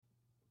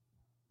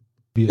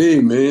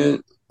Hey,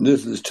 man,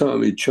 this is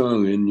Tommy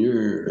Chung, and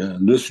you're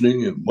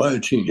listening and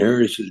watching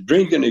Harris's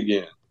Drinkin'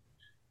 Again.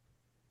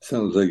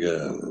 Sounds like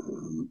a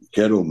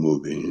ghetto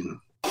movie.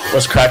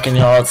 What's cracking,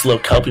 y'all? It's Lil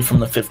Kelpie from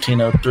the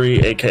 1503,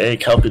 a.k.a.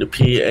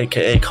 Pt.2,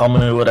 a.k.a. call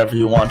me whatever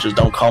you want, just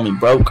don't call me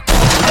broke.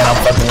 And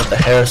I'm fucking with the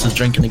Harris's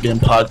Drinkin' Again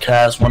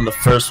podcast, one of the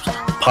first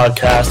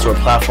podcasts or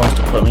platforms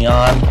to put me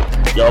on.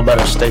 Y'all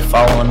better stay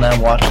following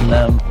them, watching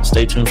them.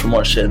 Stay tuned for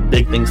more shit.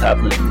 Big things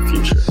happening in the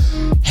future.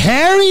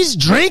 Harry's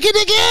drinking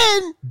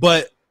again.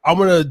 But I'm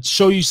going to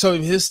show you some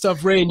of his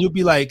stuff, Ray, and you'll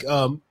be like,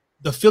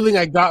 the feeling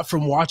I got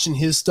from watching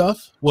his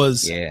stuff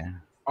was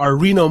our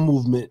Reno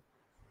movement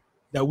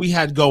that we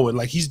had going.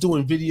 Like, he's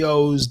doing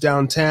videos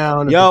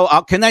downtown. Yo,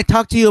 can I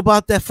talk to you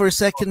about that for a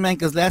second, man?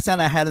 Because last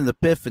time I had an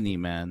epiphany,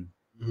 man.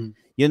 Mm-hmm.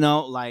 You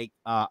know, like,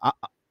 I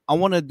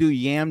want to do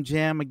Yam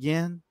Jam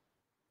again,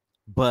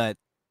 but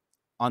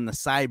on the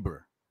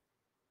cyber.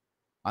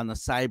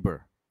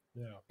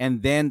 Yeah.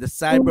 And then the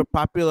cyber,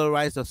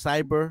 popularize the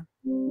cyber,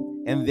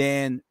 and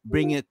then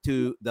bring it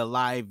to the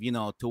live, you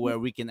know, to where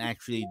we can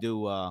actually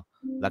do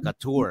like a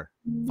tour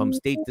from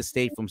state to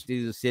state, from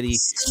city to city,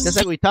 just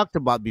like we talked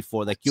about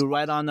before. Like, you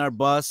ride on our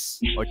bus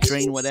or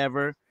train,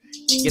 whatever,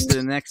 you get to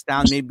the next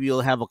town, maybe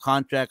you'll have a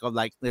contract of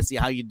like, let's see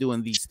how you do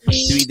in these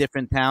 3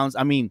 different towns.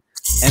 I mean,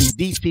 and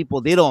these people,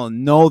 they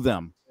don't know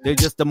them. They're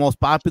just the most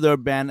popular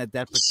band at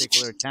that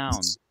particular town,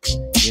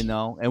 you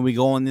know, and we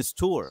go on this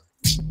tour.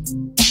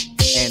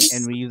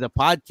 And we use a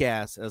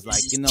podcast as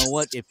like, you know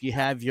what, if you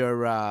have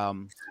your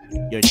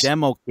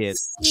demo kit,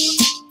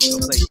 you'll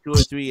play 2 or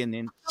 3 and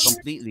then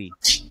completely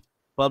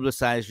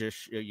publicize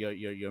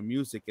your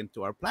music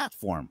into our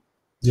platform.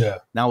 Yeah.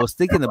 Now I was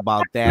thinking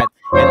about that,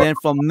 and then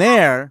from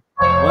there,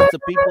 once the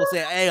people say,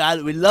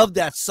 "Hey, we love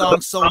that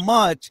song so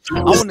much,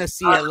 I want to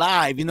see it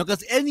live," you know,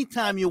 because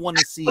anytime you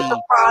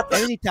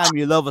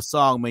love a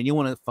song, man, you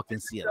want to fucking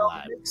see it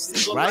live,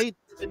 right?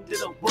 You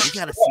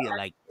gotta see it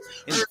like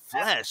in the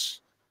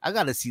flesh. I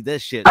gotta see that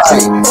shit.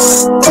 Too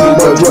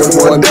much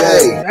work one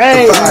day.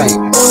 Hey.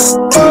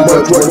 Too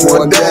much work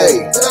one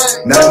day.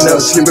 Not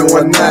enough sleeping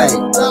one night.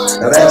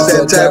 Now that's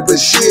that type of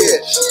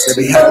shit that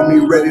be having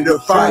me ready to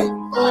fight.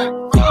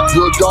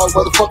 You're a dog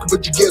motherfucker,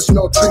 but you get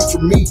no treat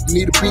from me.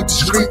 You need to be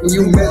discreet when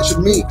you mention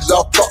me, cause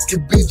I'll fuck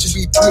your bitch and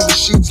between the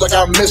sheets like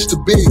I'm Mr.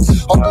 Big.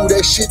 I'll do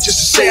that shit just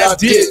to say I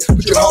did.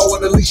 Put your hoe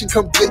on the leash and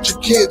come get your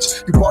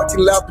kids. You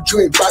barking loud, but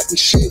you ain't biting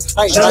shit.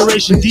 I ain't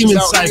Generation Demon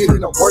Cypher.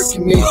 I'm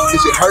working it.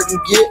 Is it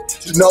hurting get?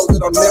 To know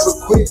that I'll never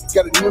quit.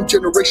 Got a new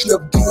generation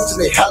of demons and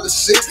they hella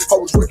sick. I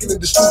was working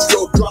in the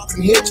studio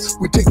dropping hits.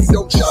 We taking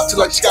no shots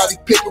like Scottie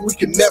Pippen. We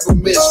can never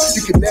miss.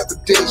 You can never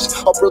diss.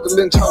 Our brother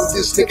Lynch on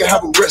this nigga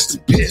have him rest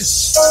in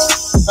peace.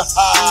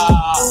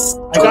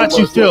 I got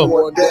you,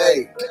 Phil.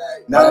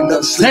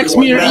 Text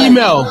me your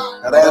email.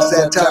 Now that's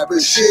that type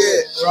of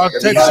shit. I'll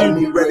text you.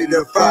 Me ready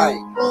to fight.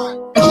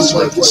 Just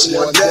work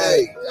one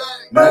day.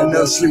 Not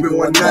enough sleeping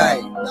one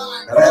night.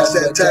 Now that's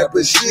that type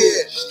of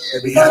shit.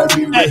 That be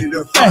having me ready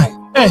to fight.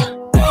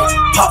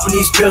 Popping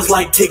these pills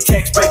like Tic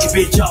Tacs, break your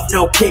bitch off,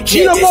 no kick.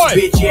 Yeah, this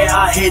bitch, yeah,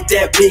 I hit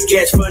that big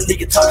ass for a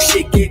nigga talk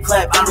shit, get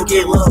clap. I don't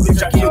get love, bitch,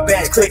 I get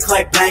back. Click,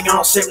 clack, bang, I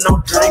don't sip no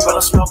drink, but I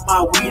smoke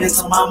my weed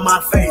until my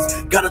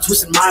face. Got a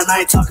twisted mind, I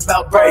ain't talking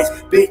about braids.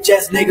 Bitch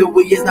ass nigga,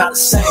 we is not the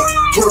same.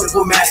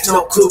 Portable mask,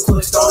 no Ku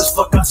Klux, all this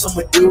fuck out some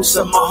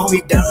Medusa. My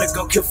homie down to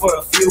go kill for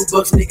a few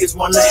bucks. Niggas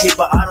wanna hate,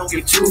 but I don't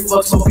give 2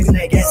 fucks. Smoking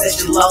that gas, that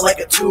shit low like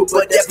a tube.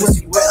 But that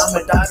pussy wet,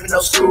 I'ma dive in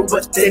no screw.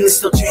 But then it's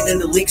still chaining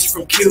the leaks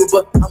from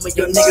Cuba. I'm a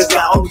young nigga,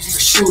 got all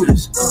these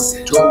shooters.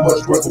 Too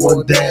much work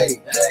one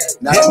day.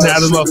 Not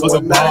a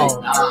motherfucker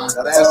ball.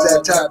 Now that's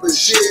that type of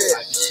shit.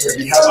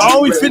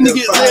 Oh, we finna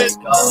get lit.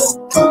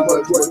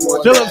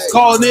 Phillips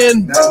called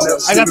in.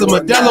 I got the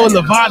Modelo and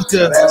the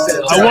vodka.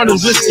 I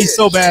wanted whiskey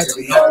so bad.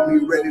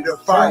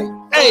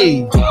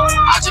 Hey.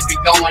 I just be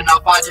going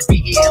off, I just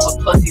be eating with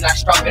pussy like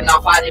stroking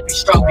off. I just be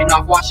stroking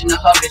off, watching the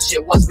hubbard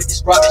shit. What's with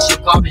this rubbish shit?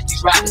 Garbage,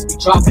 these rappers be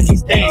dropping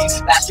these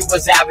days. Last year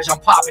was average, I'm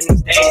popping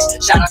these days.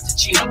 Shout out to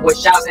Chino Boy,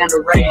 shouts and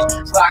the rage.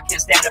 So I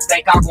can't stand the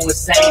fake, I go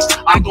insane.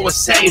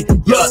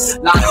 Yeah,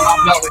 line in my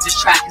blood with this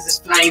track is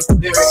this flame.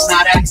 Lyrics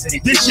not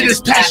accident. This shit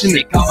is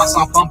passionate. Got my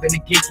song bumping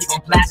again, keep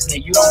on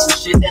blasting it. You don't do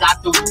shit that I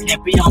do, you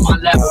can't be on my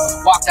level.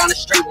 Walk down the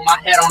street with my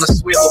head on a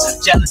swivel.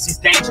 Jealousy's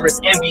dangerous,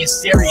 envy is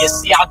serious.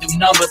 See, I do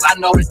numbers, I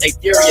know that they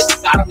furious.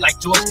 Got them like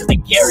George cause they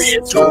carry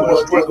it. Too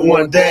much working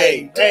one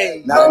day.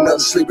 Not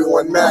enough sleeping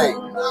one night.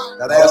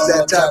 Now that's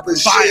that type of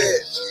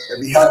shit that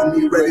be having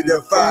me ready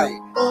to fight.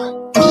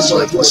 Just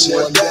work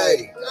one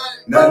day.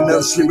 Not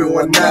enough sleeping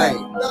one night.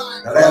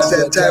 Now that's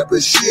that type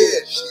of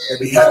shit that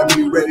be having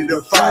me ready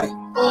to fight.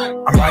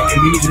 I'm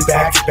writing music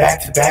back to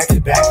back to back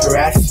to back. Your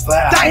ass is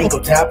flat. I ain't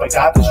gon' tap. I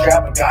got the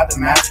strap. I got the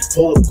match.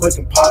 Pull up quick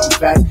and pop it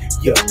fast.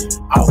 Yeah,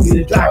 I'll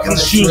be the Glock on the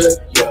strip.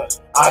 Yeah,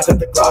 I got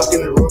the Glock in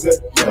the Ruger.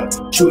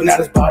 Yeah, shooting at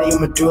his body in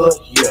medulla.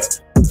 Yeah,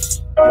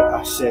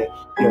 I said.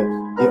 Yeah,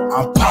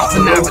 I'm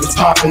popping out. It's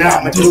popping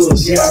out. Medulla.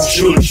 Yeah,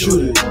 I'm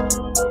shooting.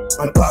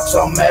 My box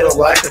on metal,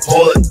 like the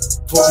bullet.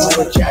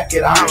 Full of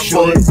jacket, I'm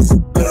shooting.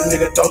 Put a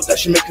nigga throat, that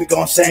shit make me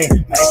go insane.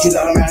 Man, keep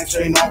automatic, so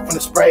you know I'm from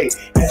the spray.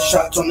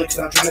 Headshots on niggas,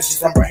 I'm trying to see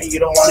some brain. You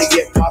don't wanna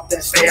get popped,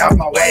 then stay out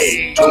my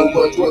way. Too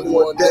much working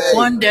one day.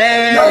 One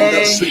day. Not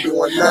enough sleeping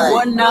one night.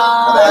 One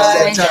Now that's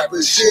night. that type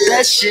of shit.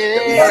 That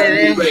shit. Gotta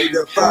be ready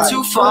to fight.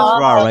 Too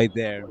far. Raw right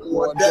there.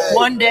 One day.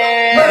 One Not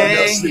enough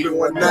day. sleeping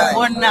one night.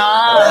 One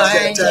Now that's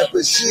night. that type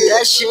of shit.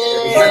 That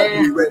Gotta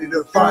shit. be ready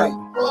to fight.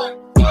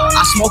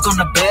 I smoke on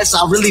the best,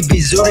 I really be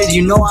zooted.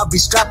 You know I be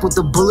strapped with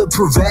the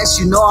bulletproof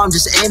vest. You know I'm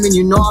just aiming,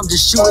 you know I'm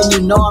just shooting.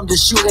 You know I'm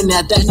just shooting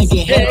at that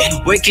nigga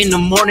head. Wake in the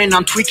morning,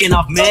 I'm tweaking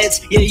off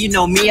meds. Yeah, you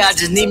know me, I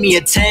just need me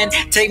a 10.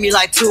 Take me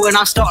like 2 and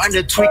I'm starting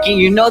to tweaking.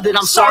 You know that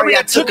I'm sorry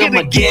I took him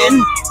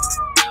again.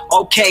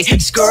 Okay,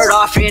 skirt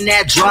off in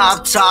that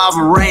drop top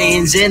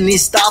range. And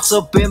these thoughts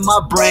up in my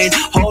brain.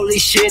 Holy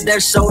shit, they're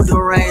so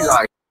deranged.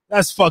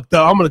 That's fucked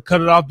up. I'm gonna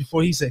cut it off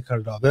before he said cut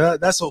it off.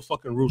 That's so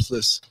fucking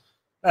ruthless.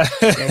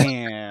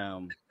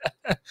 Damn.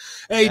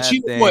 Hey, That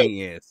Cheetah thing Boy.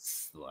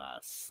 is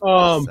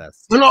No,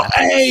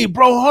 hey,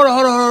 bro, hold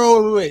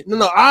on, wait.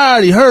 No, I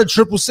already heard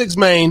 666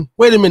 Main.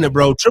 Wait a minute,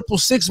 bro.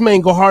 666 Main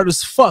go hard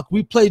as fuck.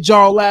 We played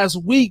y'all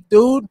last week,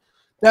 dude.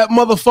 That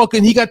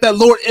motherfucking, he got that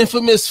Lord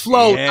Infamous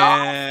flow.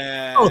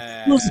 Yeah.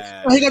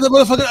 He got the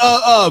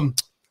motherfucking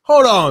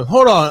hold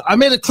on. I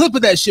made a clip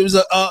of that shit. It was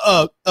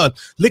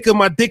licking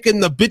my dick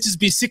and the bitches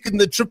be sick in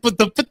the triple.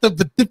 Oh,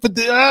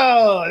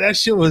 that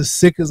shit was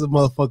sick as a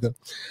motherfucker.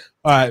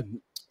 All right,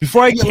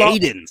 before I get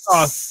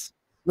lost,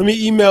 let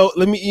me email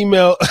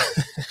Phil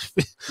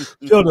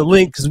the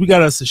link because we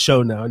got us a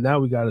show now. Now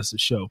we got us a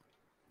show.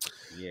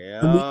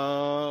 Yeah.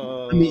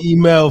 Let me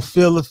email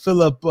Phil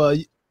up.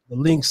 The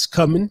link's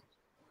coming.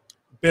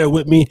 Bear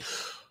with me.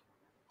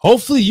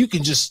 Hopefully you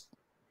can just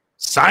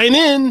sign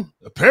in.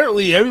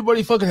 Apparently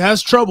everybody fucking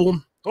has trouble.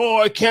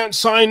 Oh, I can't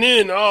sign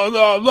in. Oh,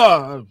 blah,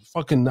 blah.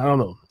 Fucking, I don't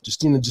know.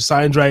 Justina just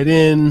signed right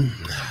in.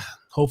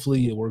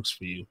 Hopefully it works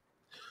for you.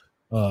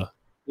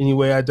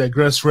 Anyway, I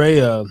digress, Ray.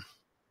 Go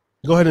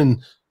ahead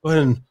and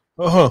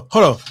hold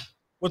on.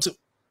 What's it?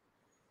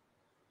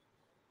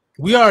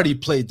 We already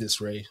played this,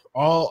 Ray.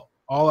 All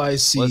I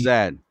see. What's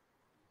that?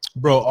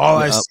 Bro, all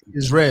I see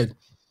is red.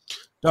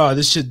 No,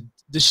 this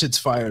shit's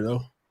fire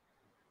though.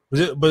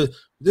 But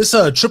this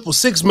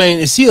 666 Main,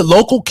 is he a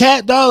local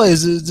cat, dog?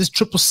 Is this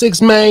 666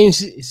 Main?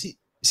 Is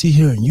he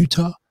here in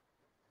Utah?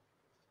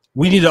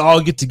 We need to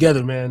all get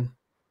together, man.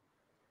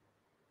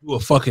 Do a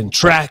fucking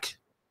track.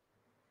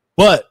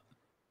 But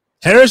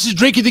Harris is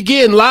Drinking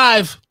Again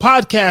live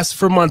podcast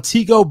from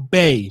Montego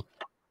Bay.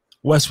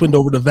 West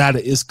Windover,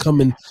 Nevada is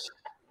coming,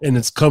 and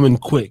it's coming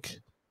quick.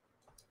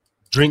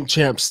 Drink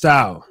Champ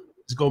style.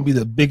 It's gonna be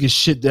the biggest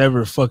shit to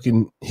ever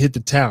fucking hit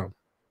the town.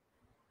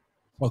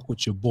 Fuck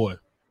with your boy.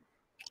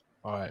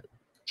 All right,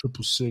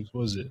 666.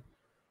 What is it?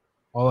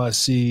 All I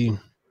see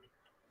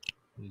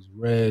is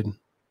red.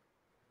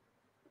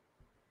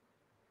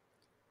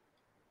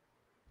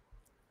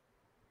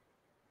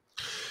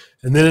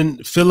 And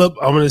then Philip,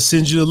 I'm gonna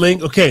send you the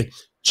link. Okay,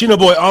 Chino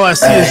Boy. All I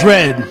see is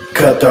red.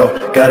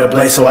 Cutthroat, got a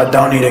blade so I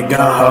don't need a gun,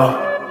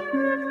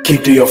 ho.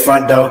 Keep through your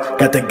front door,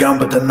 got the gun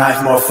but the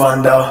knife more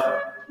fun though.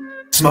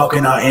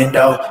 Smoking on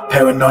endo,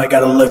 paranoid,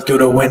 gotta look through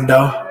the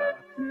window.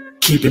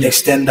 Keep it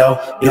extendo,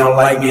 you don't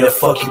like me, the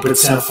fuck you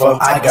pretend for.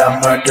 I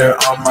got murder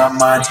on my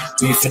mind,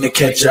 we finna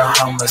catch a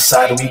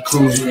homicide. We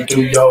cruising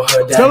through your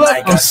hood that Philip,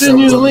 night. I'm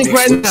sending you the link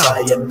right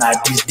now.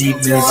 These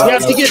demons We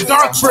have to get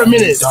dark for a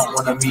minute. Don't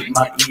wanna meet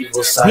my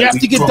evil side. We have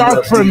to get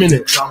dark for a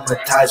minute.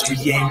 Traumatized,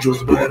 we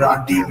angels, but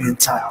on demon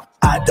time.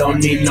 I don't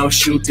need no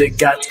shooter,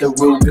 got the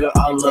Ruger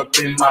all up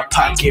in my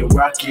pocket.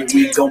 Rocket,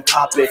 we gon'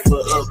 pop it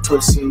for a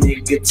pussy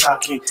nigga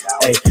talking.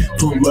 Hey,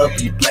 pull up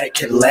in black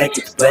Cadillac,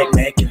 get the black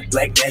Mac and the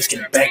black mask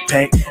and the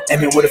backpack. I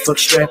mean, where the fuck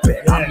strap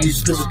at? I'm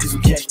using pistols cause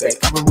I'm cash back.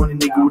 I'm a running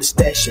nigga with a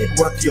stash shit.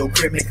 Run through your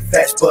crib, make a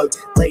fast buck.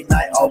 Late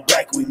night, all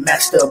black, we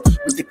masked up.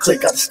 With the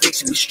click out the sticks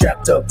and we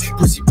strapped up.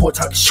 Pussy boy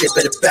talking shit,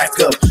 better back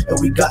up. And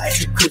we got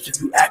extra clips if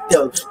you act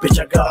up. Bitch,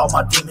 I got all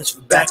my demons for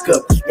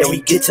backup. Yeah,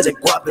 we get to the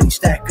guap and we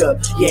stack up.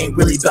 He ain't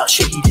really about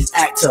shit, he just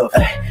act up.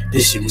 Ay,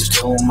 this shit was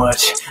too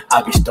much.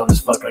 I be stoned as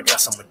fuck, I got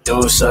some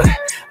Medusa.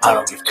 I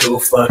don't give 2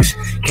 fucks.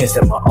 Can't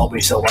step my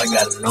OB, so I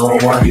got no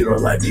one. You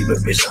don't like me, but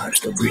bitch, I'm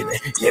still breathing.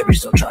 Yeah,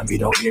 bitch, don't try me,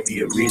 don't give me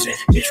a reason.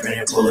 Bitch, ran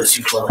here bullets,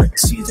 you feel like a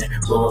season.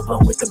 Roll up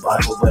on with the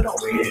Bible, but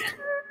don't read it.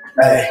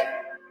 Hey,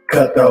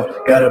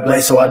 cutthroat, got a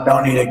blade, so I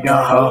don't need a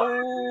gun,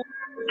 ho.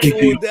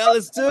 Keep you.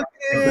 Dallas took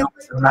it.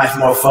 Knife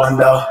more fun,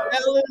 though.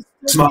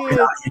 Smoking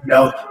out, you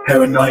know.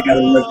 Paranoid,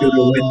 gotta look through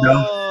the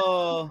window.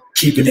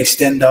 Keep it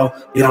extendo.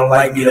 You don't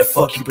like me, the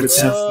fuck you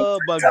pretend for.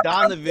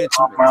 Bogdanovich.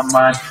 On my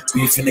mind,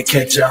 we finna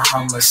catch a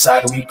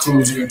homicide. We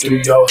cruising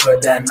through your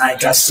hood that night.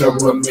 Got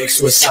silver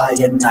mixed with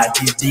cyanide.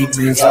 These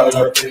demons all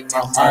up in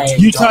my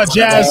mind. Utah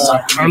Jazz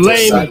are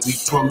lame. We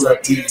pull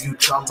up, leave you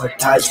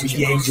traumatized.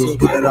 We angels,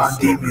 but on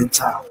demon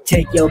time.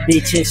 Take your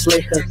bitch and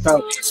slit her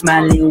throat.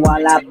 Smiling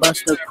while I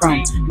bust the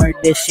chrome.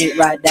 Murder shit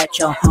right at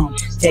your home.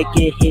 Take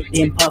a hit,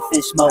 then puff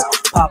and smoke.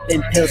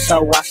 Popping pills,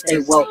 so I stay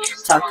woke.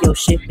 Talk your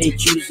shit,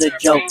 bitch, use a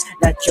joke.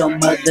 That your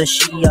mother,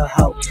 she a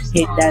hoe.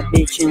 Hit that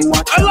bitch and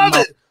watch I love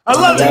it. I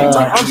love it.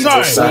 I'm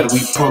sorry. Side, we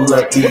pull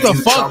up, What the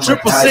fuck?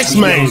 666,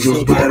 man.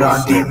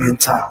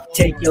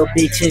 Take your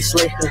bitch and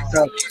slit her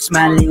throat.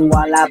 Smiling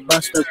while I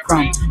bust a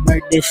crumb.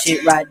 Murder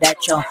shit right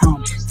at your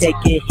home. Take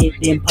a hit,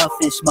 then puff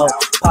and smoke.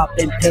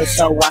 Popping pills,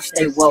 so watch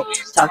they woke.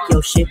 Talk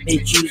your shit,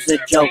 bitch, use a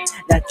joke.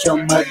 That your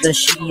mother,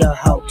 she a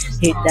hoe.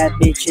 Hit that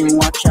bitch and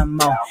watch her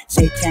moan.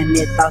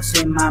 Satanic thoughts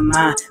in my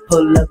mind.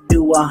 Pull up,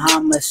 do a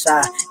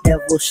homicide.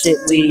 Devil shit,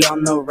 we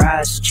on the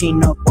rise.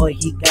 Chino boy,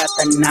 he got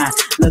the knife.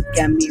 Look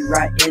at me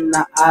right in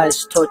the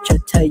eyes. Torture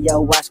till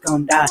your ass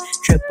gon' die.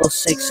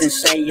 666 and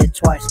say it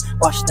twice.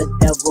 Watch the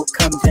devil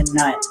come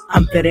tonight.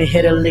 I'm gonna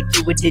hit a lick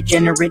you with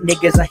degenerate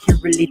niggas. I hear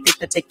really think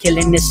that they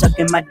killing it.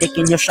 Sucking my dick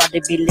in your shot,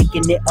 they be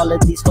licking it. All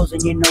of these hoes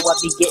and you know I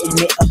be getting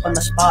it up on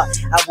the spot.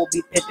 I will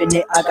be pipping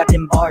it, I got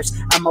them bars.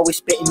 I'm always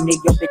spitting it,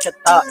 yo bitch I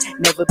thought.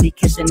 Never be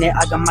kissing it,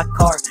 I got my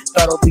car.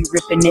 Thought I'll be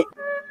ripping it.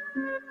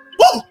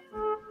 Woo!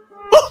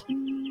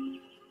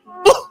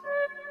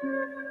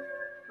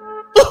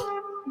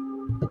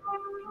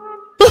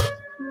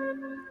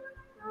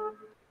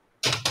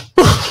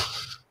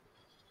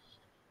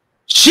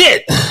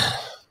 Shit,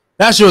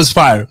 that shit was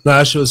fire. No,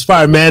 that shit was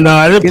fire, man.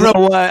 You know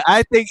what?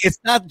 I think it's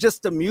not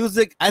just the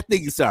music. I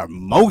think it's our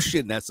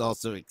emotion that's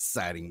also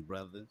exciting,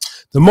 brother.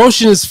 The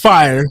motion is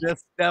fire.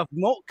 Just stuff,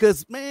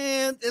 because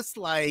man, it's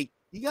like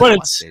you gotta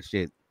watch that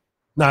shit.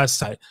 Nah, it's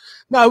tight.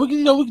 Nah, we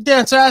can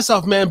dance our ass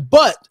off, man.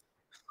 But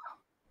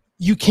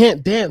you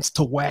can't dance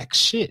to whack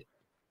shit.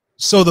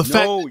 So the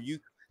fact you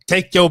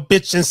take your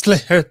bitch and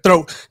slit her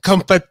throat,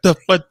 come but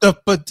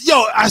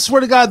yo, I swear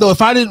to God though,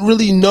 if I didn't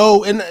really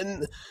know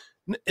and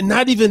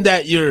not even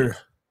that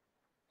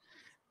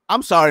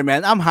I'm sorry,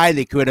 man. I'm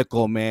highly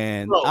critical,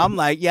 man. Bro. I'm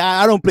like,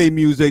 yeah, I don't play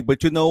music,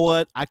 but you know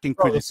what? I can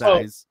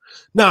criticize.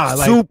 Nah,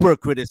 like super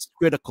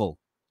critical.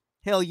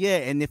 Hell yeah.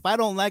 And if I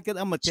don't like it,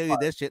 I'm gonna tell you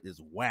that shit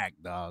is whack,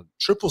 dog.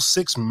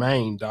 666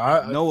 main,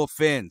 dog. No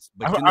offense,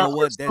 but you know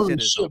what?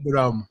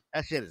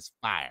 That shit is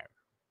fire.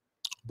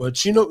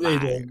 But you know,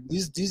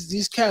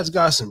 these cats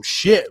got some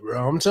shit,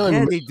 bro. I'm telling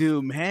you, they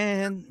do,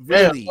 man.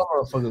 Really,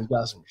 motherfuckers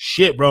got some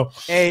shit, bro.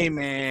 Hey,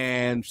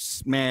 man,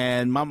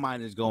 my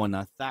mind is going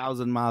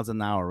 1,000 miles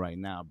an hour right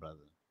now,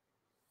 brother.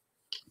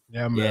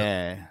 Yeah,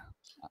 man. Yeah,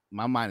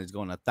 my mind is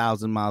going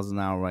 1,000 miles an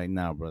hour right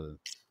now, brother.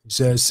 He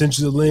said, "Sent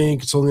you the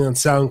link. It's only on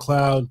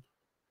SoundCloud."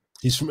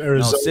 He's from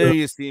Arizona. No,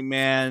 seriously,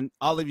 man.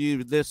 All of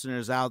you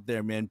listeners out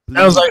there, man,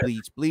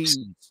 please.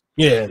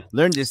 Yeah,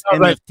 learn this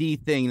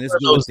NFT thing. Let's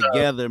do it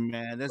together,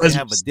 man. Let's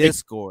have a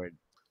Discord.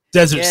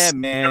 Yeah,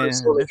 man.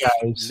 Let's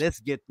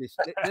get this.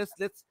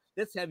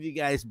 Let's have you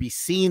guys be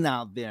seen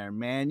out there,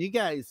 man. You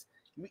guys,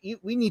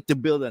 we need to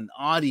build an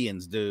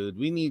audience, dude.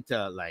 We need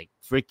to like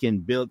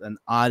freaking build an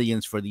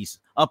audience for these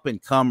up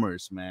and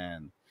comers,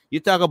 man.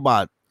 You talk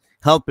about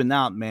helping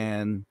out,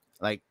 man.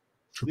 Like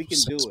we can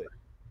do it.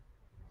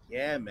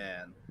 Yeah,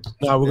 man.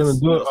 No, we're gonna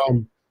do it.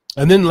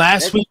 And then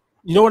last week.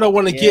 You know what I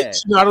want to get?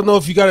 I don't know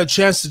if you got a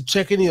chance to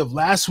check any of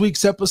last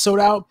week's episode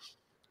out,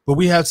 but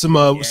we had some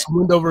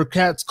Windover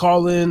cats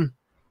call in.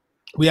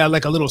 We had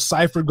like a little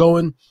cipher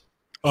going,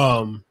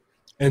 and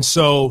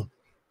so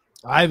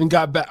I even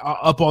got back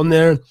up on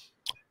there.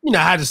 You know,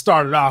 I had to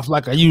start it off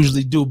like I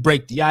usually do,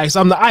 break the ice.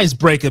 I'm the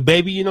icebreaker,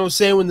 baby. You know what I'm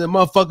saying? When the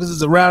motherfuckers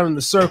is around in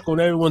the circle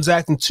and everyone's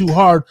acting too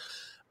hard,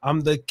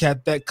 I'm the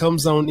cat that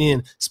comes on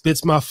in,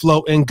 spits my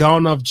flow and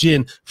gone off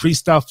gin.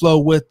 Freestyle flow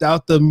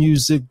without the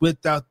music,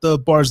 without the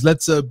bars.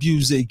 Let's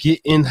abuse it.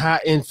 Getting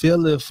hot and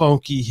feeling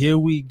funky. Here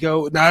we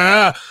go.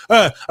 I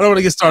don't want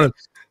to get started.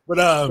 But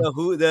so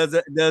who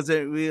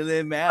doesn't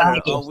really matter?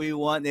 All we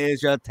want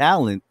is your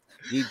talent.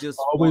 You just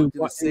want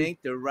to sing,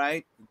 to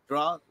write, to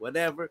draw,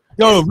 whatever.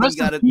 Yo, rest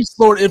in peace,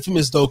 Lord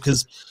Infamous though,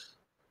 because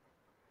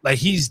like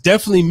he's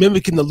definitely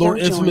mimicking the Lord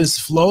Infamous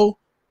flow.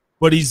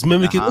 But he's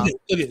mimicking.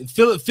 Look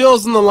at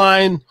Phil's in the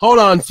line. Hold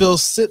on, Phil.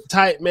 Sit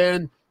tight,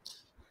 man.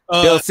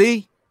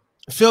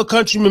 Phil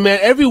Countryman, man.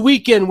 Every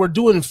weekend we're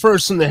doing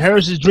first on the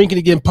Harris is Drinking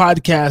Again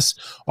podcast.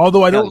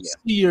 Although I don't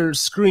see your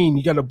screen.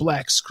 You got a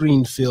black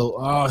screen, Phil.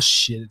 Oh,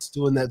 shit. It's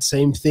doing that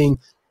same thing.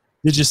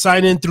 Did you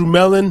sign in through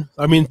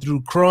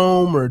through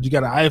Chrome, or do you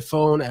got an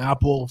iPhone,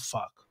 Apple?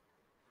 Fuck.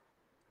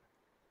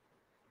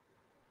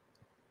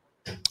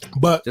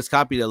 But just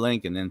copy the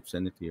link and then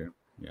send it to your.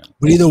 Yeah.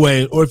 But either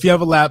way, or if you have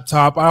a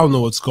laptop, I don't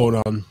know what's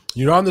going on.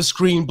 You're on the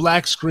screen,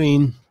 black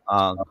screen.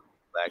 Black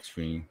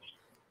screen.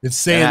 It's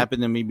saying that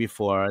happened to me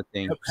before. I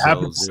think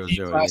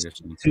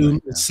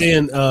it's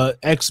saying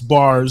X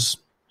bars,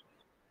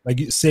 like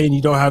saying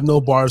you don't have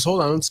no bars.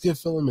 Hold on, let's give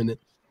Phil a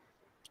minute.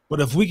 But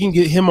if we can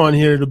get him on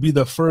here, it'll be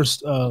the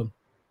first. We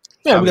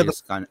got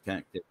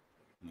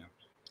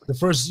the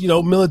first,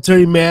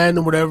 military man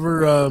or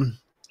whatever.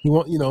 He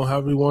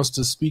however he wants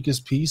to speak his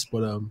piece,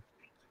 but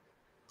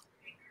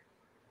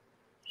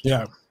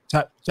yeah,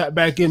 tap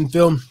back in,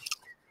 Phil.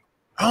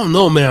 I don't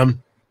know,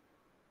 man.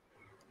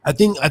 I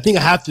think I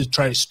have to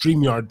try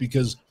StreamYard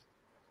because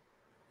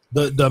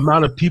the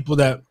amount of people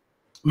that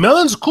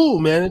Melon's cool,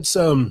 man. It's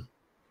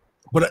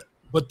but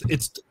but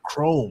it's the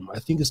Chrome. I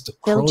think it's the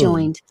Chrome. Bill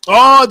joined.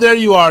 Oh, there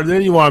you are.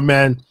 There you are,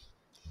 man.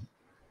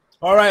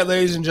 All right,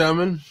 ladies and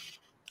gentlemen.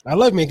 I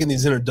like making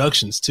these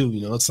introductions too.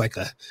 You know, it's like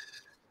a.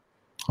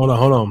 Hold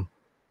on.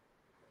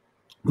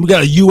 We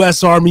got a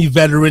U.S. Army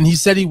veteran. He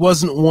said he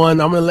wasn't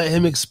one. I'm gonna let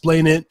him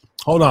explain it.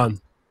 Hold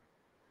on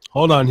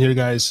here,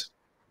 guys.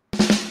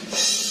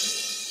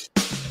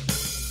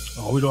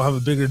 Oh, we don't have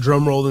a bigger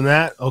drum roll than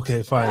that?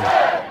 Okay, fine.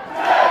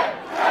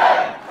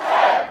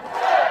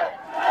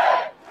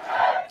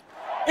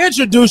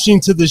 Introducing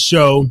to the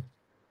show,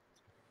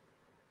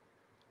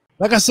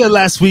 like I said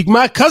last week,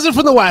 my cousin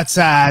from the white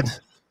side,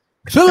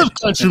 Philip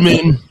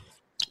Countryman.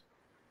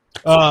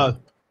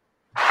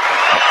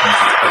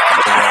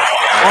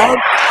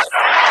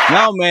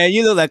 No, man,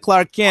 you look like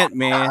Clark Kent,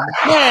 man.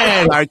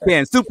 Clark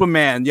Kent,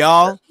 Superman,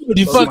 y'all.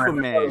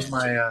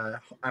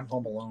 I'm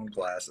Home Alone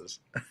glasses.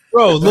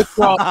 Bro,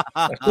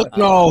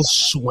 looking all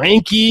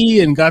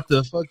swanky and got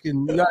the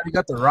fucking, you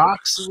got the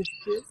rocks and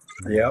shit.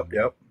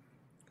 Yep.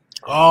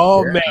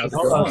 Oh, yeah, man.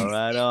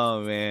 Right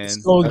on, man. It's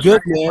going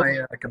good,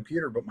 man. My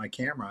computer, but my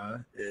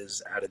camera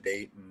is out of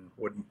date and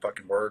wouldn't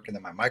fucking work, and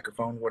then my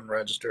microphone wouldn't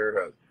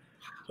register.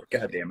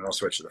 God damn it, I'll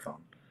switch to the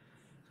phone.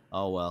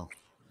 Oh, well.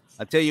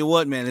 I tell you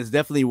what, man, it's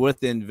definitely worth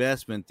the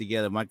investment to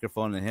get a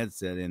microphone and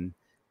headset and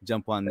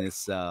jump on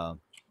this podcast.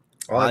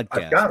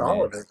 I've got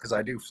all of it because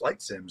I do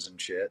flight sims and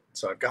shit.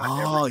 So I've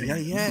got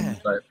everything. Yeah.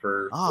 But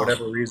for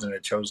whatever reason,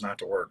 it chose not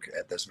to work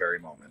at this very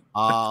moment.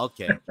 Oh,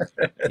 okay.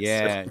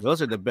 Yeah,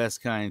 those are the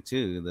best kind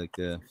too, like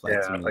the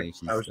flight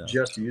simulation I was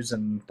just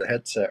using the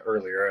headset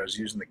earlier. I was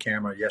using the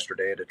camera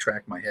yesterday to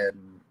track my head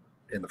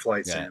in the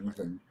flight sims,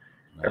 and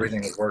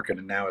everything was working.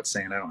 And now it's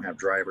saying I don't have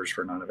drivers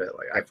for none of it.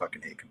 Like, I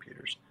fucking hate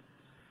computers.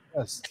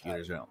 Yes.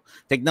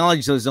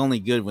 Technology is only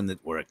good when it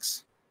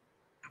works.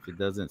 If it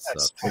doesn't,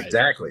 suck.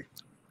 Exactly.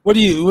 What do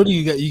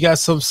you got? You got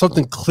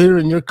something clear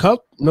in your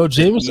cup? No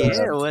Jameson?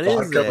 Yeah, what is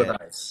vodka that? with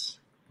ice.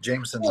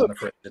 Jameson's on the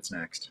fridge. It's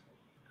next.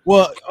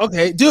 Well,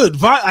 okay, dude.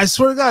 I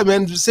swear to God,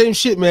 man, same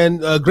shit, man.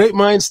 Great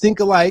minds think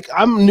alike.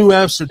 I'm New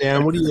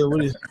Amsterdam. What are you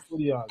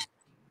on?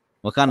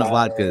 What kind of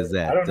vodka is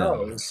that? I don't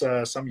know. It's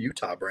some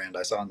Utah brand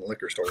I saw in the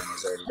liquor store when I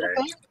was there today.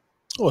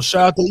 Oh,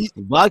 shout out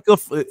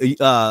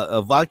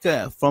to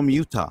vodka from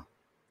Utah.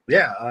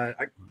 Yeah,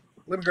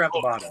 let me grab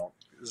the bottle.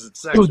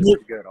 It's actually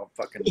pretty good. I'll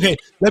fucking. Okay,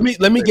 let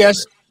me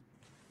guess.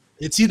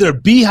 It's either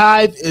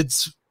Beehive.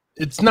 It's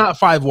not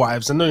Five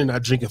Wives. I know you're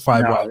not drinking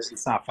Five Wives.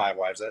 It's not Five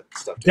Wives. That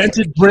stuff.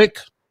 Dented Brick.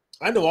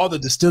 I know all the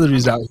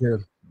distilleries out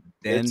here.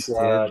 Dented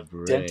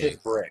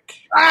Brick.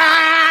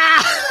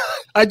 Ah!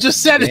 I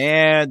just said it.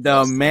 Man,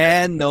 the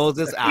man knows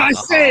his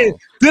alcohol.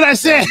 Did I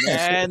say it? The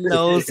man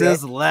knows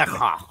his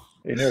liquor.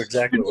 You knew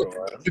exactly what it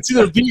was. It's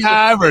either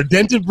Beehive or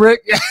Dented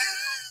Brick.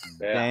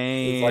 Damn.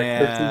 It was like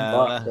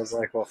 $13. I was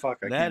like, well, fuck.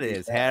 That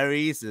is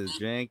Harris is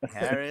drinking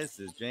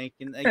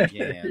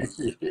again.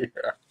 Yeah.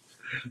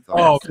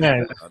 Oh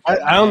man,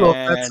 I don't know if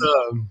that's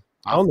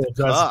I don't know if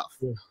that's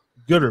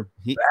good or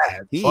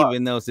bad. He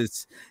even knows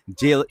it's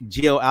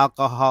geo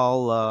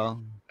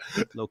alcohol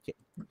location.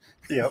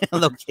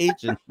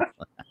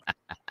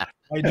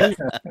 I do.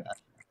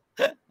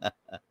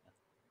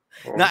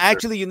 Now,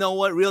 actually, you know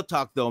what? Real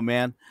talk, though,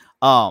 man.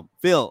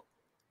 Phil.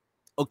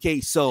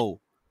 Okay, so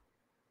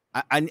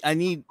I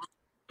need.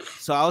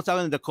 So I was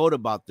talking to Dakota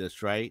about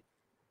this, right?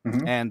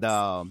 Mm-hmm. And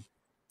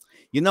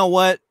you know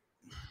what?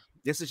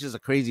 This is just a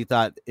crazy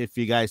thought. If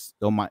you guys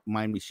don't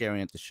mind me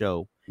sharing at the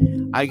show,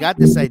 I got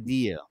this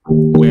idea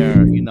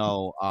where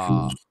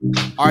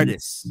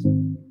artists,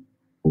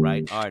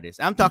 right? Artists.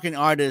 I'm talking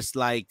artists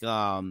like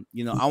I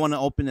want to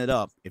open it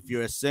up. If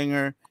you're a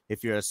singer,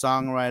 if you're a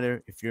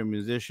songwriter, if you're a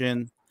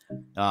musician,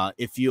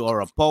 if you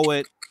are a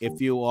poet, if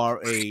you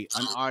are an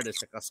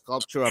artist like a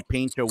sculptor, a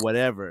painter,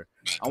 whatever,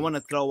 I want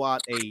to throw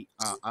out a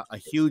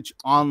huge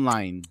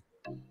online,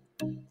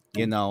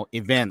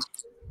 event.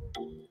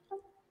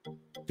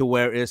 To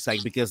where it's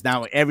like, because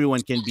now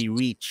everyone can be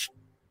reached.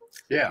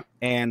 Yeah.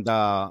 And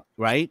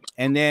right.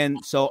 And then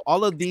so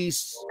all of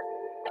these,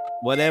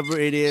 whatever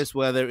it is,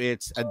 whether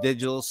it's a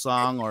digital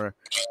song or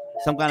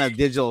some kind of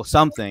digital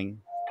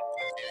something,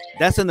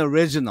 that's an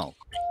original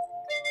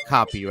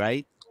copy,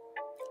 right?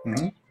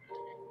 Mm-hmm.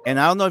 And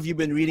I don't know if you've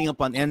been reading up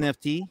on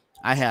NFT.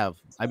 I have.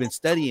 I've been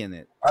studying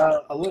it.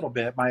 A little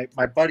bit. My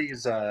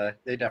buddies, they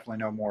definitely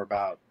know more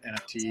about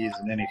NFTs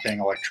and anything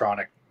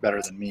electronic better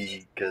than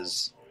me,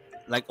 because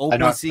like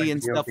OpenSea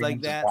and stuff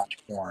like that. Watch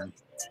porn.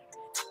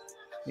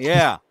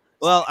 Yeah.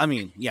 Well, I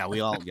mean, yeah,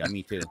 we all,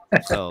 me too.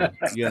 So,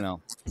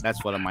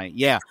 that's what I might.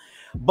 Yeah.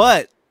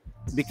 But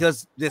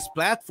because this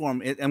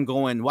platform, I'm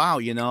going, wow,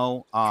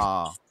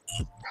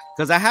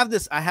 because I have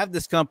this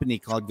company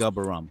called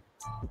Gubbarum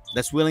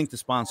that's willing to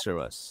sponsor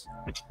us.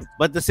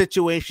 But the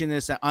situation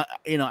is, I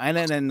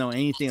didn't know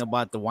anything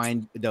about the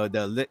wine,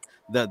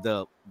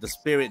 the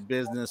spirit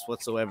business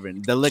whatsoever.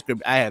 The liquor,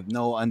 I have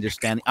no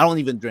understanding. I don't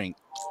even drink.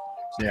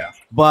 Yeah.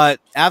 But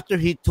after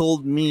he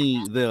told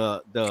me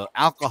the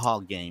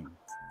alcohol game,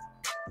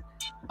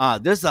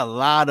 there's a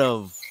lot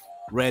of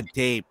red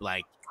tape.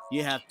 Like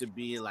you have to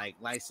be like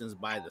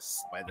licensed by the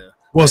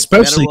well,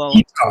 especially federal.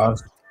 Utah.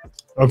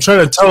 I'm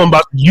trying to tell them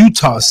about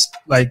Utah,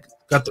 like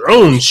got their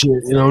own shit.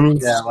 You know what I mean?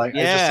 Yeah, like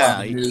I just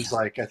saw the news.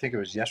 Like I think it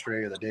was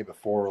yesterday or the day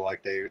before.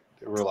 Like they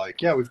were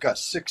like, yeah, we've got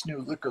 6 new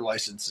liquor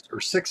licenses or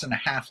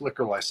 6.5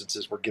 liquor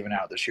licenses we're giving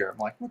out this year. I'm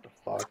like, what the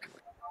fuck?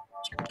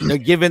 They're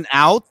giving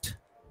out.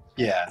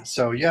 Yeah,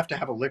 so you have to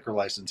have a liquor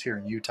license here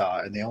in Utah,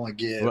 and they only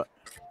give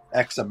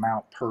X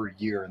amount per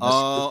year. And this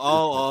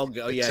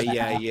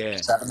yeah.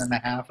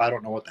 7.5. I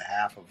don't know what the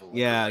half of.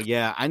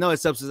 Yeah. I know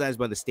it's subsidized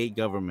by the state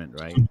government,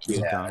 right?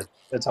 Yeah,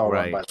 it's all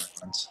run by the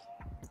ones.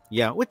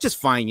 Yeah, which is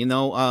fine,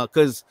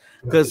 because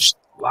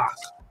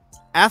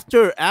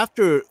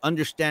after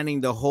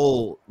understanding the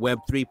whole Web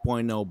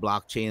 3.0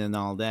 blockchain and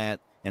all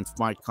that and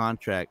smart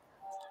contract,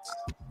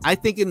 I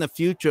think in the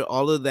future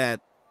all of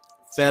that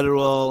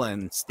federal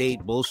and state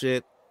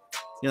bullshit,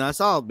 that's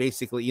all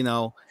basically,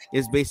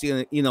 is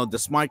basically, the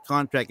smart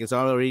contract is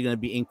already going to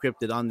be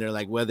encrypted on there,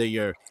 like whether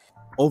you're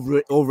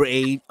over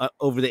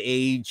the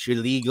age, you're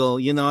legal,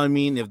 you know what I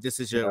mean? If this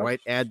is your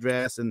right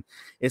address, and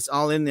it's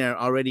all in there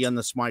already on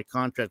the smart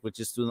contract, which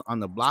is on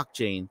the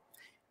blockchain,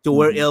 to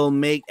where it'll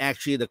make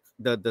actually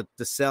the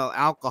sell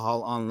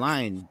alcohol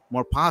online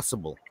more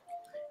possible.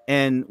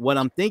 And what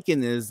I'm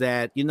thinking is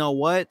that, you know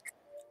what?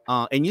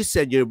 And you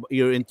said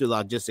you're into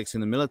logistics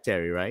in the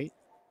military, right?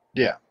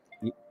 Yeah.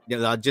 The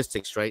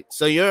logistics, right?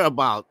 So you're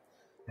about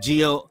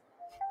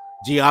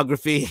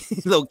geography,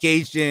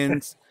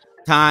 locations,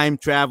 time,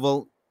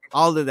 travel,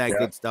 all of that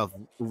good stuff,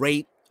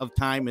 rate of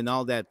time, and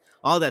all that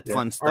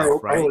fun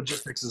stuff, right? Our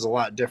logistics is a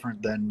lot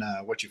different than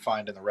what you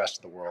find in the rest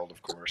of the world,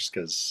 of course,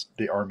 because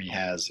the Army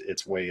has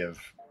its way of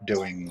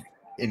doing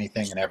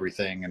anything and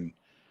everything, and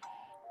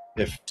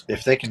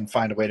if they can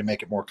find a way to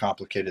make it more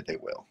complicated, they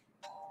will.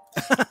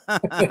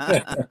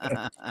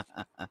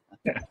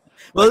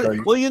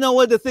 Well, you know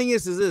what the thing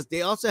is this: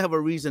 they also have a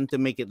reason to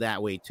make it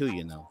that way too,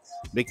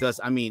 because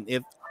I mean,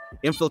 if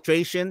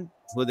infiltration,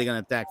 who are they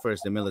going to attack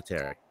first? The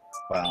military.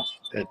 Well,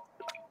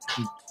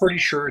 I'm pretty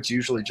sure it's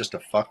usually just to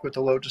fuck with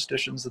the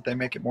logisticians that they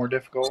make it more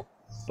difficult,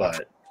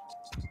 but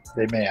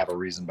they may have a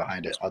reason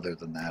behind it other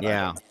than that.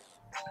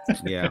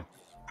 Yeah.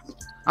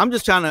 I'm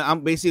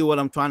basically what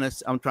I'm trying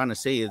to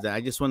say is that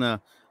I just want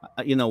to,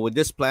 with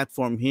this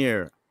platform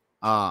here,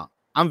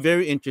 I'm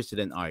very interested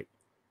in art,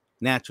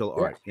 natural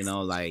art,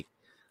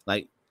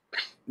 like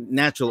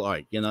natural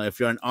art, if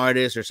you're an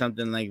artist or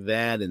something like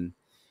that, and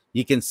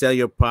you can sell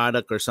your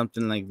product or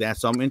something like that.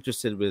 So I'm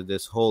interested with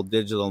this whole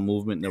digital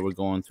movement that we're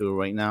going through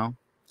right now.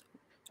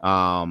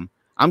 I'm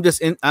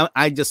just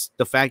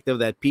the fact of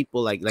that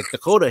people like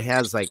Dakota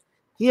has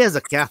he has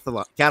a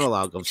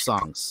catalog of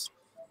songs.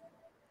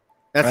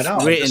 That's I know.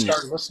 I just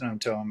started listening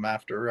to him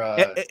after.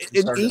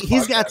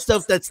 He's got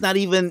stuff that's not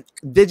even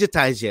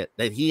digitized yet.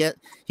 That he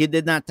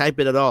did not type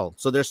it at all.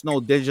 So there's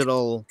no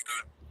digital.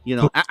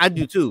 I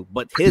do too,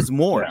 but his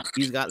more. Yeah.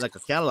 He's got like a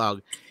catalog,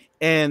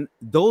 and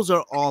those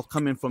are all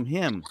coming from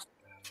him.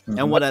 Mm-hmm.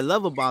 And what I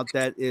love about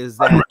that is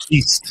that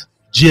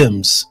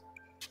gems.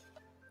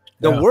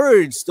 The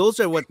words,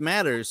 those are what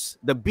matters.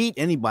 The beat,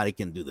 anybody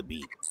can do the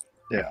beat.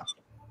 Yeah.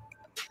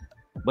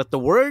 But the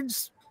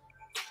words.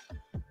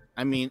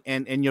 I mean,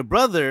 and your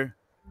brother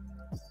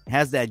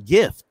has that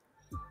gift.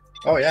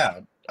 Oh yeah,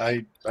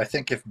 I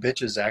think if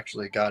Bitches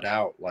actually got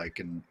out,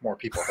 and more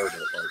people heard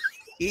it,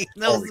 he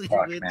knows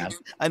man.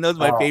 I know it's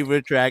my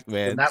favorite track,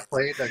 man. When that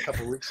played a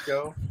couple weeks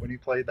ago, when you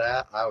played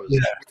that, I was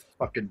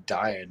fucking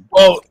dying.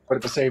 Oh, but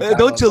at the same time,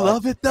 don't you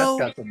love it though?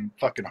 That's got some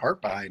fucking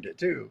heart behind it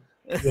too.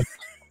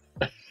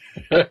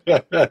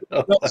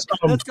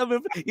 That's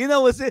coming.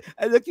 What's it?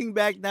 Looking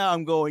back now,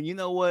 I'm going. You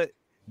know what?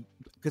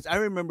 Because I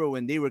remember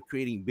when they were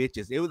creating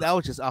Bitches, that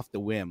was just off the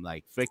whim,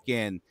 like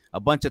freaking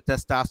a bunch of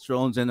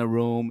testosterones in a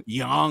room,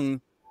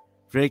 young,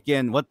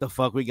 freaking what the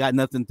fuck, we got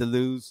nothing to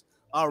lose.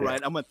 All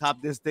right, I'm gonna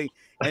top this thing,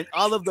 and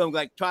all of them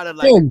try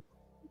to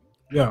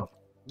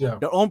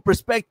their own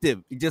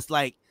perspective, just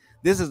like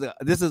this is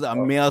a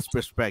male's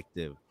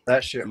perspective.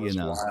 That shit was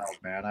wild,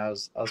 man. I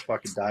was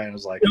fucking dying. I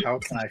was like, how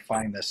can I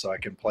find this so I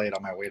can play it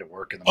on my way to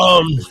work in the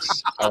morning?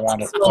 I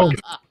want to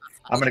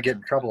I'm gonna get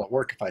in trouble at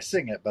work if I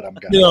sing it, but I'm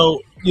gonna.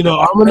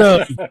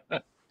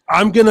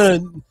 I'm gonna.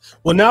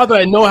 Well, now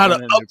that I know how to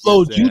 100%.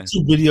 Upload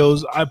YouTube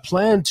videos, I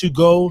plan to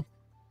go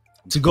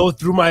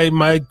through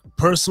my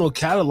personal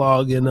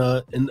catalog and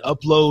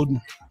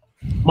upload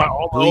my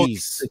own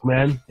music,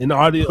 man, in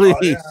audio.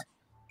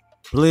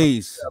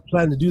 Please. I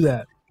plan to do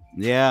that.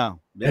 Yeah.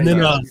 And then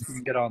you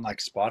can get on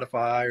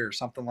Spotify or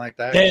something like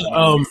that.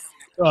 And,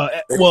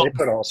 they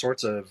put all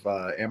sorts of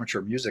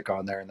amateur music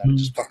on there, and then it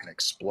just fucking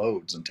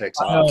explodes and takes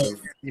off.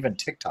 Even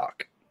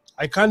TikTok.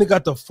 I kind of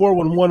got the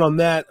 411 on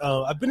that.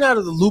 I've been out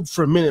of the loop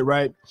for a minute,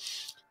 right?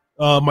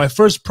 My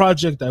first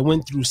project, I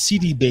went through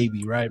CD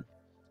Baby, right?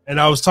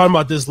 And I was talking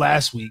about this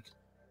last week.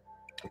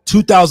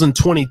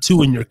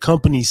 2022, and your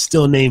company's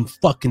still named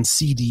fucking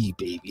CD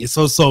Baby.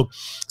 So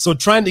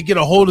trying to get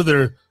a hold of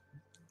the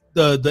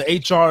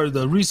HR,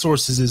 the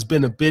resources has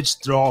been a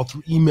bitch. They're all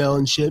through email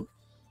and shit.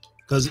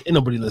 Because ain't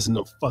nobody listen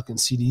to fucking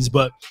CDs.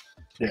 But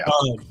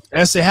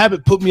Yeah. SA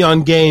Habit put me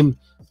on game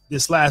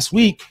this last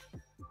week.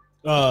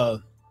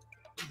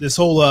 This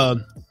whole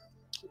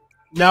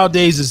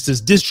nowadays it's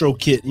this distro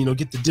kit.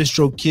 Get the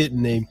distro kit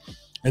and they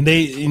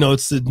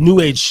it's the new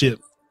age shit.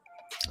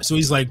 So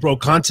he's like, bro,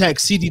 contact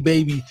CD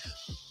Baby,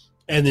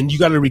 and then you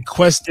got to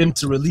request them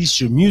to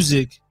release your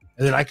music,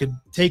 and then I could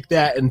take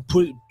that and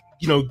put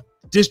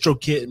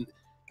distro kit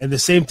and the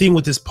same thing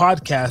with this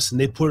podcast, and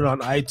they put it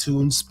on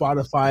iTunes,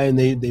 Spotify, and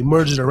they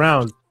merge it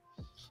around.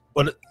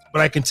 But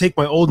I can take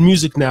my old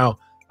music now.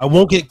 I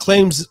won't get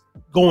claims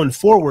going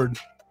forward,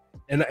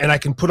 and I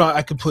can put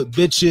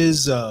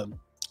Bitches,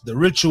 The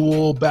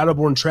Ritual,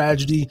 Battleborn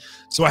Tragedy.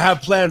 So I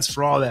have plans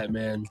for all that,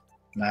 man.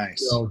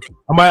 Nice.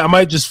 I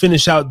might just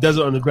finish out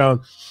Desert Underground.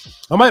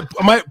 I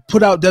might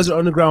put out Desert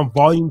Underground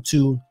Volume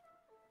 2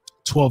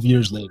 12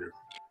 years later.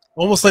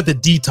 Almost like the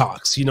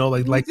Detox,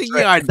 like you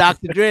are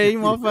Dr. Dre,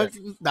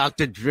 motherfucker.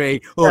 Dr. Dre.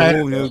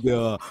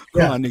 Oh,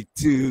 Chronic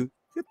 2.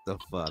 Get the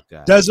fuck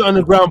out. Desert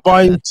Underground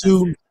Volume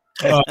 2.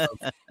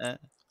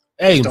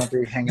 Hey, don't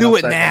be hanging do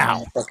it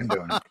now. Fucking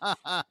doing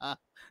it.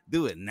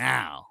 Do it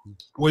now.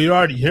 Well, you're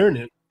already hearing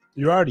it.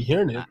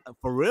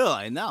 For real,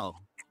 I know.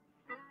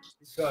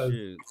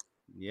 Shoot.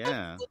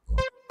 Yeah.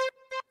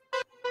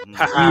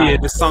 Yeah,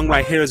 this song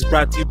right here is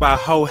brought to you by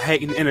Ho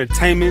Hating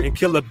Entertainment and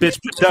Killer Bitch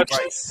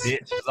Productions. Right,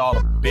 bitch. There's all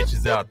the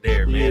bitches out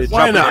there, man. Yeah,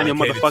 drop it on your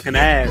motherfucking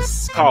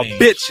ass. Called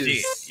Bitches.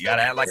 Shit. You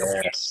gotta act like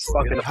a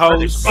fucking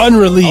hoes.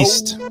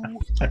 Unreleased.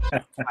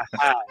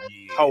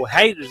 Ho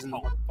haters.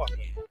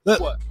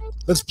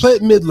 Let's play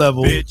it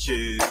mid-level.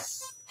 Bitches.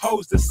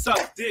 Hoes that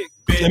suck dick,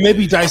 bitch. And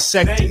maybe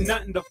dissect it. Ain't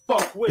nothing to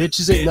fuck with.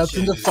 Bitches ain't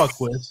nothing to fuck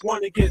with.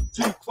 Wanna get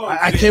too close,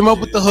 I came up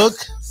with the hook.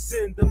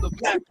 Send them the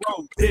black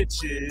road,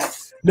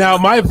 bitches. Now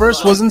my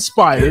verse was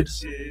inspired.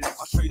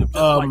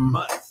 I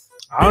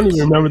don't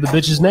even remember the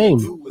bitch's name.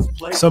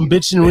 Some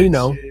bitch in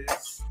Reno.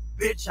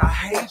 Bitch, I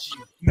hate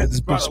you. Met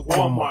this bitch at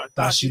Walmart,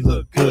 thought she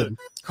looked good.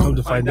 Come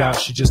to find out,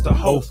 she just a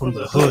hoe from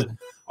the hood.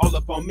 All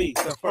up on me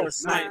the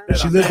first night.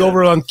 She lived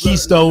over on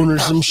Keystone or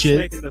some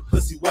shit.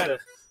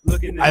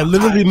 I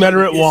literally met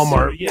her at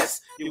Walmart.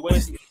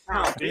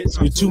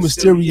 You're too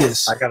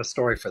mysterious. I got a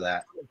story for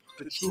that.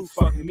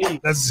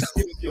 That's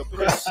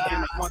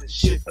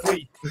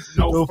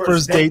no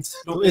first dates,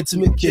 no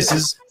intimate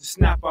kisses.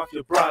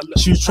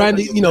 She was trying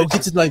to,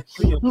 get to like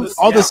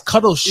all this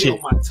cuddle shit,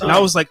 and I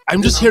was like,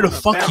 I'm just here to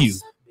fuck you.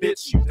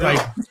 Like,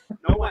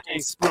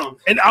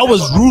 and I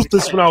was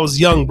ruthless when I was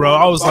young, bro.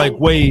 I was like,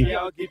 wait.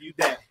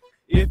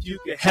 If you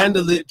can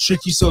handle it,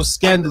 tricky so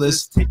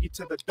scandalous. Take you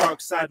to the dark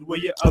side where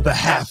your other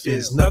half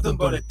is. Nothing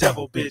but a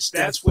devil, bitch.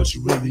 That's what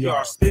you really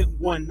are. Spent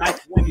one night,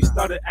 then you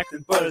started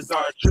acting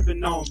buzzar,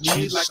 tripping on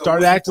me. Like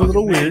started acting a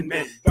little weird.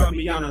 Got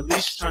me on a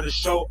leash, trying to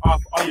show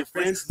off all your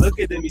friends. Look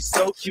at him, he's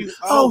so cute.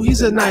 Oh, he's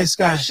a nice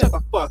guy. Shut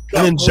the fuck up.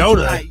 And then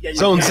Jonah,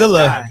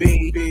 Zonezilla,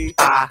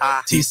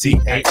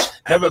 TCH.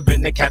 Never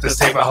been the captain,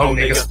 save a whole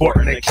nigga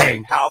sporting a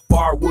cane. How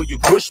far will you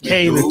push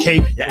me,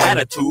 dude? Your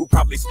attitude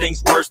probably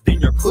stinks worse than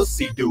your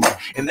pussy, dude.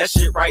 And that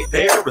shit right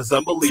there is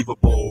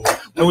unbelievable.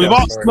 And we've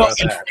all smelled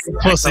some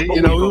pussy,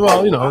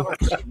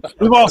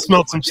 we've all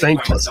smelled some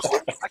stank pussy.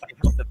 I can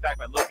help the fact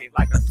by looking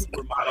like a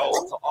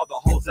supermodel to all the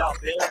hoes out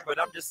there, but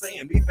I'm just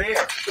saying, be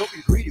fair. Don't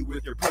be greedy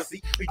with your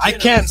pussy. I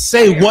can't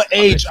say what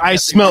age I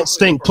smelled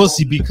stank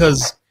pussy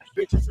because,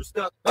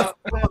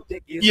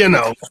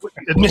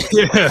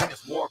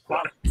 more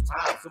quality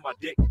time so my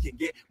dick can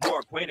get more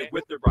acquainted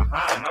with her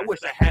behind. I wish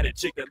I had a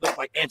chick that looked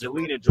like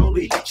Angelina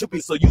Jolie. She'll be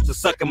so used to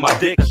sucking my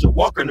dick, she'll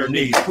walk on her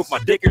knees, put my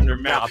dick in her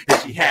mouth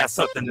if she has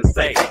something to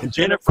say. And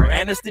Jennifer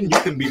Aniston, you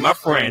can be my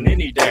friend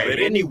any day. But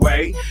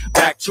anyway,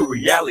 back to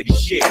reality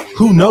shit.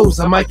 Who knows,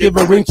 I might give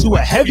a ring to a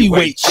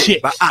heavyweight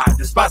chick. But I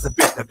despise a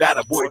bitch,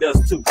 Nevada boy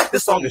does too.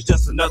 This song is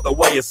just another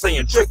way of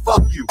saying, trick,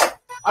 fuck you.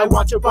 I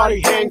watch her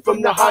body hang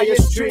from the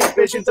highest tree.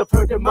 Visions of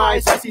her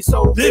demise I see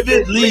so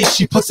vividly.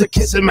 She puts a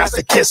kiss in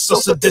master kiss so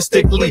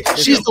sadistically.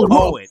 She's the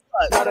poet.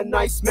 Not a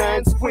nice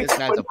man's queen. This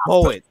guy's a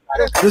poet.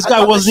 This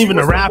guy wasn't even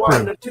a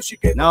rapper.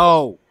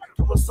 No.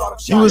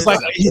 He was like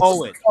a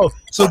poet. Oh,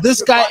 so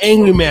this guy,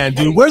 Angry Man,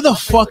 dude, where the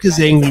fuck is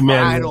Angry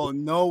Man? I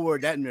don't know where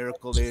that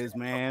miracle is,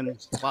 man.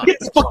 Fuck. Get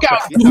the fuck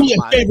out. Do me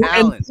a favor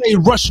and say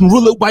Russian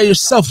roulette by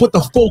yourself with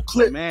the full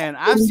clip. Man,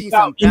 I've seen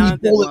some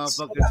talented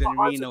motherfuckers in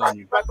Reno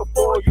in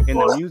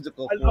the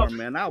musical form,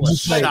 man. I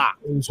was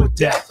shocked. With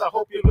death, I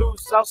hope you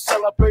lose. I'll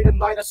celebrate and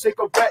light a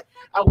cigarette.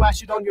 I'll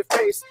lash it on your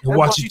face and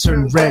watch you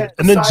turn red.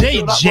 And then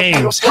Jay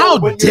James, how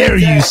dare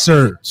you,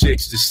 sir?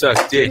 Chicks to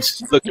suck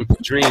dicks, looking for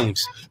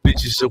dreams.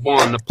 Bitches that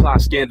want to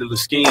plot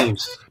scandalous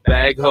schemes.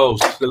 Bag hoes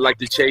that like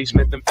to chase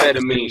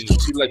methamphetamines.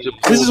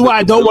 This is why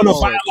I don't want a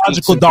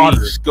biological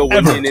daughter. Going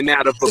ever. in and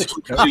out of a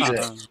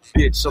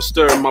bitch, I'll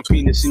stir my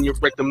penis in your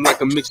rectum like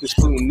a mixing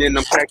spoon. Then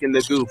I'm cracking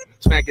the goop,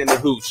 smacking the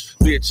hooch.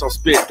 Bitch, I'll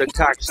spit the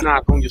cock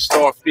snot on your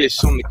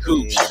starfish on the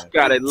cooch.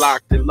 Got it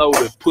locked and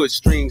loaded, put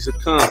strings of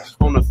cum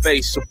on the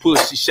face of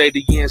pussy.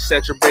 Shady and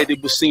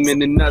saturated with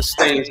semen and nut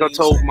stains. I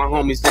told my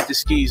homies that the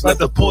skis let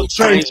the pull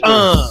trains.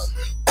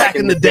 Back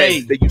in the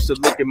day. They used to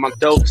look at my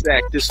dope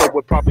stack. This hoe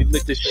would probably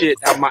lick the shit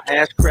out my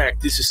ass crack.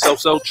 This is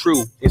so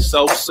true and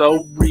so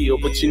real.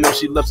 But you know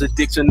she loves her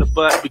dicks in the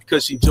butt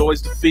because she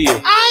enjoys the feel.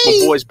 My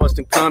boys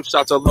busting cum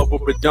shots all over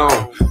her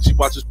dome. She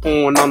watches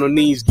porn on her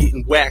knees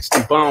getting waxed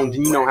and boned.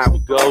 And you know how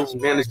it goes.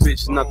 Man, this bitch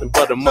is nothing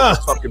but a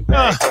motherfucking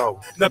bag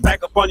hoe. Now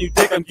back up on you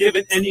dick I'm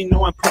giving. And you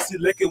know I'm pussy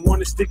licking.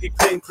 Wanna stick it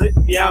clean, clit.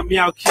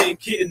 Meow,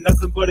 kitten.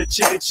 Nothing but a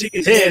chicken.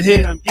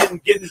 Head. I'm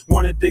getting.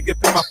 Wanna dig up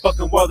in my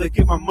fucking wallet.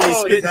 Get my money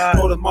spit.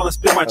 Hold them all and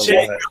spit my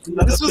check.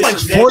 This was like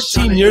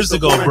 14 years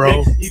ago,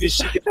 bro. Even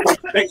shit get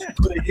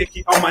put a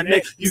hickey on my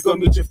neck. You gonna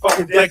meet your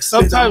fucking deck. Like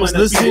sometimes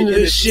listening to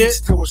this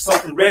shit.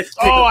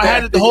 Oh, I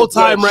had it the whole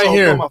time right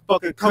here.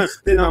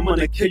 Then I'm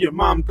gonna kill your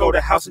mom. Go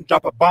to house and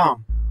drop a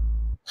bomb.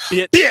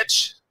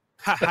 Bitch.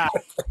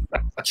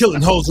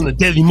 Killing hoes in the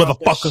deadly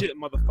motherfucker. Shit,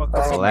 motherfucker.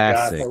 Oh my God,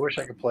 Classic. I wish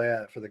I could play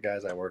that for the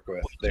guys I work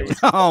with. They would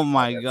Oh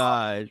my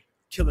God.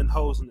 Killing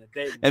hoes in the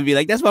deadly. And be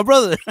like, that's my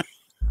brother.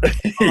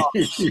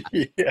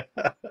 yeah.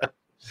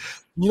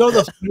 You know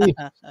the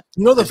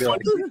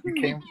funny.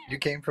 You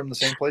came from the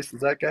same place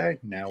as that guy.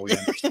 Now we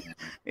understand.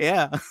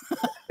 Yeah.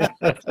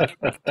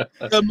 The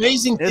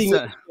amazing thing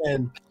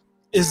man,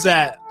 is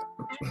that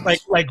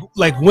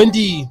like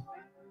Wendy,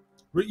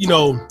 you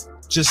know,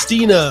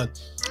 Justina,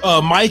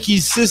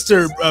 Mikey's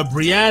sister,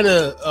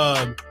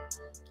 Brianna,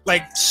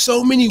 like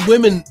so many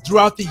women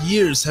throughout the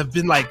years have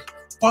been like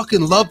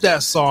fucking love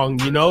that song,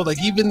 you know,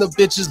 like even the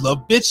bitches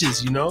love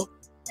bitches, you know.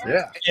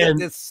 Yeah.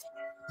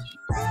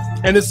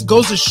 And it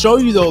goes to show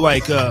you though,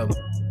 like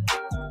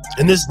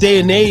in this day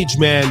and age,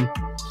 man.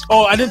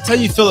 Oh, I didn't tell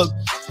you, Philip,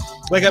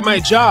 like at my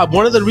job,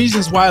 one of the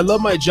reasons why I love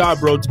my job,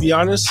 bro, to be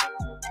honest,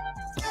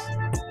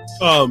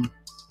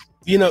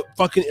 being a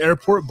fucking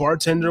airport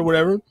bartender or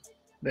whatever.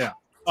 Yeah.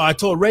 I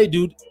told Ray,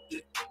 dude,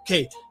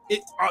 okay,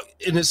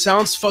 and it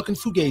sounds fucking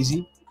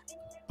fugazi,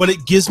 but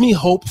it gives me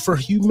hope for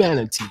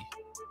humanity.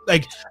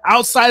 Like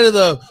outside of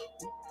the,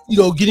 you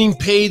know, getting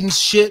paid and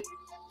shit,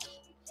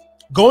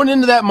 going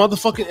into that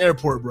motherfucking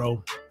airport,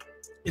 bro,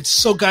 it's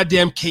so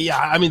goddamn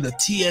chaotic. I mean, the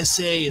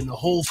TSA and the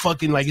whole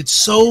fucking, like, it's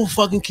so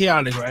fucking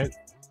chaotic, right?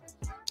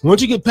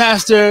 Once you get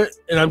past there,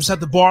 and I'm just at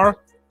the bar,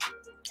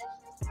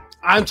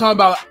 I'm talking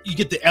about you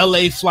get the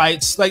LA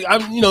flights. Like,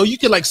 I'm, you know, you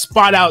can like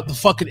spot out the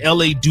fucking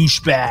LA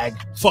douchebag,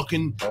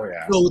 fucking, you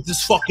know, with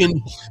this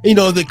fucking, you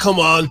know, they come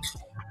on.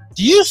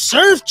 Do you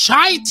serve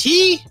chai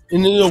tea?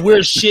 And you know,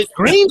 we're shit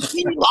green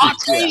tea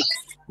latte.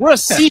 We're a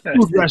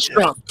seafood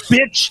restaurant,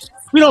 bitch.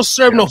 We don't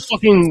serve no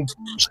fucking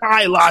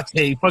chai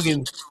latte.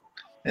 Fucking,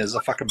 it's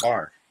a fucking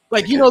bar.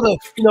 Like you know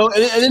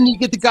and then you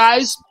get the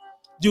guys,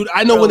 dude.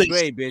 I know Earl when they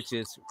Grey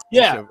bitches.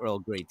 Yeah, Earl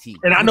Grey tea.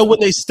 And I know when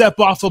they step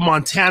off a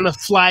Montana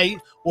flight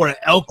or an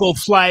Elko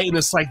flight, and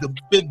it's like the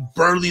big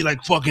burly,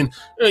 like fucking,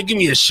 give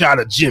me a shot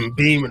of Jim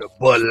Beam and a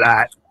Bud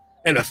Light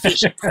and a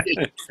fish.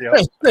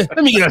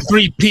 Let me get a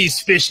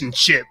 3-piece fish and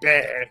chip.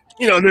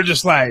 You know, they're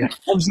just like,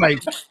 I'm just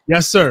like,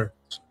 yes, sir.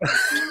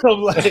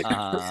 I'm like,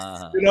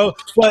 you know,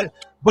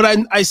 but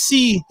I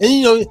see, and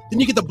you know, then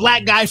you get the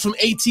black guy from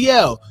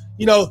ATL.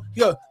 You know,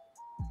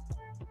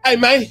 hey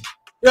man,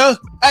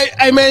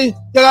 hey man, you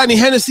got any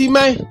Hennessy,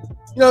 man? You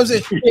know what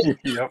I'm saying?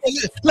 Yep.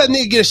 Let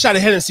nigga get a shot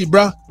of Hennessy,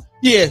 bro.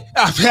 Yeah,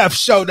 I have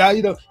show now.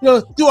 You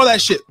know, do all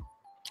that shit.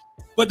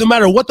 But no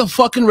matter what the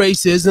fucking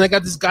race is, and I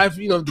got this guy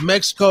from, you know, the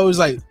Mexico is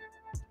like,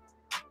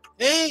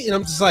 hey, and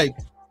I'm just like,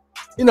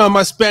 you know,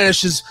 my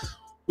Spanish is,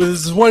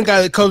 there's this one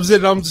guy that comes in,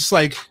 and I'm just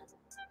like,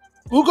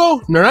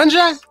 Hugo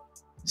Naranja?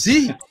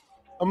 See?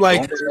 I'm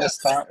like, and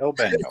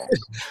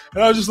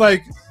I was just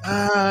like,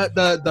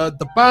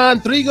 the pan,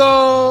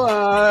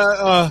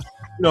 trigo,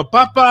 you know,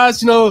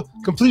 papas, you know,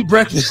 complete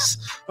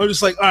breakfast. I'm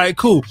just like, all right,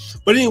 cool.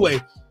 But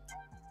anyway,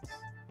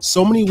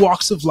 so many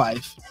walks of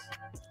life.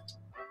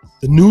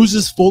 The news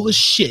is full of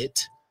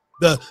shit.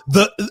 The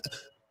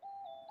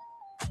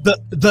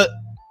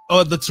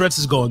threats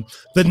is going.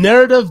 The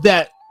narrative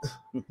that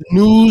the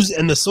news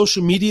and the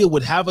social media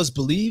would have us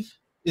believe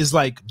is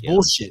like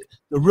bullshit.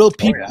 The real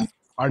people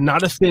are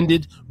not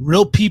offended.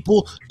 Real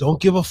people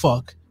don't give a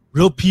fuck.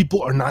 Real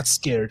people are not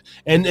scared.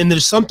 And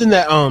there's something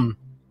that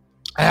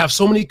I have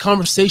so many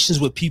conversations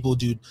with people,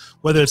 dude,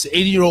 whether it's an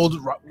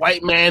 80-year-old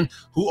white man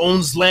who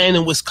owns land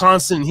in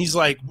Wisconsin, and he's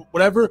like,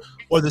 whatever,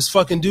 or this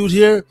fucking dude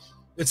here,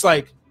 it's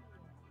like,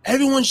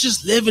 everyone's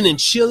just living and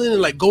chilling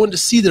and like going to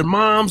see their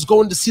moms,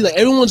 going to see, like,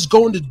 everyone's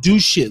going to do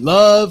shit,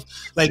 love,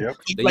 like,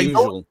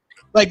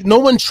 like no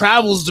one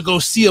travels to go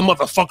see a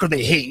motherfucker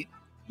they hate,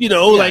 you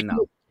know, you're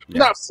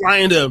not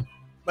flying to,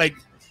 like,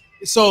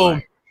 so,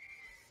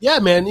 yeah,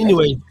 man,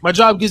 anyway, my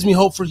job gives me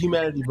hope for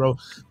humanity, bro,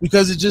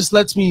 because it just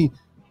lets me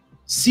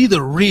see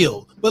the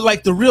real, but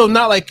like the real,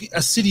 not like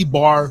a city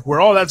bar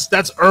where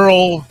that's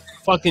Earl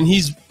fucking,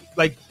 he's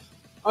like,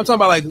 I'm talking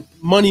about like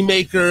money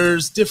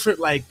makers, different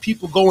like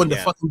people going to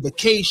fucking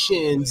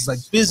vacations, like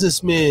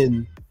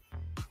businessmen,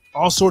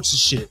 all sorts of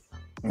shit.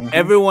 Mm-hmm.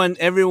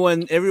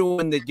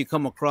 Everyone that you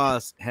come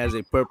across has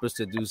a purpose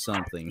to do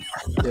something.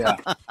 Yeah,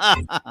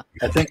 I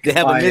think they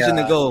have a mission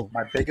to go.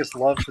 My biggest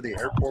love for the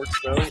airports,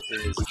 though,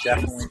 is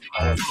definitely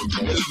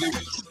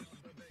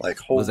Like,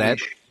 holy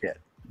shit.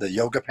 The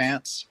yoga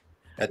pants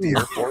at the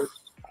airport.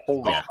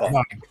 Holy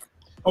fuck.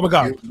 Oh my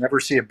God. You'll never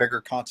see a bigger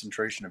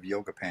concentration of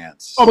yoga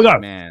pants. Oh my God.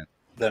 Man.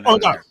 Than Oh my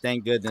God.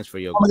 Thank goodness for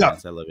yoga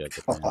pants. I love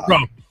yoga pants. Bro.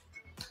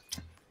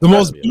 The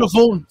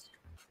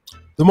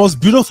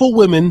most beautiful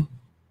women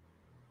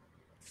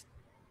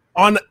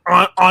on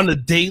a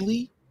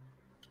daily,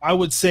 I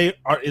would say,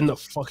 are in the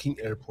fucking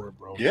airport,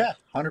 bro. Yeah,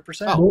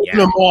 100%. More than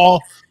them all.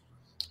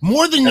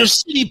 More than your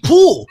city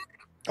pool.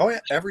 Oh yeah.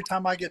 Every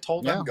time I get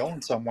told I'm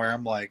going somewhere,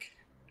 I'm like,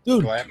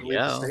 dude, do I have to leave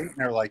the state? And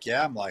they're like,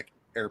 yeah. I'm like,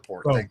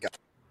 airport. Bro. Thank God.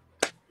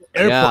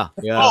 Airport.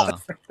 Yeah.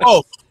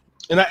 Oh,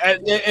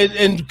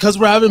 and because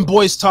we're having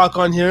boys talk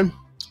on here,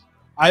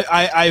 a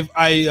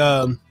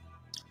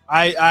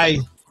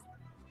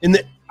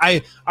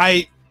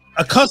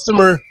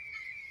customer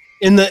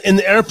in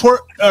the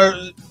airport or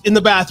in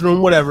the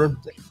bathroom, whatever.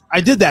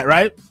 I did that,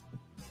 right?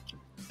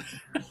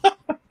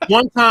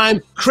 One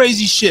time,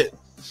 crazy shit.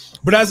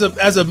 But as a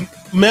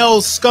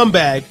male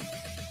scumbag,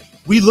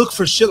 we look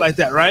for shit like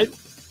that, right?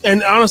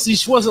 And honestly,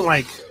 she wasn't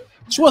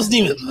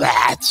even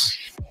that.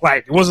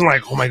 Like, it wasn't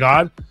like, oh my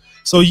God.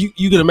 So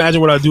you can imagine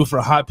what I'd do for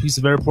a hot piece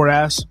of airport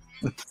ass.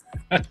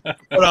 But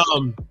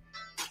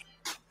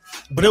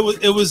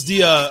it was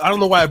the I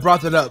don't know why I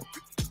brought that up,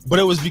 but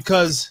it was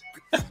because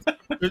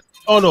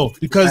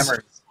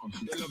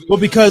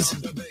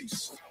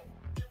because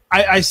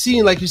I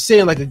seen, like you're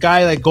saying, like a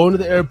guy like going to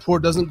the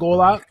airport doesn't go a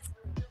lot.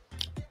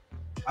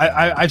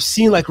 I've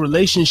seen like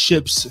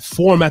relationships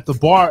form at the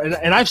bar,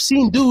 and I've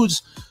seen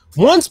dudes,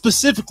 one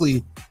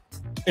specifically.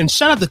 And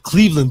shout out to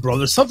Cleveland, bro.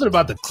 There's something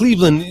about the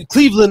Cleveland,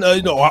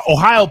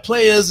 Ohio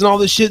players and all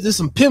this shit. There's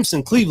some pimps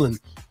in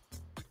Cleveland.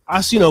 I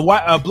seen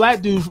a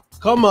black dude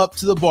come up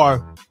to the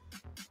bar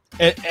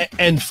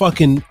and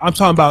fucking, I'm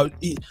talking about,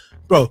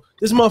 bro,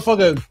 this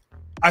motherfucker,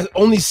 I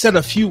only said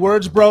a few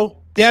words, bro.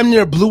 Damn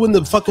near blew in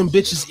the fucking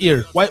bitch's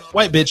ear.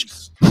 White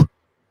bitch.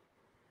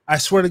 I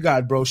swear to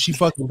God, bro. She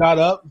fucking got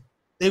up.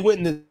 They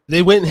went and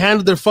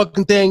handled their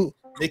fucking thing.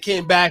 They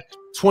came back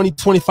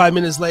 20-25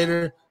 minutes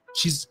later.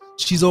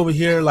 She's over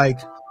here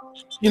like,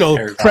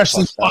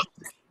 freshly fucked,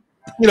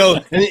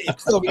 and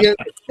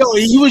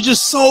he was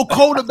just so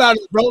cold about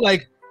it, bro.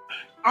 Like,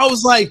 I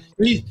was like,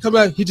 he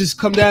just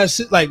come down and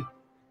sit like,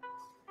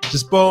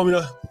 just boom,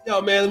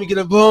 yo man, let me get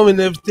a boom and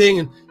everything,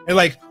 and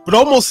like, but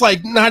almost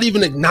like not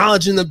even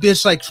acknowledging the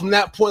bitch, like from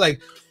that point, like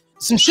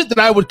some shit that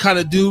I would kind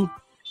of do,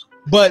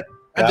 but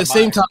at the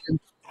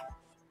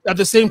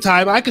same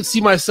time, I could see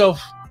myself,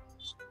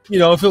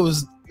 if it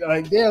was.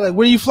 Like, yeah, like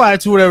where you fly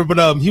to, whatever.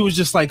 But he was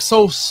just like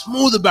so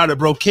smooth about it,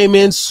 bro. Came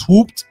in,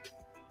 swooped,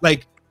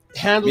 like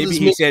handled. Maybe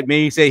he said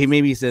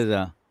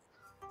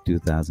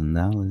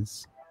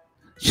 $2,000.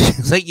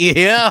 She's like,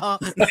 yeah.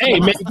 Hey,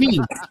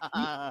 maybe.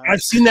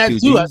 I've seen that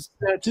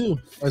too.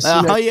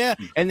 Oh yeah.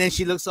 And then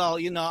she looks all,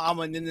 I'm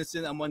an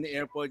innocent. I'm on the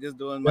airport just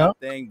doing my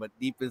thing, but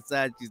deep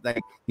inside, she's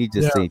like, he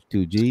just said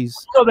 2 G's.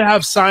 They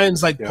have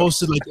signs like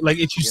posted, like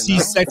if you see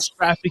sex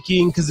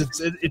trafficking, because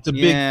it's a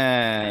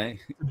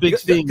big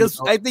thing.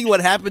 Because I think what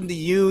happened to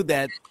you,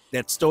 that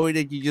story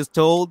that you just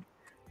told,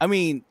 I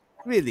mean,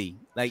 really,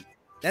 like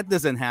that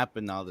doesn't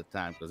happen all the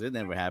time, because it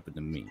never happened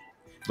to me.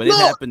 But it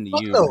happened to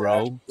you,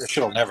 bro. It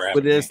should never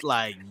happen. But it's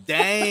like,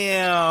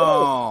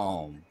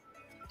 damn.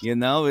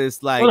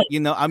 It's like, I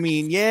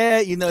mean,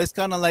 it's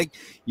kind of like,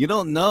 you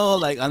don't know,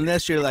 like,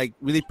 unless you're like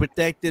really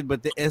protected,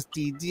 but the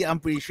STD, I'm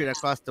pretty sure that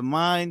crossed the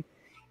mind.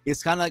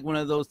 It's kind of like one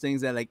of those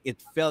things that, like,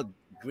 it felt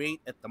great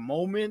at the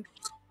moment,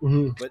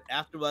 but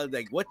afterwards,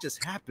 like, what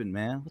just happened,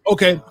 man?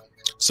 Okay.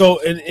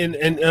 So,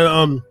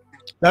 and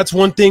that's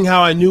one thing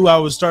how I knew I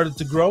was starting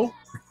to grow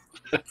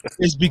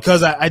is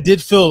because I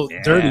did feel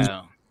dirty.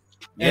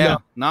 Yeah,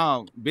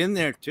 no, been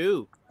there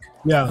too.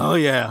 Yeah. Oh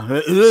yeah.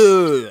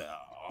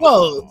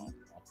 Well,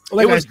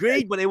 like it was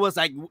great, but it was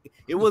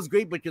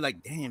great, but you're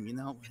like, damn,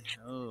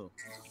 oh,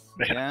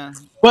 yeah.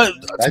 But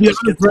to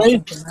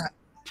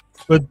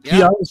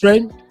be honest,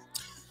 Ray,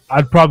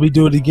 I'd probably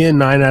do it again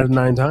 9 out of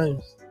 9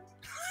 times.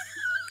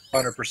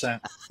 100%.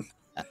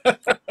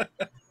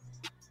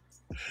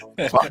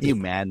 Fuck you,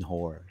 man,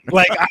 whore.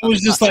 Like, I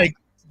was just like,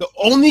 the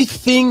only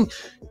thing.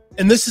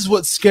 And this is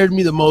what scared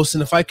me the most.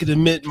 And if I could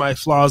admit my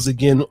flaws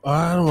again,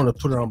 I don't want to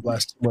put it on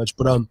blast too much,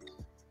 but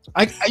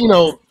I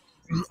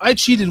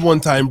cheated one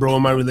time, bro,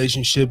 in my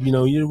relationship.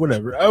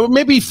 Whatever.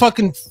 Maybe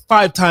fucking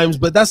 5 times,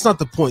 but that's not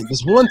the point.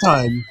 This one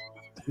time,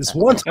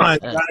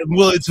 I'm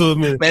willing to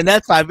admit. Man,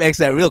 that's 5x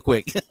that real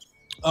quick.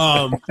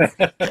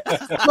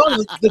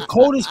 The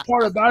coldest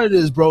part about it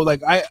is, bro, like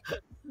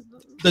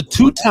the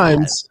two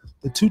times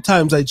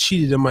I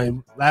cheated in my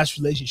last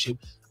relationship,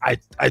 I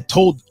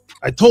told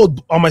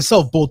on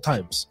myself both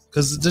times,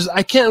 because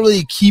I can't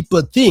really keep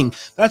a thing.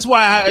 That's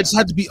why I just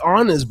had to be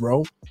honest,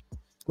 bro.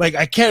 Like,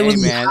 I can't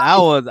really. Man, I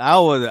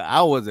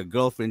was a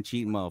girlfriend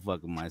cheating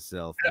motherfucker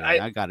myself. Man.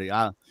 I got it.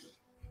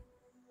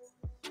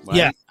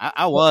 Yeah,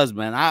 I was,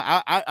 man.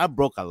 I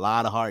broke a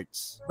lot of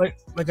hearts.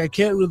 Like I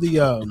can't really.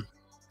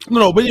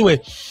 No, but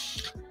anyway,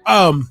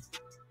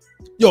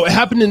 it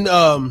happened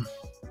in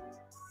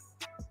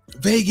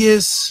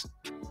Vegas.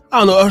 I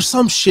don't know, or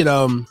some shit.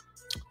 One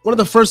of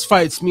the first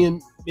fights me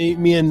and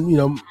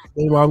my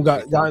mom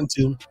got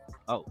into.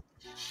 Oh,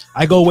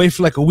 I go away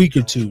for like a week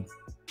or two,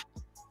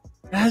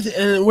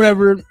 and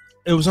whatever.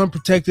 It was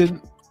unprotected,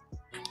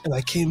 and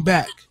I came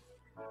back,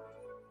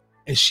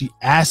 and she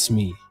asked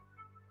me,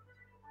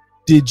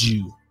 "Did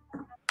you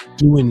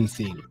do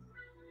anything?"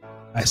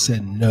 I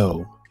said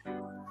no,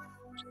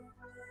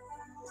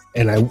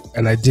 and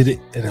I did it,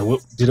 and I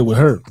did it with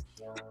her.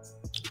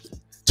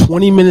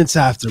 20 minutes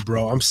after,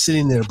 bro, I'm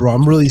sitting there, bro.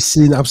 I'm really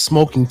sitting. I'm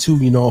smoking too,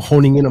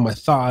 honing in on my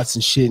thoughts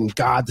and shit, and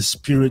God, the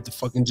spirit, to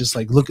fucking just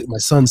like look at my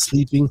son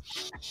sleeping.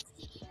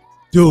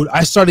 Dude,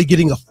 I started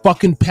getting a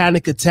fucking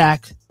panic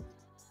attack.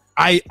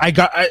 I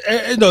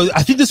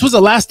think this was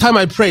the last time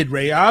I prayed,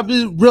 Ray. I'll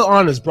be real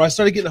honest, bro. I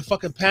started getting a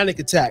fucking panic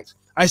attack.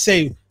 I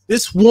say,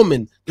 this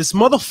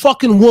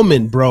motherfucking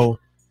woman, bro,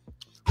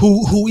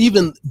 who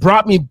even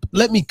let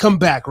me come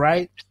back,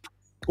 right?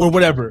 Or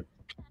whatever.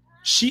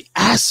 She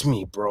asked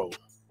me, bro,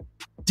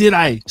 did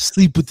I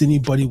sleep with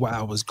anybody while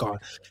I was gone?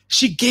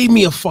 She gave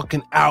me a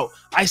fucking out.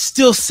 I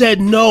still said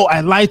no.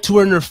 I lied to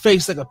her in her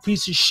face like a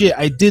piece of shit.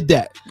 I did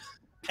that.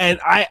 And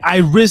I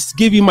risked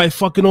giving my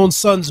fucking own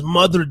son's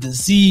mother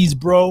disease,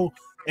 bro,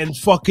 and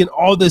fucking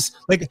all this.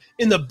 Like,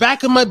 in the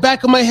back of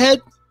my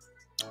head,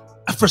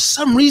 for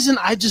some reason,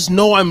 I just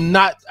know I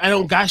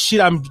don't got shit.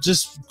 I'm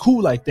just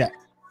cool like that.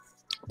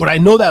 But I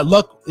know that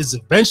luck is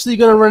eventually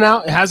going to run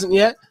out. It hasn't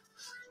yet.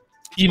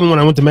 Even when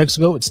I went to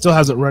Mexico, it still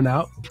hasn't run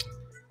out.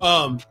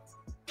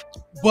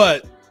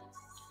 But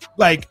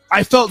like,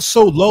 I felt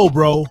so low,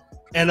 bro.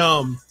 And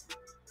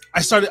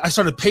I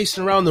started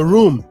pacing around the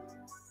room.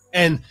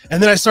 And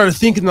then I started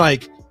thinking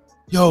like,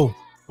 yo,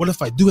 what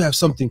if I do have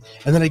something?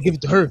 And then I give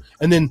it to her.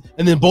 And then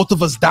both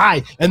of us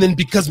die. And then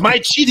because my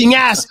cheating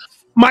ass,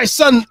 my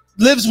son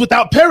lives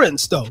without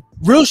parents, though.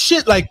 Real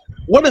shit. Like,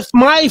 what if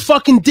my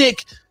fucking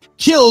dick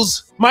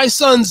kills my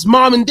son's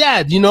mom and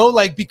dad,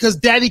 like, because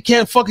daddy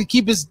can't fucking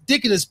keep his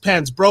dick in his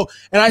pants, bro.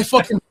 And I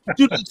fucking,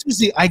 dude,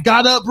 I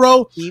got up,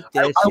 bro. Keep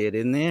that shit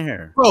in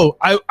there. Bro,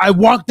 I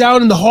walked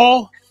down in the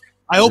hall.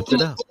 I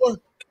opened the door.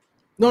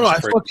 No, I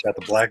fucking got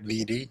the black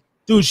VD.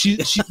 Dude,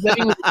 she's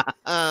laying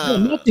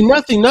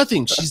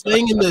nothing. She's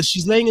laying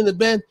in the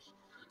bed,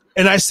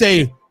 and I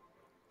say,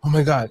 "Oh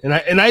my God!" And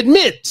I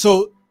admit,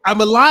 so I'm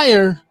a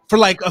liar for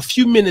like a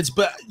few minutes,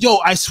 but yo,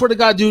 I swear to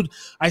God, dude,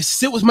 I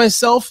sit with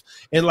myself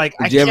and like.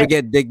 Did you ever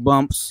get dick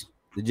bumps?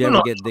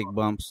 No,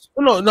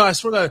 I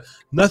swear to God,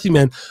 nothing,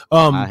 man.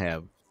 I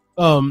have.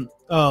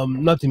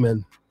 Nothing,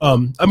 man.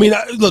 I mean,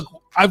 look.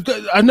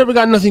 I've never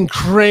got nothing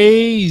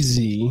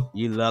crazy.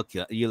 You lucked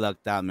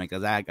out, man,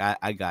 because I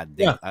got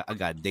dick. Yeah. I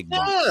got dick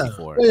bumps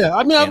before. Yeah,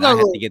 I mean, I had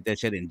to get that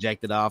shit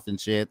injected off and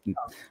shit. And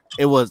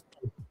it was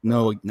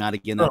not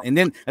again. No. And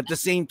then at the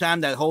same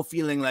time, that whole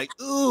feeling like,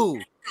 ooh,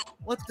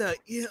 what the,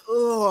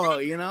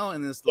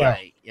 and it's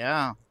like,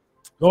 yeah,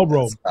 no,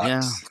 bro,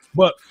 yeah.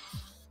 But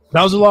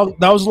that was a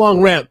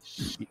long rant.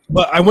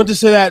 But I went to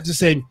say that to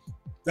say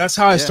that's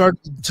how I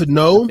started to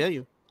know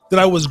that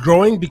I was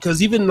growing,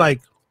 because even like.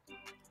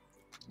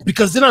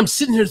 Because then I'm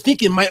sitting here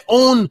thinking my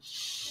own,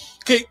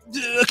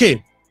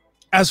 okay,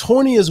 as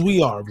horny as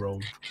we are, bro,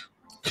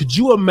 could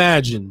you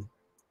imagine,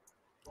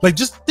 like,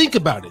 just think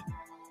about it.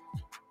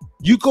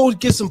 You go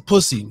get some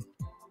pussy,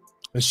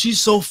 and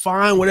she's so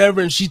fine,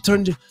 whatever, and she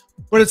turned you,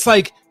 but it's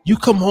like, you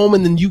come home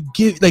and then you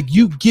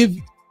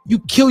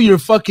kill your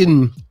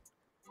fucking,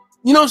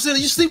 you know what I'm saying?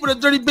 You sleep with a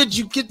dirty bitch,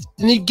 you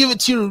give it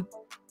to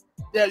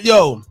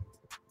your,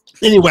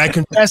 Anyway, I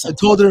confessed, I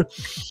told her.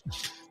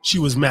 She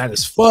was mad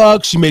as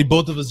fuck. She made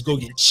both of us go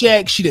get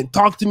checked. She didn't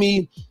talk to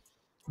me,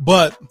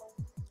 but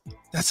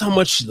that's how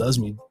much she loves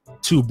me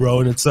too, bro.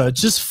 And it's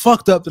just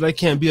fucked up that I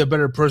can't be a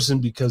better person,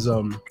 because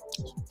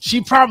she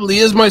probably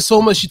is my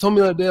soulmate. She told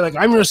me the other day, like,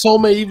 I'm your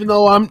soulmate, even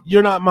though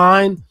you're not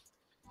mine.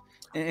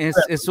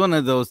 It's one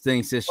of those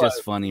things. It's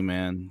just funny,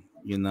 man.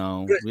 We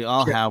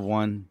all have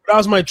one. That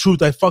was my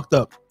truth. I fucked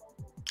up.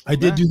 I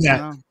did do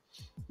that.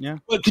 Yeah.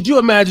 But could you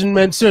imagine,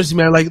 man? Seriously,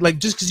 man. Like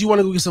just because you want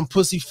to go get some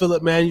pussy, fill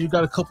it, man. You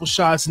got a couple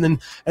shots, and then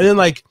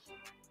but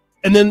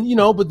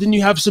then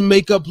you have some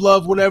makeup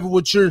love, whatever,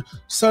 with your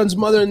son's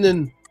mother,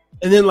 and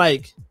then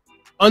like,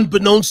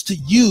 unbeknownst to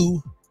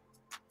you,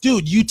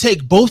 dude, you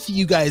take both of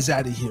you guys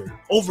out of here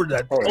over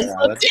that,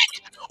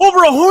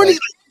 over a horny.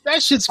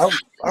 That shit's. I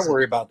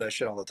worry about that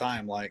shit all the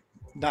time. Like,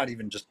 not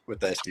even just with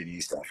the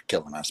STD stuff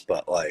killing us,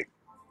 but like,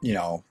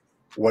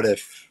 what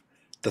if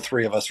the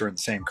three of us are in the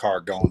same car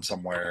going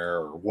somewhere,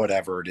 or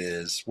whatever it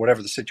is,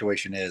 whatever the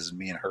situation is, and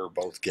me and her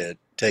both get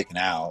taken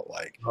out,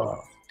 like,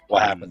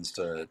 what happens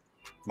to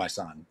my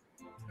son?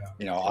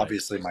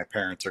 Obviously my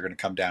parents are going to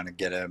come down and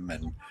get him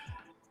and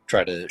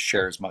try to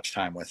share as much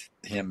time with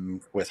him,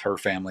 with her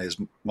family, as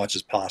much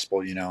as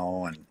possible,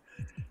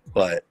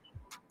 but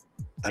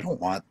I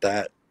don't want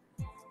that.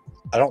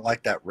 I don't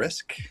like that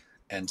risk.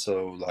 And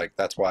so, like,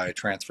 that's why I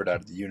transferred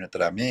out of the unit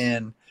that I'm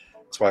in.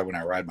 That's why when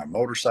I ride my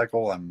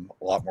motorcycle, I'm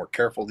a lot more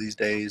careful these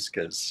days,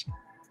 because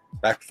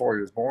back before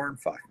he was born,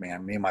 fuck,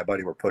 man, me and my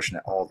buddy were pushing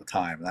it all the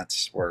time.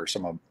 That's where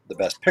some of the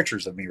best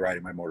pictures of me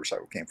riding my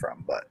motorcycle came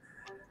from. But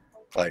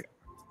Like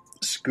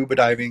scuba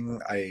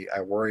diving, I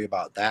worry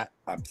about that.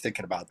 I'm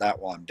thinking about that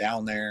while I'm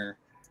down there.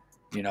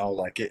 You know,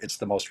 like it's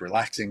the most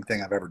relaxing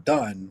thing I've ever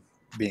done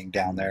being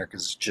down there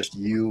because it's just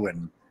you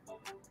and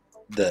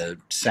the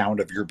sound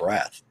of your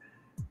breath.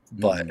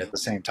 But at the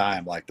same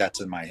time, like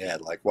that's in my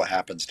head. Like what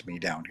happens to me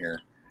down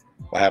here?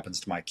 What happens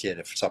to my kid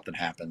if something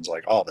happens?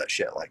 Like all that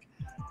shit. Like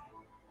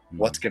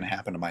what's going to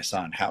happen to my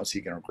son? How's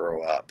he going to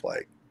grow up?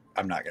 Like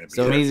I'm not going to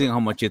be. It's amazing how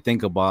much you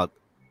think about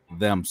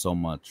them so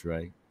much,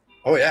 right?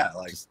 Oh yeah,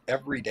 like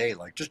every day,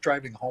 like just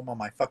driving home on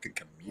my fucking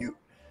commute.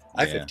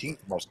 I-15 is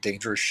the most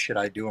dangerous shit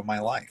I do in my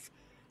life.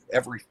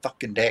 Every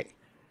fucking day.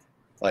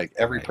 Like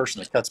every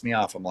person that cuts me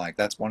off, I'm like,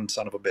 that's one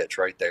son of a bitch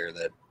right there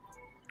that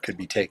could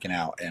be taken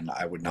out, and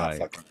I would not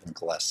fucking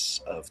think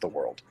less of the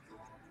world.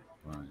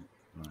 Right.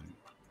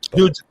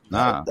 Dude,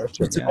 that's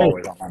just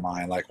always on my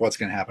mind. Like, what's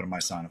going to happen to my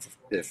son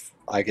if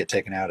I get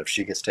taken out, if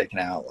she gets taken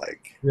out?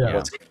 Like,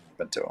 what's going to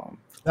happen to him?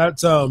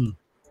 That's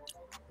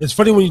It's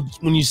funny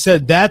when you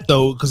said that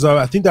though, because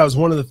I think that was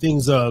one of the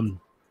things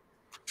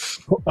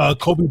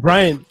Kobe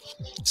Bryant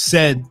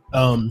said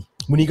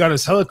when he got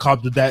his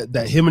helicopter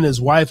that him and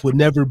his wife would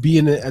never be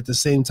in it at the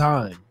same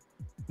time.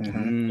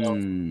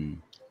 Mm-hmm.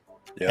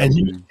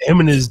 And him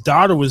and his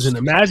daughter was in.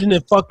 Imagine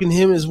if fucking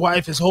him, his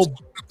wife, his whole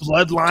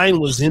bloodline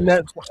was in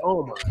that.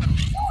 Oh my!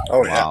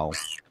 Oh yeah!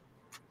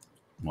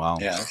 Wow!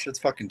 Yeah, that shit's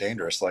fucking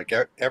dangerous. Like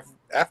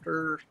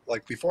after,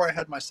 like before I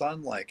had my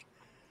son, like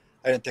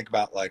I didn't think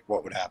about like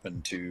what would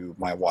happen to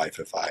my wife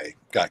if I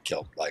got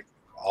killed. Like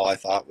all I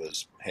thought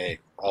was, hey,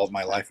 all of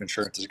my life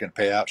insurance is going to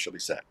pay out. She'll be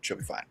set. She'll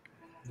be fine.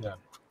 Yeah.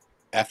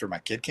 After my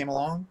kid came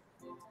along,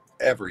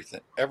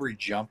 everything, every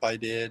jump I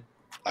did,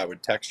 I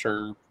would text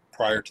her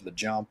prior to the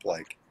jump,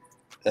 like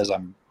as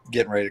I'm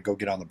getting ready to go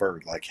get on the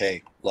bird, like,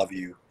 hey, love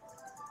you.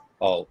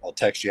 I'll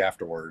text you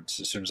afterwards.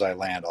 As soon as I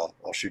land,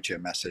 I'll shoot you a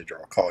message or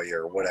I'll call you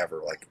or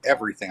whatever. Like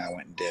everything I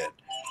went and did,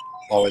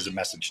 always a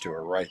message to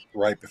her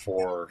right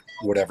before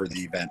whatever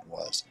the event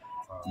was.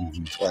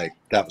 Like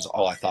that was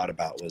all I thought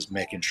about, was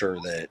making sure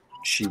that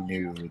she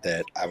knew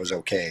that I was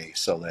okay,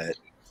 so that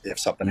if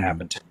something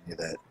happened to me,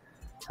 that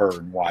her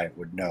and Wyatt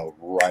would know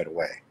right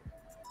away.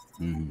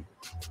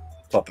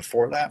 But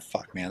before that,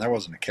 fuck man, there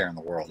wasn't a care in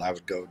the world. I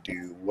would go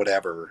do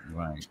whatever.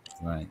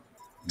 Right.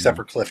 Except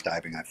for cliff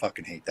diving. I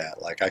fucking hate that.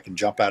 Like I can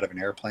jump out of an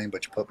airplane,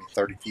 but you put me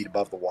 30 feet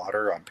above the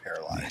water, I'm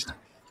paralyzed.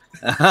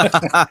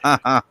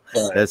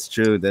 That's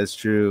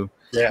true.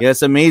 Yeah.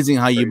 It's amazing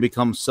how you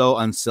become so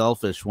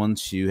unselfish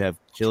once you have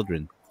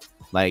children.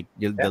 Like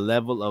the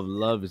level of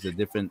love is a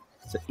different.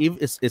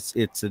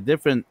 It's a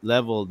different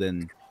level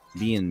than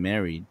being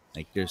married.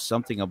 Like there's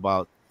something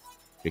about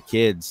your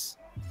kids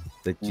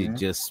that you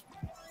just,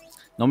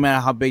 no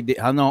matter how big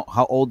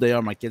how old they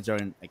are. My kids are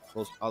in like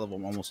close, all of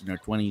them almost in their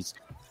 20s.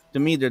 To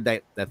me, they're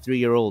that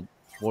 3-year-old,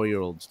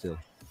 4-year-old still.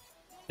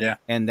 Yeah,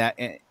 and that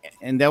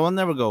will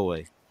never go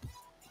away.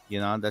 You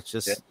know, that's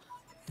just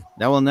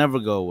that will never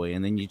go away.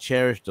 And then you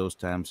cherish those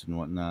times and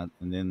whatnot.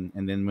 And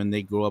then when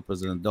they grow up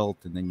as an adult,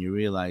 and then you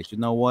realize, you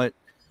know what,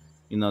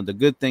 the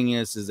good thing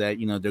is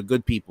that they're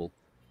good people.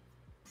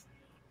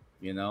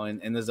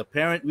 And as a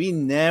parent, we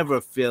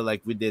never feel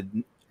like we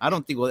did. I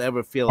don't think we'll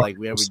ever feel like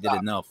we ever did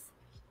enough.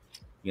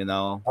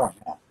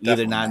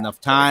 Either not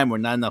enough time or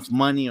not enough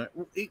money or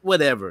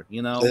whatever.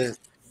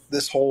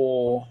 This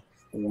whole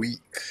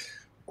week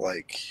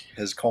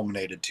has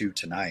culminated to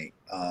tonight.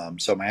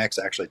 So my ex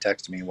actually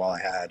texted me while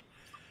I had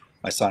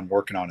my son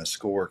working on his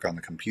schoolwork on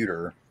the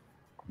computer,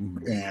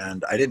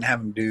 and I didn't have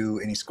him do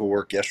any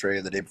schoolwork yesterday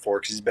or the day before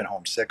because he's been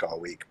home sick all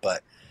week.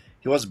 But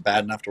he wasn't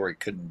bad enough to where he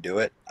couldn't do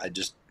it. I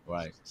just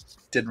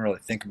didn't really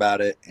think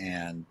about it,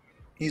 and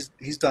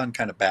he's done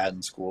kind of bad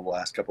in school the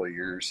last couple of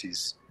years.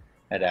 He's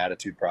had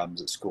attitude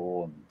problems at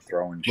school and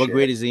throwing shit. What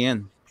grade is he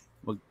in?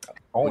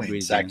 Only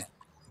in second,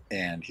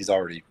 and he's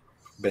already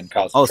been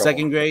causing trouble.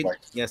 Second grade?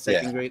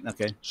 Second grade.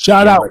 Okay.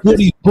 Shout out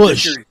Woody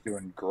Bush. This year he's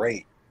doing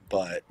great,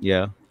 but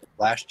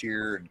last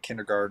year in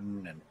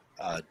kindergarten and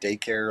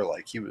daycare,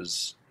 he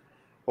was,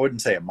 I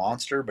wouldn't say a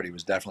monster, but he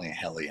was definitely a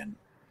hellion.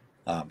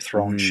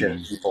 Throwing shit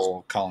at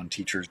people, calling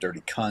teachers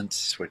dirty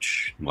cunts,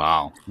 which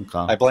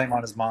I blame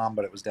on his mom,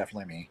 but it was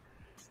definitely me.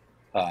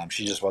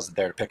 She just wasn't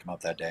there to pick him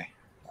up that day.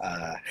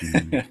 I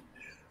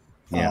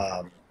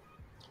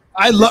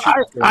love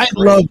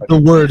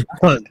the word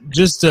cunt.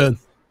 Just to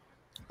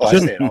I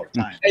say it all the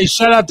time. Hey,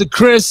 shout out to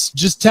Chris.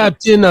 Just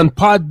tapped in on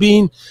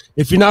Podbean.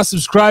 If you're not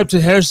subscribed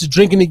to Harris is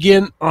Drinking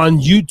Again on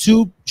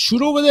YouTube,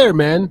 shoot over there,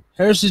 man.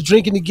 Harris is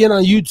Drinking Again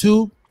on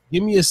YouTube.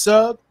 Give me a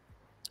sub.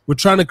 We're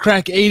trying to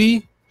crack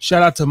 80.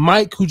 Shout out to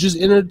Mike, who just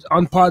entered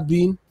on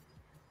Podbean.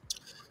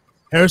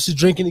 Harris is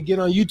Drinking Again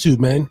on YouTube,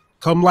 man.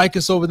 Come like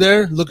us over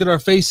there. Look at our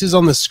faces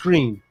on the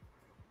screen.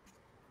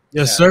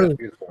 Yes, sir. That's a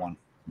beautiful one.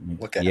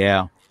 Look at it.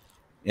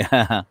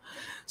 Yeah.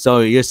 So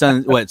your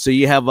son, what? So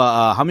you have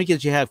how many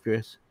kids you have,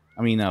 Chris?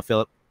 I mean,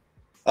 Philip.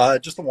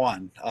 Just the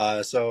one.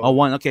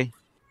 One. Okay.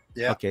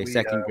 Yeah. Okay.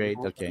 Second grade.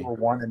 Okay. We're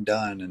one and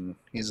done, and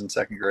he's in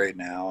second grade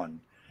now,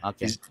 and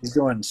he's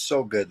doing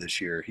so good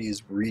this year.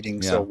 He's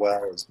reading so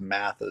well. His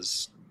math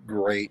is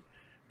great,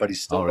 but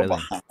he's still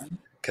behind.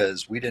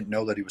 because we didn't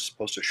know that he was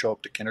supposed to show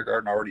up to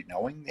kindergarten already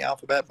knowing the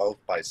alphabet, both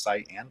by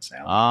sight and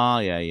sound. Oh,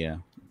 yeah.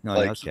 No,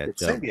 Like, he could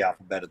say the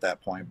alphabet at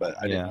that point, but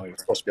I didn't know he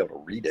was supposed to be able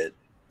to read it.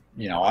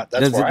 You know,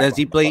 does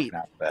he play?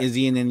 Is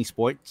he in any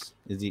sports?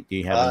 Do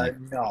you have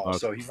no?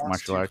 So he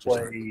wants to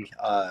play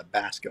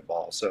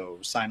basketball. So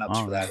sign-ups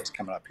for that is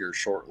coming up here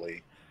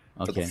shortly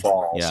for the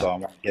fall. So I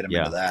want to get him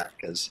into that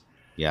because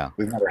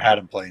we've never had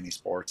him play any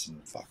sports, and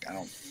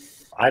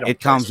I don't. It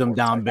calms him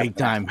down big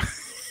time.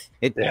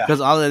 Because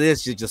all it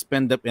is just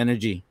spend up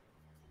energy.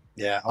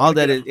 Yeah, all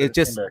that is it's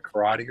just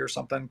karate or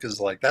something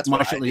because that's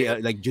martial,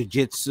 like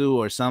jujitsu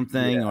or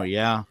something, or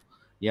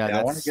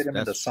I want to get him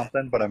into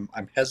something, but I'm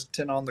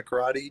hesitant on the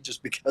karate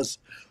just because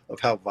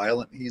of how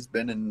violent he's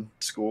been in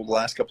school the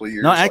last couple of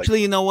years. No,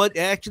 actually, you know what?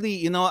 Actually,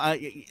 you know,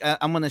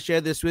 I'm gonna share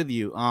this with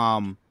you.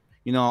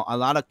 You know, a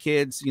lot of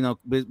kids, you know,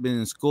 been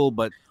in school,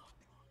 but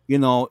you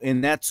know, in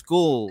that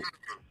school,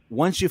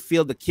 once you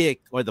feel the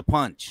kick or the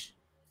punch,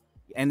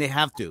 and they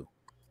have to,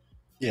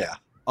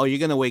 you're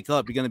gonna wake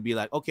up. You're gonna be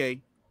like, okay,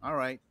 all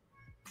right.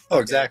 Oh,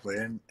 exactly,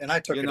 and I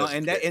took you know,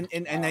 and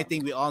I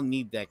think we all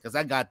need that because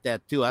I got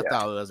that too. I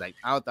thought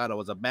it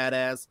was a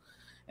badass,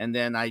 and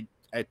then I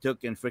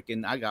took and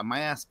I got my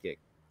ass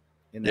kicked,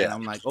 and then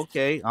I'm like,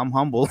 okay, I'm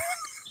humble.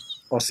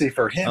 Well, see,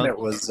 for him it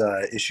was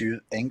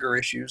anger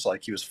issues,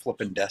 like he was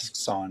flipping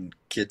desks on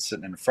kids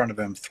sitting in front of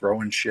him,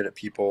 throwing shit at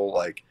people,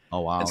 like.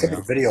 Oh wow! And some of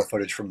the video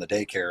footage from the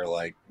daycare,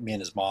 like me and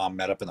his mom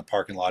met up in the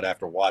parking lot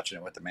after watching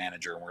it with the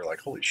manager, and we were like,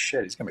 "Holy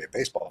shit, he's gonna be a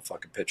baseball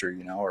fucking pitcher,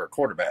 you know, or a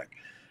quarterback."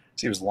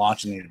 So he was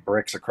launching these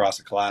bricks across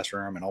the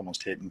classroom and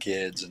almost hitting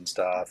kids and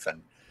stuff.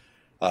 And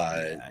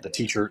the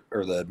teacher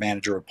or the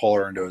manager would pull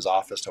her into his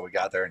office till we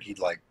got there, and he'd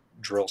like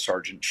drill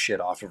sergeant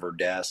shit off of her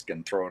desk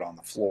and throw it on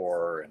the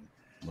floor. And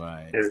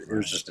it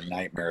was just a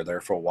nightmare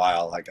there for a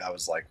while. Like I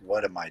was like,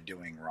 "What am I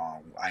doing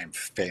wrong? I am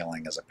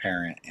failing as a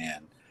parent."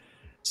 And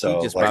so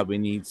he just probably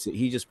needs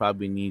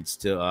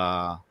to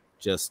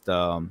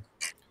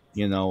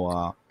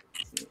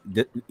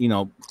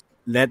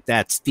let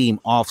that steam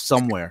off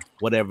somewhere,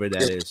 whatever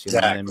that is. You know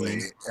what I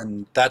mean?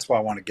 And that's why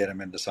I want to get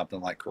him into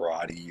something like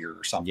karate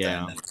or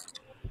something.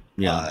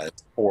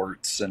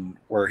 Sports, and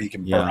where he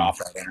can burn off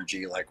that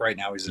energy. Like right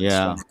now he's in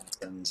swim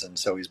lessons, and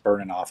so he's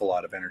burning off a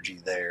lot of energy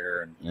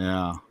there.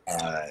 And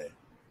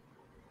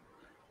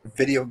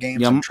video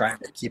games, I'm trying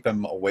to keep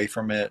him away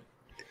from it.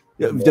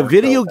 The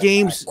video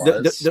games,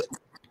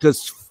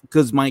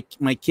 because my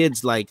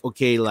kids I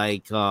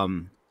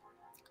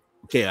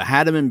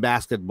had him in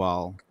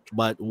basketball,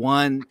 but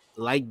one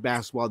liked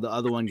basketball, the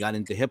other one got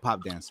into hip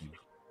hop dancing.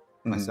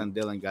 My son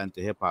Dylan got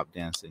into hip hop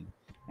dancing,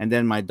 and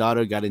then my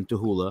daughter got into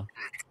hula,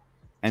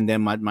 and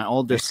then my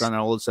older son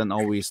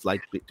always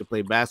liked to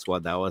play basketball.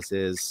 That was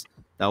his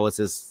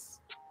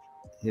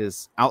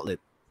outlet,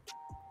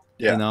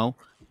 you know.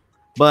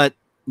 But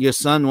your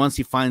son, once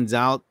he finds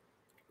out,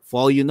 for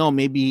all you know,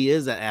 maybe he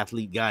is an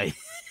athlete guy.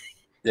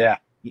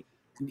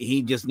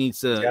 He just needs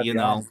to,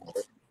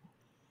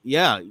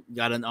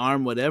 got an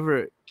arm,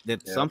 whatever.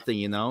 That's something,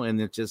 you know,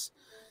 and it's just,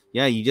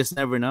 you just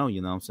never know,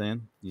 you know what I'm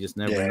saying? You just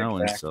never know.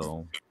 Exactly. And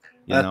so,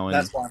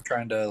 that's why I'm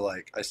trying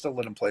to I still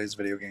let him play his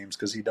video games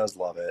because he does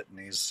love it. And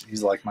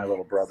he's like my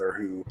little brother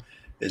who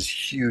is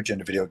huge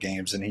into video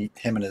games, and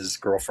him and his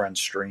girlfriend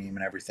stream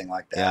and everything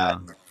like that.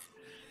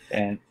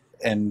 And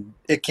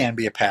it can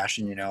be a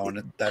passion, you know,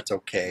 and that's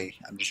okay.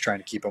 I'm just trying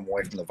to keep him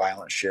away from the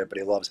violent shit, but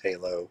he loves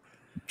Halo.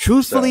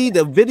 Truthfully,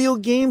 the video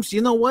games,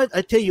 you know what?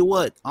 I tell you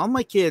what, all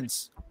my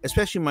kids,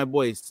 especially my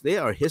boys, they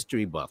are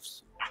history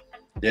buffs.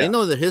 They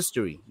know the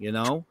history, you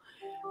know,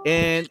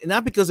 and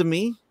not because of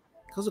me,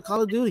 because of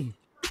Call of Duty.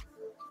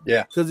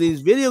 Yeah. Because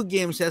these video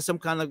games have some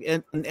kind of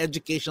an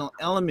educational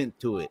element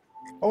to it.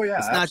 Oh, yeah,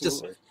 it's not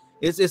absolutely.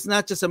 It's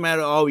not just a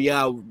matter of,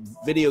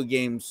 video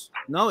games.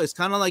 No, it's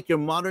kind of like your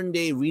modern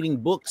day reading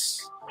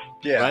books.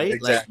 Yeah, right?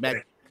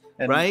 Exactly.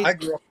 I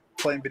grew up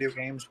playing video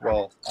games.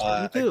 Well,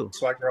 me too.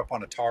 So I grew up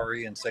on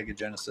Atari and Sega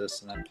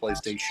Genesis and then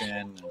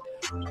PlayStation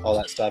and all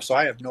that stuff. So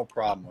I have no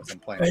problem with him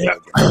playing video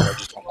games. I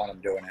just don't want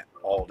him doing it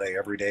all day,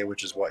 every day,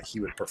 which is what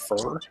he would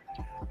prefer.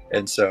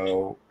 And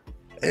so,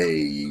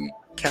 hey,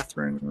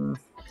 Catherine,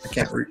 I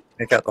can't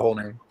make out the whole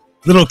name.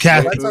 Little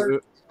Kathy.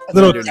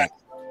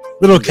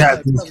 Little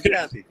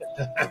Kathy.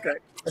 Okay.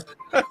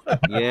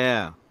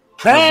 Yeah.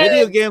 Hey!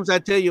 Video games, I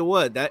tell you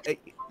what,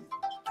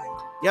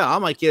 all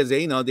my kids,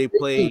 they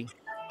play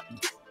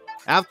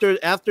after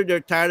they're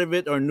tired of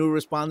it or new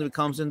responsibility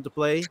comes into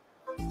play.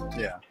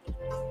 Yeah.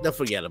 They'll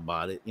forget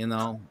about it,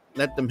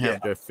 Let them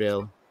have their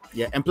fill.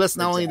 Yeah. And plus,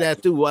 not only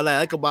that, too, what I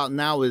like about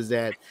now is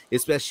that,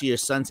 especially your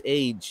son's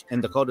age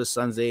and Dakota's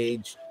son's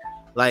age,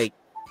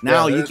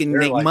 now you can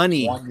make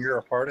money. 1 year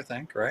apart, I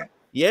think, right?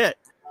 Yeah.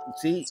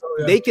 See,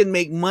 they can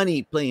make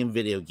money playing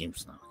video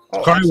games now.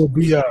 Cardi will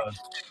be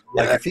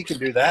if he can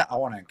do that, I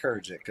want to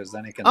encourage it because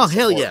then he can. Oh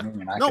hell yeah!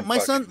 No, my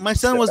son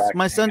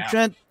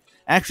Trent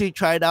actually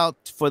tried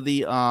out for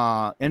the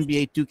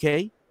NBA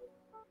 2K.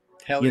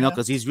 Hell yeah!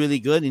 Because he's really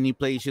good and he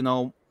plays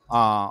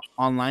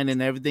online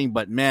and everything.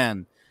 But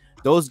man,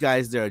 those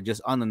guys there are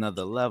just on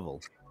another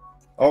level.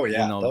 Oh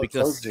yeah,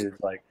 because those dudes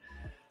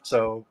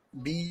So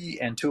me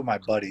and two of my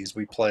buddies,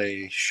 we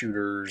play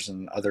shooters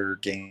and other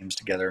games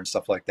together and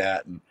stuff like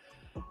that. And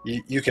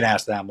you can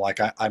ask them, like,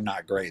 I'm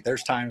not great.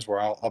 There's times where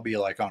I'll be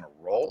like on a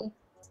roll,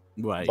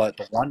 right? But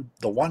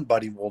the one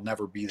buddy will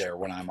never be there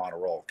when I'm on a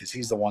roll because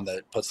he's the one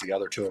that puts the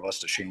other two of us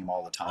to shame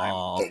all the time.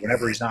 But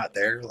whenever he's not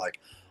there, like,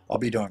 I'll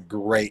be doing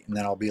great, and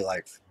then I'll be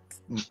like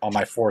on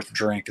my fourth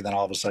drink, and then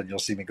all of a sudden you'll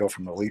see me go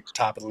from the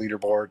top of the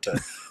leaderboard to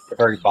the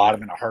very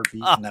bottom in a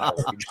heartbeat, and then I'll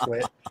rage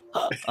quit.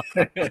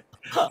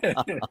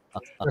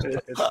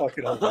 It's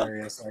fucking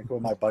hilarious. Like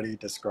when my buddy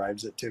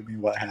describes it to me,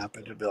 what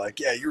happened, it'd be like,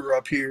 yeah, you were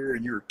up here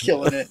and you were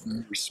killing it and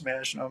you were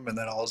smashing them, and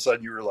then all of a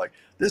sudden you were like,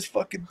 this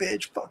fucking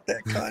bitch, fuck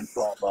that cunt,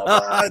 blah blah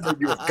blah, and then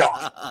you were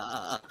gone,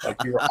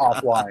 like you were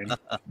offline,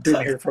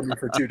 didn't hear from you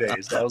for 2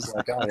 days. I was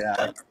like, oh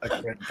yeah, I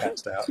quit and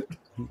passed out.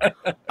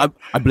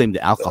 I blame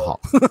the alcohol.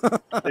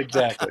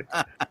 Exactly.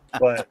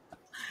 But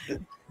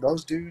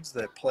those dudes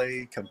that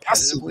play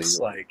competitively,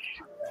 like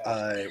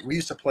we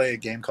used to play a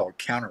game called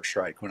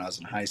Counter-Strike when I was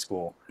in high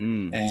school,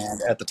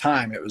 and at the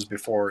time it was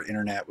before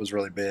internet was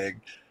really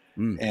big,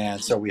 and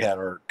so we had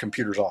our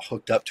computers all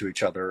hooked up to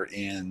each other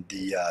in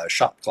the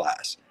shop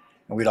class,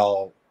 and we'd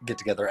all get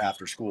together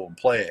after school and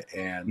play it,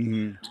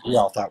 and we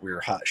all thought we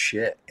were hot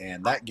shit.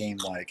 And that game,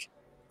 like,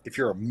 if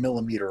you're a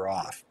millimeter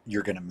off,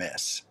 you're gonna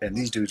miss, and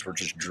these dudes were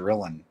just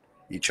drilling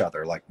each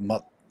other like,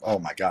 oh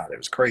my god, it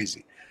was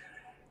crazy.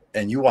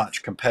 And you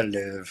watch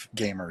competitive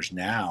gamers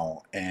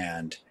now,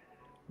 and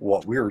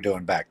what we were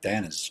doing back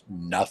then is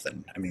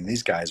nothing. I mean,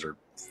 these guys are,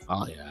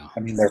 oh yeah, I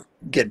mean, they're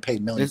getting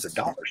paid millions of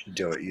dollars to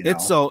do it, you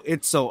know?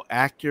 It's so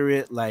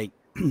accurate. Like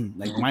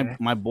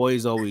my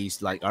boys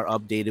always like are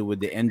updated with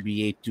the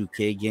NBA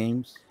 2K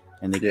games,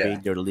 and they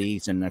create their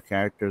leagues and their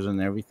characters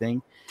and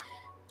everything.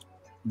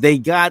 They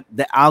got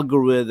the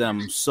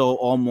algorithm so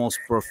almost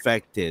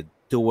perfected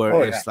to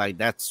where it's like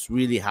that's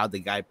really how the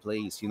guy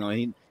plays, you know.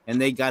 And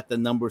they got the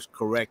numbers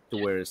correct to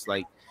where it's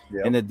like,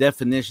 and the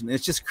definition,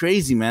 it's just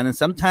crazy, man. And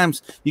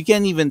sometimes you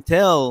can't even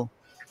tell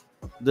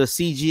the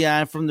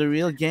CGI from the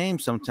real game.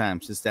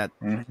 Sometimes it's that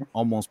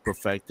almost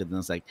perfected, and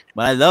it's like,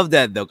 but I love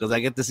that though, because I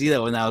get to see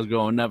that when I was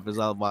growing up. It's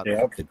all about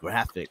the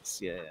graphics.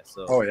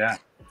 So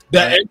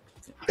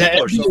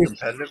People are so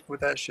competitive with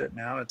that shit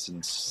now. It's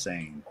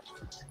insane.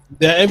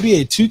 The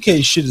NBA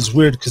 2K shit is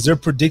weird because they're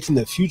predicting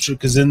the future.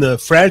 Because in the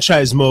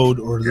franchise mode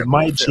or the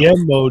My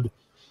GM mode,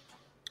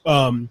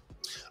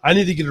 I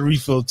need to get a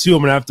refill too.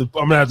 I'm gonna have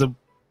to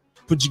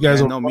put you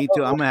guys on. No, me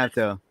too. I'm gonna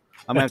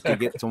have to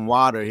get some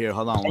water here.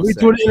 Hold on. Are we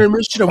doing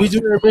intermission? Are we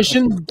doing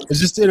intermission?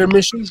 Is this the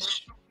intermission?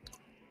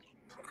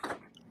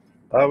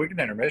 We can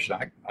intermission.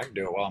 I can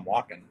do it while I'm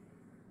walking.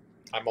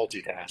 I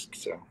multitask,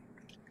 so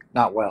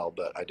not well,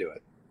 but I do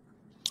it.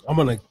 I'm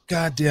on a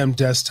goddamn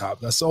desktop.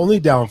 That's the only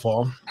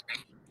downfall.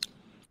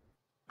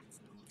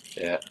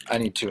 Yeah, I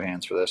need two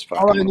hands for this.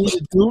 All I need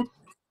to do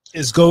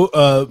is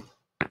go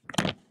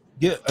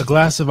get a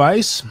glass of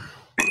ice.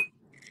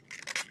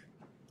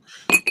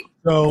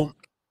 So,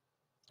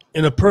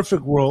 in a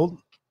perfect world,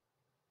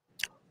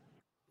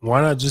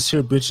 why not just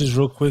hear bitches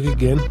real quick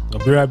again? I'll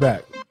be right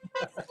back.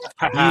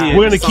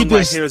 We're gonna keep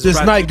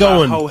this night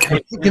going.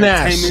 Kicking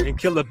ass and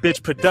Killer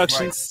Bitch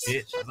Productions. Right,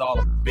 bitch. There's all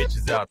the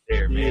bitches out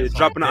there, man. Yeah,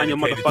 dropping it on your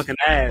motherfucking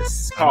ass.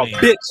 It's called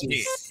bitches.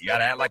 Shit. You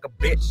gotta act like a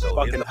bitch. So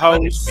fucking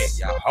hoes.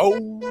 Y'all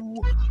hoe.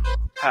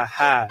 Ha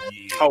ha.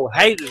 Hoe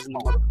haters,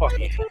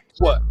 motherfucker.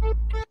 What?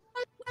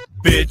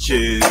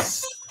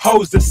 Bitches.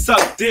 Hoes that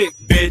suck dick,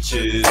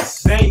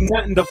 bitches. They ain't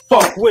nothing to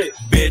fuck with,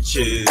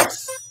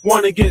 bitches.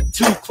 Wanna get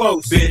too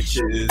close,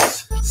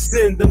 bitches.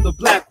 Send them the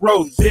black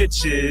rose,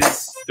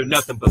 bitches. They're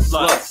nothing but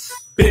sluts,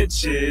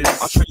 bitches.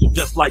 I'll treat them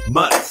just like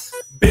mutts,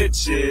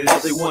 bitches. All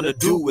they wanna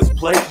do is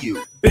play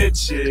you,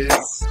 bitches.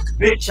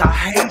 Bitch, I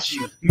hate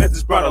you. Met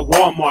this broad at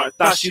Walmart,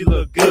 thought she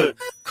looked good.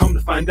 Come to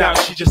find out,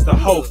 she just a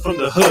hoe from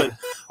the hood.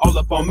 All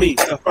up on me,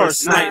 the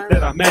first night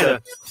that I met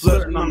her.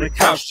 Flirting on the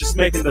couch, just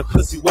making the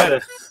pussy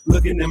wetter.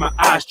 Looking in my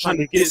eyes, trying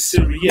to get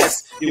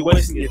serious. You're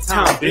wasting your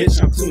time,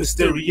 bitch, I'm too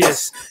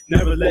mysterious.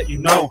 Never let you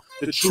know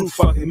the true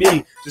fucking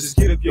me. Just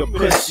give up your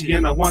pussy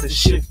and I want this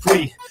shit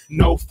free.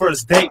 No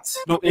first dates,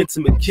 no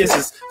intimate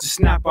kisses. Just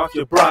snap off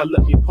your bra,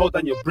 let me pull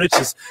down your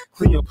britches.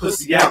 Clean your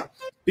pussy out,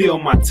 feel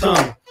my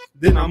tongue.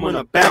 Then I'm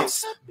gonna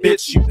bounce,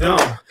 bitch, you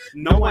dumb.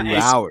 No, I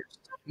ain't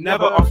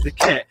never off the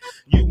cat.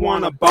 You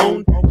want a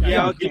bone?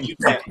 Yeah, I'll give you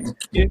that.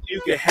 If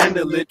you can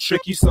handle it,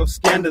 trick you so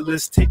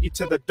scandalous. Take you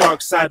to the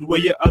dark side where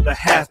your other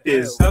half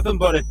is. Nothing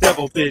but a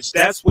devil, bitch,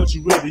 that's what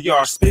you really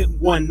are. Spent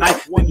one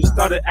night when you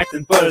started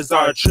acting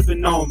buzzard.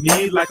 Tripping on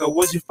me like I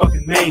was your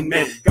fucking main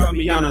man. Got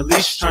me on a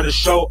leash trying to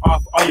show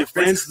off all your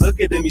friends. Look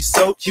at him, he's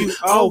so cute.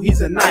 Oh,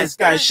 he's a nice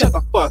guy. Shut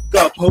the fuck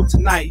up, hope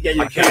tonight, yeah,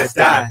 your kids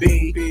die.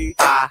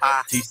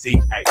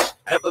 B-I-T-C-H.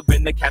 Ever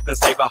been the captain,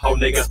 save a whole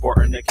nigga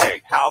sporting the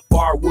cake? How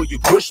far will you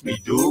push me,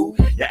 dude?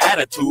 Your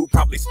attitude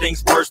probably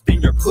stinks worse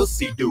than your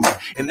pussy, dude.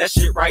 And that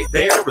shit right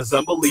there is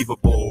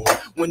unbelievable.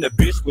 When the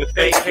bitch with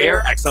fake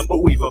hair acts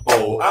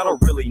unbelievable. I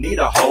don't really need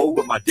a hoe,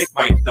 but my dick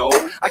might though.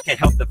 I can't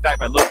help the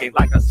fact I'm looking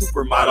like a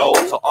supermodel.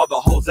 So all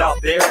the hoes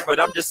out there, but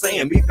I'm just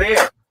saying, be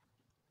fair.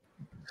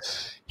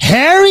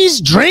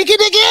 Harry's drinking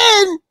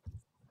again.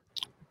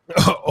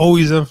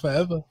 Always and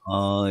forever.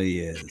 Oh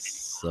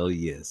yes. Oh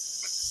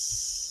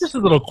yes. Just a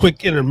little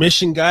quick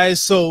intermission,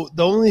 guys. So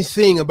the only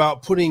thing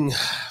about putting,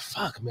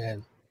 fuck,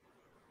 man.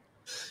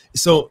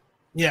 So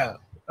yeah,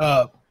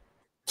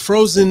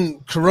 frozen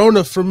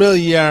Corona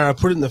Familiar. I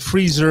put it in the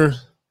freezer.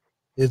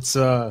 It's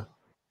a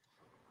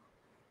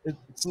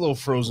little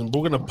frozen, but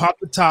we're gonna pop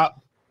the top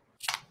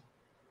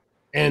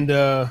and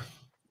is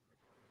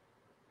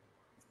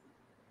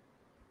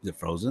it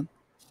frozen?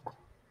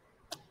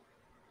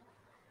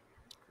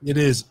 It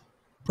is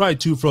probably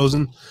too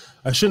frozen.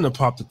 I shouldn't have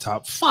popped the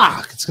top.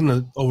 Fuck, it's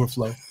gonna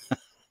overflow.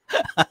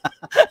 I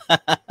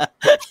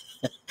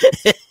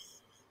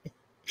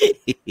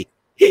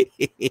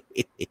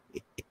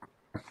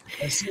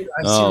see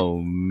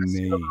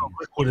man,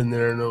 liquid in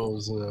there.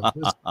 Nose.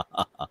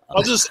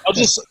 I'll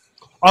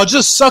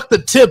just suck the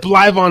tip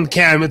live on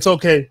cam. It's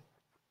okay.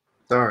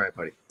 It's all right,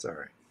 buddy. It's all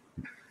right.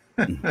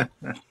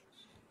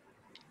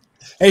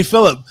 Hey,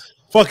 Philip.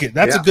 Fuck it.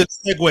 That's a good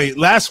segue.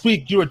 Last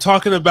week you were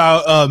talking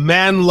about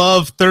Man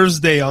Love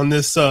Thursday on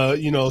this, stuff.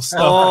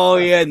 Oh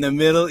yeah, in the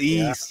Middle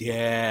East.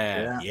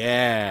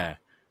 Yeah.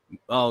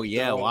 Oh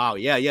yeah. Wow.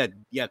 Yeah.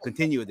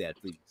 Continue with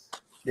that, please.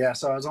 Yeah.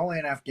 So I was only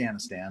in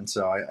Afghanistan,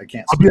 so I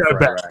can't I'll be speak right for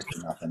back. Iraq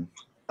or nothing.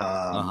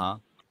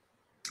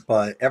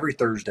 But every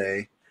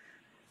Thursday,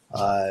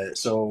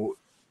 so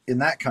in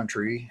that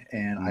country,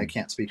 and I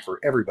can't speak for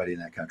everybody in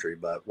that country,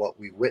 but what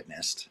we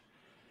witnessed.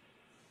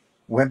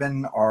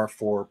 Women are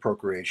for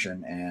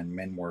procreation and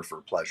men were for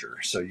pleasure.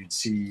 So you'd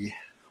see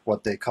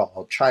what they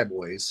call chai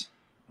boys.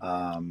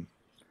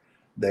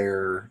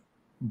 They're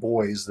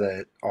boys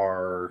that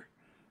are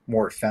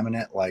more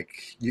effeminate,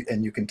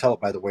 and you can tell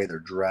it by the way they're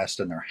dressed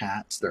and their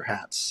hats. Their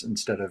hats,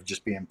 instead of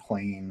just being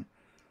plain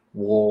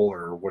wool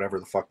or whatever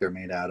the fuck they're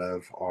made out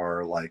of,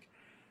 are like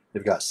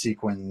they've got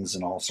sequins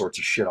and all sorts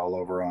of shit all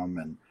over them,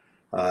 and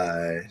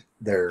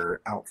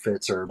their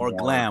outfits are more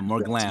glam.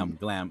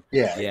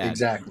 Yeah,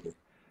 exactly.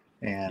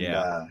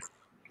 And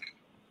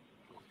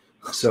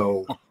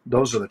so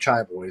those are the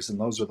chai boys, and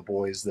those are the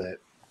boys that,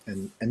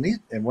 and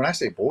when I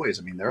say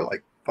boys, I mean they're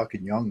like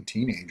fucking young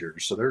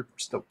teenagers, so they're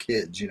still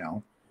kids,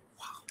 Wow.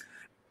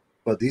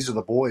 But these are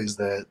the boys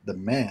that the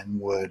men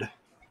would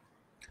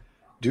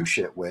do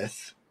shit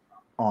with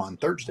on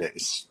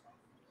Thursdays.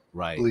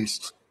 Right. At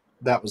least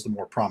that was the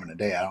more prominent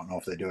day. I don't know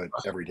if they do it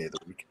every day of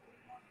the week.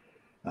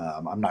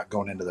 I'm not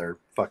going into their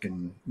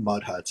fucking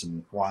mud huts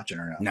and watching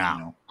or nothing.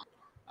 No.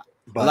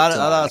 But, a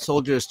lot of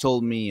soldiers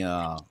told me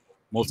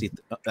mostly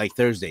like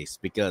Thursdays,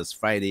 because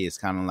Friday is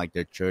kind of like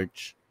their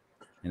church.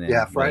 And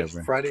then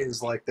Friday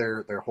is like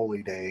their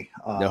holy day.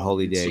 Their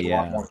holy day, a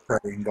lot more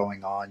praying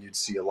going on. You'd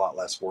see a lot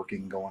less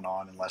working going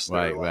on unless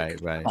they're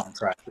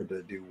contracted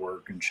to do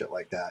work and shit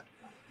like that.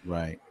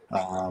 Right.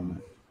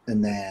 And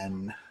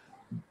then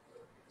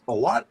a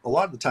lot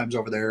of the times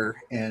over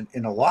there, and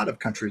in a lot of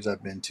countries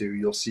I've been to,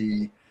 you'll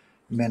see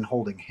men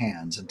holding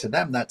hands, and to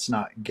them that's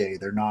not gay.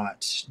 They're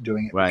not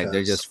doing it right.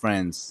 They're just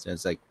friends.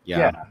 It's like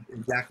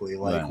exactly.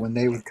 Like when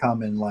they would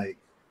come and like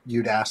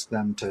you'd ask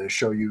them to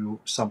show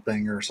you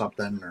something, or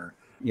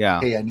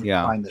hey, I need to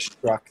find this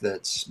truck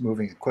that's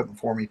moving equipment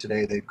for me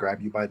today. They'd grab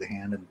you by the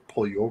hand and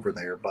pull you over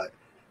there, but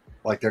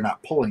like they're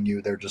not pulling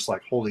you. They're just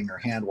like holding your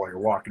hand while you're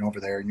walking over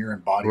there, and you're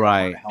in body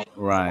armor and a helmet with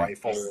a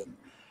rifle.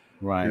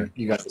 And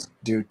you got this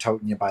dude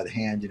toting you by the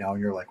hand, and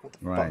you're like, what the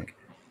fuck?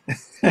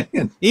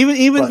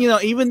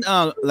 even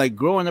like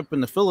growing up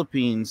in the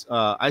Philippines,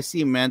 I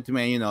see man to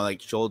man,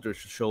 like shoulder to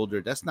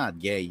shoulder. That's not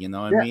gay, you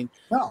know what I mean?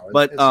 No,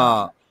 but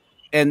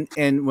and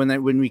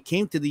when we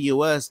came to the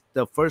U.S.,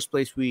 the first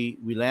place we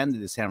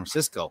landed is San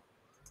Francisco,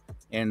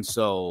 and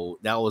so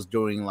that was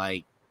during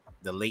like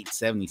the late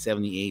 70s,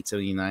 78,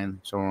 79,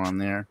 somewhere around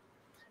there.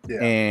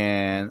 Yeah.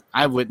 And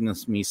I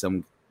witnessed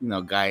some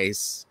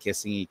guys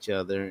kissing each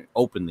other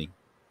openly,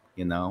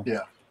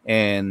 Yeah.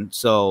 And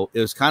so it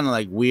was kind of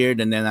like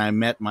weird. And then I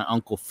met my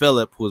Uncle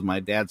Philip, who was my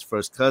dad's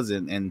first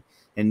cousin, and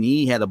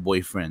he had a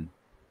boyfriend,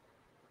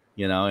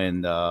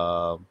 and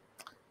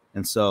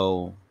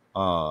so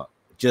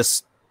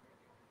just,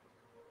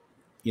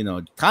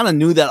 kind of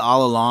knew that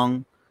all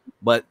along,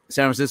 but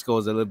San Francisco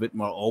was a little bit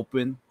more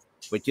open.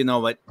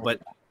 But, but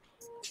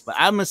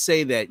I must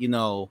say that,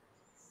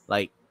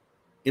 like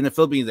in the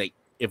Philippines, like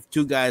if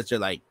two guys are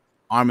like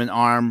arm in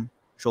arm,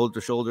 shoulder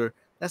to shoulder,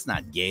 that's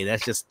not gay.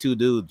 That's just two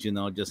dudes,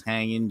 just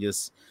hanging,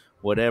 just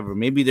whatever.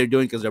 Maybe they're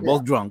doing because they're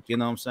both drunk. You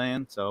know what I'm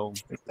saying? So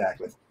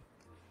exactly.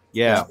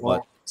 Yeah.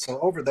 Well, so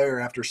over there,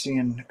 after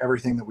seeing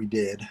everything that we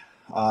did,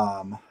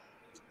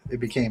 it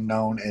became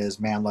known as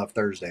Man Love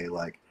Thursday.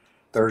 Like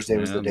Thursday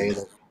was the day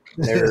that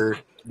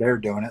they're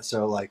doing it.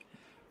 So like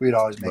we'd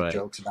always make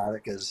jokes about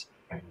it, because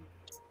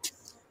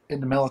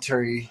in the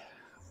military,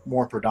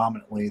 more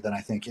predominantly than I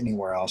think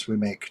anywhere else, we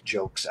make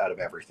jokes out of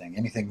everything.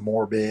 Anything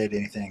morbid,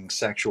 anything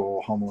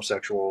sexual,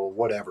 homosexual,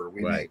 whatever.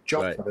 We make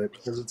jokes of it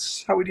because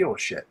it's how we deal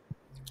with shit.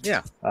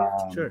 Yeah,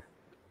 sure.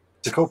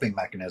 It's a coping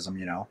mechanism,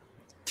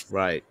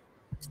 Right.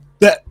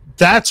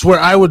 That's where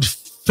I would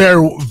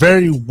fare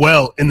very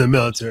well in the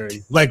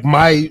military. Like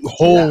my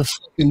whole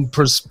fucking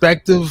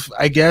perspective,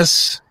 I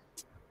guess.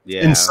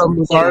 Yeah. In some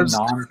regards,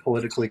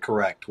 non-politically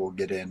correct will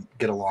get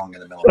along in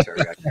the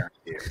military. I guarantee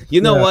you.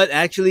 You know what?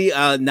 Actually,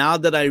 now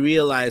that I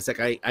realize, like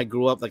I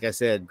grew up, like I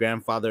said,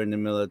 grandfather in the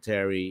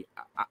military.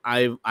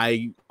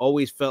 I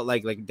always felt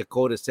like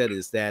Dakota said,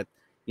 is that,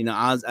 you know,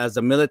 as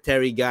a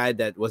military guy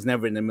that was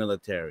never in the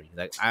military,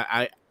 like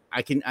I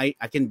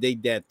can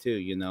dig that too.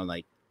 You know,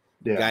 like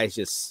guys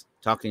just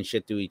talking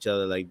shit to each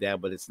other like that,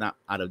 but it's not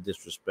out of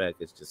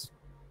disrespect. It's just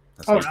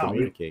that's how you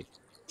communicate.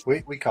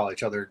 We call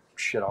each other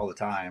shit all the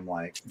time.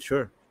 Like,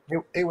 sure.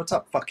 Hey, what's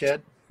up,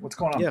 fuckhead? What's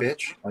going on,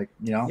 bitch? Like,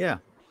 you know, yeah.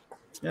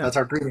 That's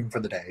our greeting for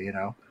the day. You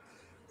know,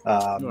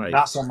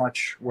 not so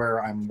much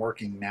where I'm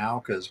working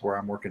now, because where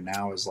I'm working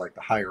now is like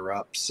the higher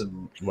ups,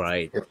 and it's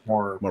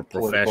more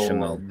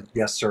professional.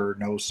 Yes sir,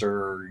 no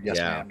sir, yes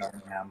ma'am, no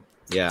ma'am.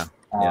 Yeah.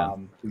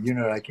 The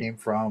unit I came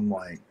from,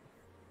 like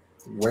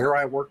where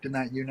I worked in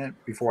that unit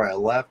before I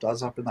left, I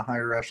was up in the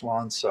higher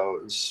echelon, so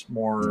it was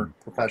more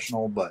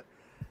professional. But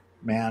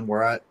man,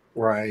 where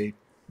I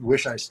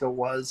wish I still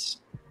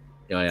was.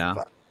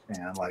 But,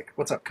 man, like,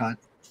 what's up, cunt?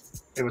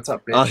 Hey, what's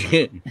up, bitch? Oh,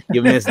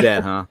 you missed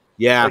that, huh?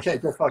 Yeah. Like, hey,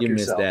 go fuck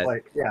yourself. Missed that.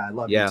 Like, yeah, I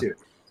love you too.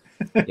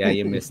 Yeah,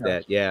 you missed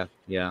that. Yeah.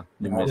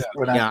 When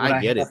I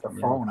get it. The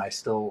phone, I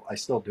still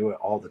do it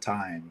all the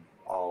time.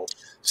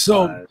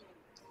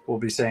 We'll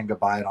be saying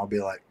goodbye, and they'll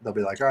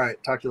be like, all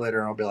right, talk to you later,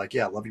 and I'll be like,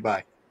 yeah, love you,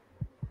 bye.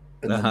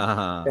 And, then,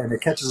 and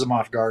it catches them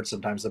off guard.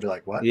 Sometimes they'll be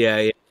like, what?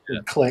 Yeah.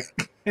 And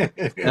click.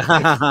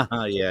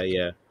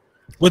 yeah.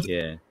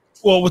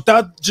 Well,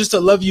 without just a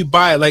love you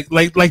bye, like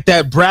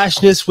that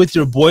brashness with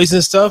your boys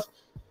and stuff.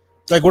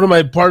 Like one of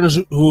my partners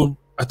who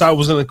I thought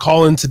was gonna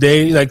call in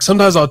today. Like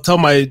sometimes I'll tell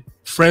my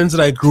friends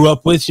that I grew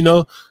up with, you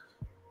know,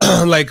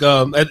 like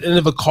at the end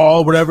of a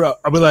call, whatever.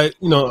 I'll be like,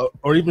 you know,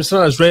 or even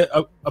sometimes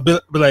I'll be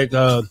like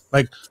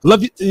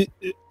love you.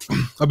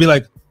 I'll be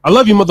like, I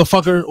love you,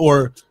 motherfucker,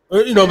 or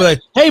you know, be like,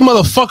 hey,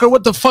 motherfucker,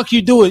 what the fuck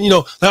you doing? You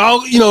know, like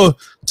I'll, you know,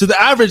 to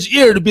the average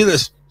ear to be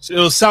this,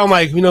 it'll sound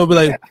like, you know, be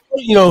like,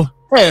 you know,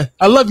 hey,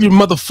 I love you,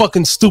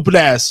 motherfucking stupid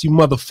ass, you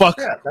motherfucker.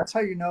 Yeah, that's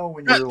how you know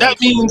when you're that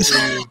means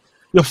really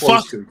you're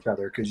close to each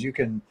other, because you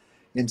can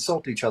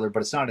insult each other, but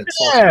it's not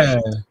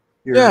insulting.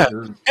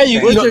 Hey,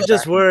 words are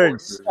just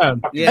words.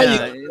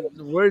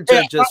 Words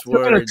are just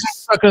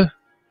words.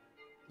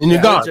 And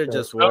you're gone. Words are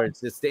just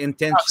words. It's the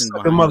intention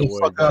behind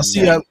motherfucker.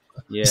 the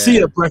word. See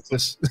you at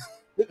breakfast.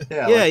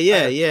 I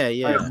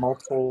have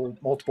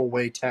multiple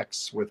way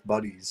texts with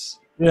buddies.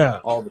 Yeah.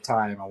 All the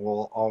time, and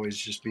we'll always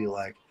just be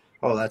like,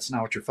 "Oh, that's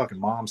not what your fucking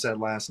mom said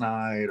last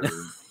night," or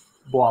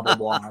blah blah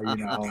blah.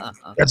 You know,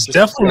 that's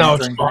definitely not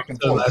what your mom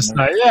said last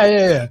night.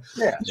 Yeah.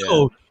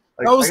 So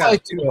like, I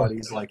got two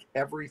buddies. Like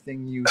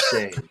everything you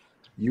say,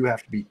 you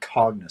have to be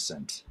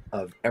cognizant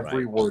of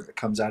every word that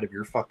comes out of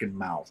your fucking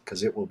mouth,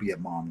 because it will be a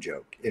mom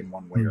joke in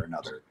one way or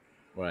another.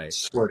 Right.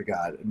 Swear to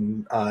God.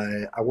 And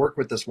I work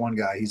with this one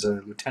guy. He's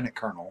a lieutenant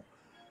colonel.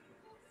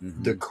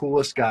 Mm-hmm. The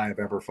coolest guy I've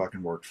ever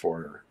fucking worked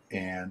for.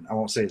 And I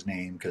won't say his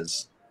name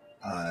because,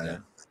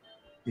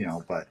 you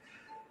know, but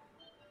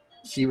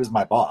he was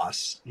my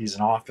boss. He's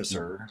an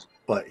officer,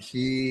 but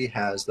he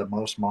has the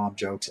most mom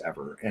jokes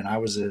ever. And I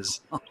was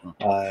his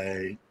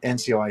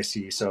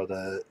NCOIC,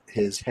 so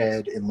his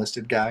head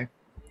enlisted guy.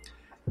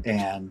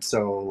 And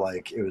so,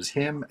 like, it was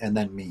him and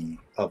then me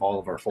of all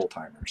of our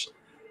full-timers.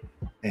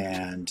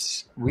 And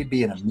we'd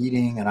be in a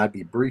meeting, and I'd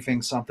be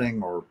briefing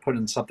something or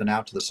putting something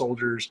out to the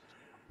soldiers.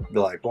 Be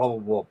like, blah, blah,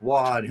 blah,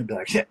 blah. And he'd be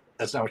like, yeah,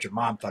 that's not what your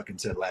mom fucking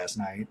said last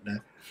night.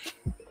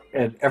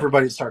 And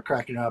everybody'd start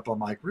cracking up. I'm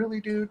like, really,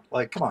 dude?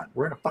 Like, come on.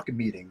 We're in a fucking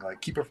meeting.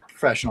 Like, keep it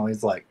professional.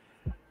 He's like,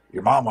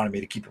 your mom wanted me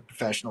to keep it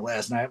professional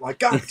last night. I'm like,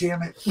 God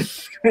damn it.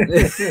 Then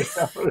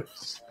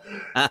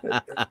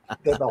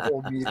the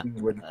whole meeting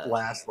would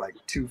last like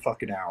 2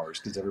 fucking hours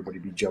because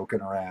everybody'd be joking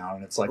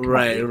around. It's like,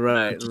 right.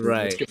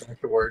 Let's get back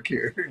to work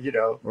here, you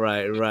know?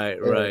 Right.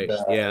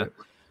 And,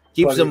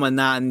 keeps the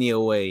monotony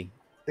away.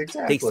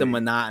 Exactly. Takes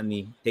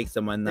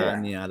the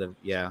monotony out of,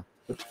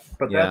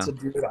 But that's a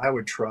dude I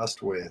would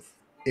trust with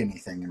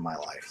anything in my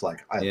life.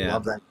 Like, I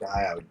love that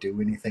guy. I would do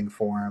anything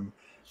for him.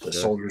 The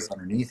soldiers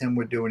underneath him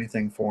would do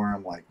anything for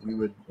him. Like,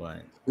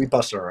 we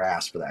busted our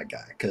ass for that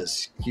guy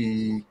because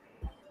he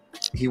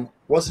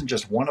wasn't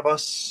just one of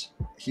us.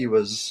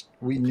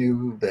 We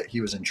knew that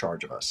he was in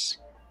charge of us,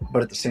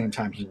 but at the same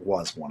time, he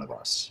was one of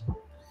us.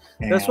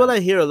 And that's what I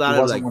hear a lot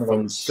of, like,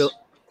 from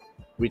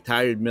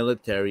retired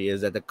military,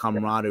 is that the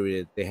camaraderie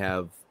that they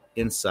have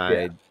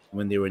inside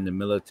when they were in the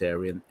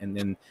military, and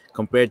then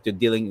compared to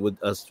dealing with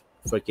us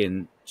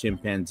freaking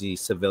chimpanzee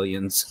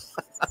civilians.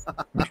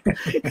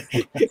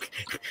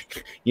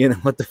 You know,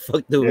 what the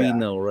fuck do we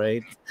know,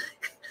 right?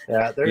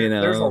 Yeah,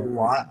 there's a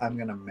lot I'm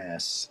gonna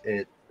miss.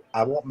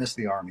 I won't miss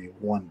the Army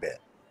one bit.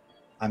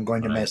 I'm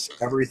going to miss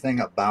everything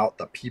about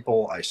the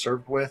people I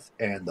served with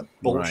and the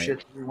bullshit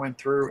that we went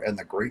through and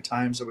the great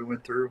times that we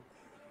went through.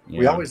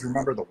 We always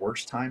remember the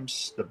worst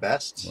times the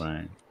best.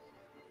 Right.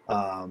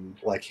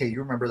 like, hey, you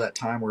remember that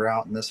time we were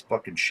out in this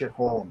fucking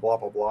shithole and blah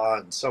blah blah,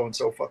 and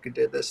so fucking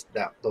did this.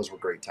 Those were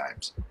great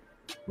times.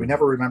 We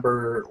never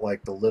remember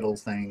like the little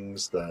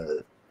things.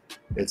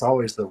 It's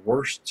always the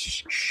worst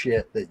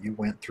shit that you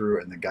went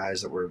through, and the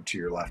guys that were to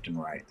your left and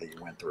right that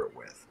you went through it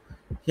with.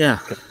 Yeah,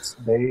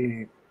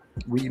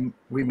 we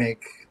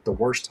make the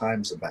worst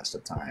times the best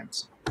of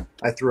times.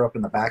 I threw up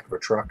in the back of a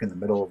truck in the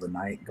middle of the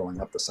night going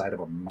up the side of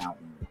a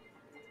mountain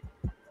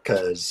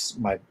because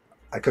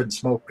I couldn't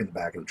smoke in the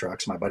back of the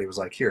truck. So my buddy was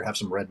like, "Here, have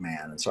some Red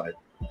Man," and so I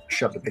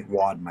shoved a big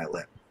wad in my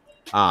lip.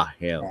 Ah,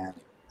 hell! And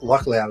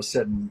luckily, I was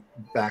sitting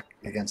back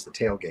against the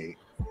tailgate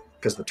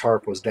because the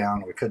tarp was down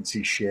and we couldn't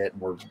see shit.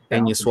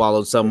 And you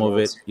swallowed some of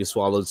it. You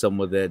swallowed some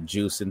of that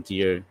juice into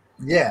your.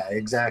 Yeah,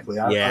 exactly.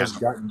 I was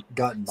gutting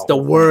it's the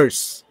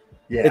worst.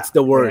 Yeah, it's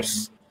the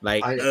worst. And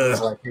like I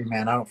was like, "Hey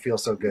man, I don't feel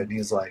so good." And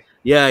he's like,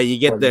 "Yeah, you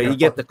get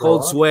the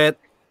cold sweat.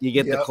 You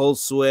get the cold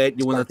sweat.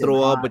 You want to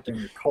throw up, but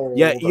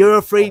you're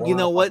afraid. You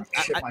know what?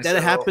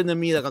 That happened to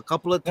me like a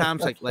couple of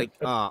times.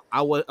 I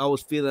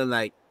was feeling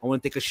like I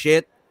want to take a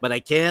shit, but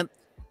I can't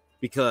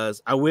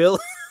because I will.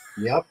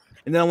 Yep.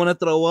 And then I want to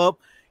throw up.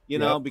 You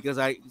know, because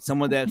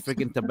some of that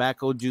freaking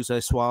tobacco juice I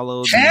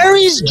swallowed.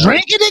 Harry's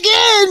drinking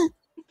again.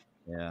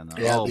 Yeah,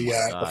 no.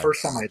 Yeah, the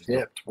first time I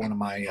dipped, one of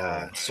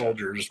my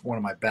soldiers, one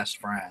of my best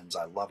friends,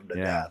 I love him to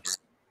death.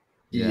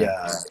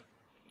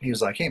 He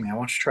was like, "Hey man, why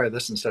don't you try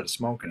this instead of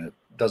smoking? It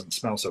doesn't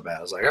smell so bad."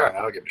 I was like, "All right,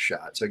 I'll give it a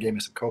shot." So he gave me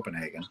some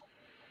Copenhagen,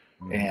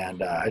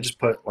 and I just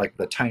put like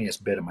the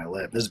tiniest bit in my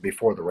lip. This is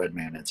before the Red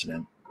Man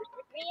incident,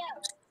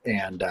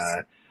 and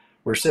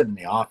we're sitting in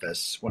the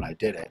office when I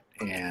did it,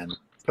 and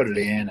put it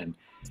in, and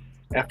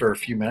after a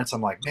few minutes,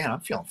 I'm like, "Man,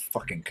 I'm feeling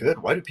fucking good.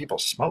 Why do people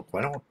smoke?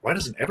 Why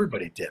doesn't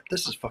everybody dip?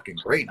 This is fucking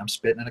great." And I'm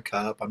spitting in a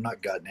cup. I'm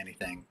not gutting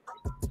anything.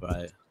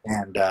 Right.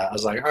 And I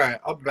was like, "All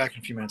right, I'll be back in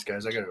a few minutes,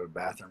 guys. I got to go to the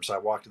bathroom." So I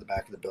walked to the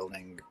back of the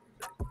building,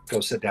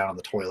 go sit down on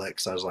the toilet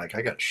because I was like,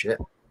 I got to shit.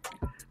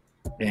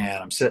 And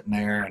I'm sitting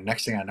there, and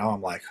next thing I know,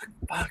 I'm like,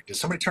 fuck, did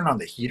somebody turn on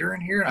the heater in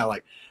here? And I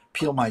like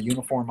peel my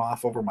uniform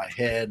off over my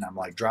head, and I'm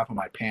like dropping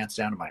my pants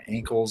down to my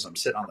ankles. I'm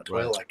sitting on the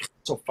toilet like, it's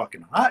so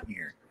fucking hot in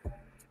here.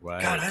 Right.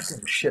 God, I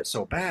got shit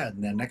so bad.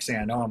 And then next thing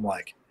I know, I'm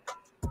like,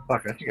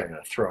 fuck, I think I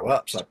got to throw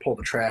up. So I pull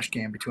the trash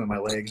can between my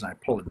legs, and I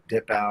pull the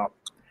dip out.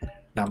 And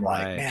I'm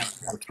like, man,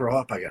 I got to throw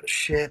up. I got to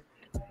shit.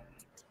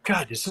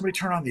 God, did somebody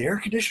turn on the air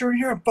conditioner in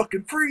here? I'm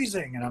fucking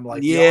freezing. And I'm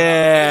like,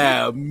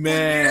 yeah,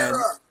 man.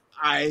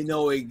 I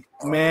know it,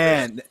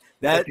 man.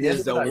 That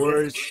is the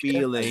worst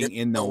feeling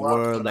in the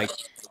world. Like,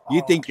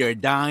 you think you're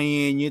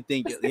dying. You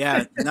think,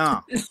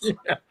 no.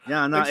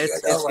 No.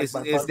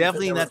 It's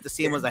definitely not the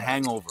same as a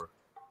hangover.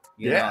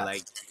 You know,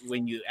 like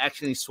when you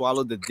actually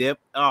swallow the dip.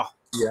 Oh,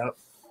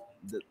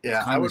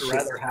 yeah. I would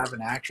rather have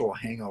an actual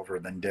hangover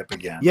than dip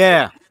again.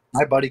 Yeah.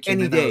 My buddy came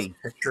in with a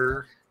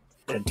picture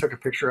and took a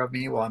picture of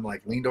me while I'm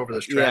like leaned over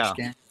this trash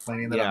can,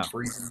 complaining that I'm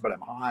freezing, but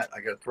I'm hot. I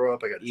got to throw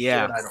up. I got to shit.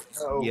 I don't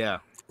know. Yeah.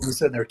 He was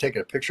sitting there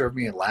taking a picture of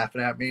me and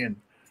laughing at me and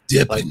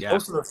dipping. Like,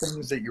 those are the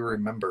things that you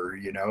remember,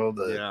 you know,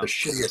 the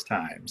shittiest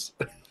times.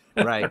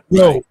 Right.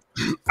 Yo,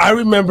 I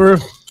remember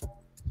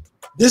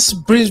this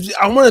brings me,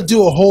 I want to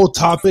do a whole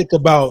topic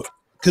about,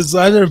 because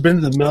I've never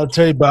been to the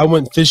military, but I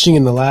went fishing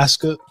in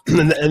Alaska,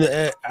 and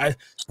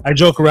I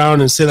joke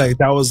around and say like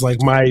that was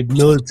like my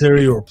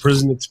military or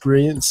prison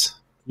experience.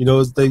 You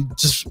know, they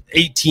just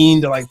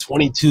 18 to like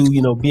 22,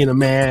 you know, being a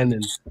man.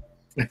 And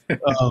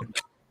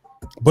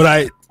but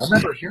I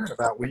remember hearing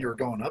about when you were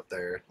going up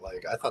there.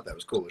 Like, I thought that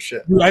was cool as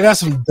shit. Dude, I got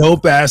some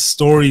dope ass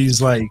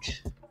stories.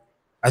 Like,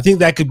 I think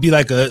that could be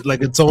like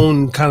its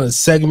own kind of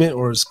segment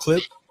or its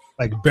clip,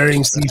 like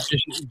Bering Sea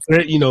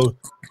fishing, you know,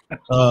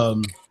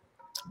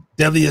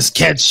 Deadliest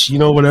Catch, you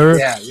know, whatever.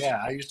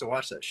 Yeah, I used to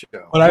watch that show.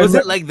 But was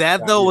it like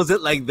that though? Was it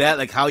like that?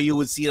 Like how you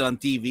would see it on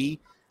TV?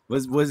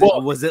 Was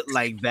it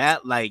like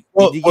that? Like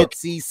did you get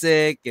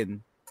seasick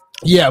and?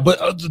 Yeah, but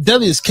the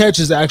Deadliest Catch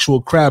is the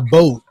actual crab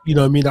boat. You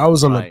know what I mean? I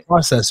was on the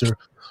processor.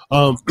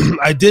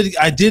 I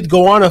did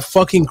go on a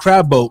fucking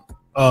crab boat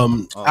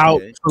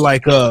out for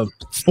like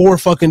 4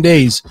 fucking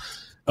days.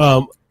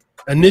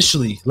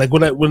 Initially, like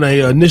when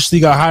I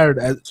initially got hired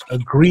at a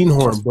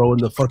Greenhorn, bro, in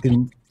the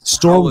fucking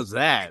store. How was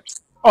that?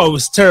 Oh, it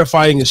was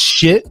terrifying as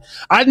shit.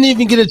 I didn't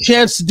even get a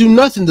chance to do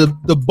nothing.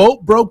 The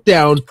boat broke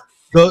down.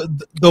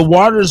 The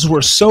waters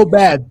were so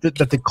bad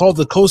that they called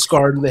the Coast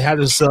Guard and they had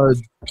us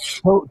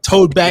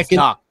towed back in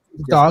the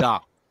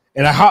dock.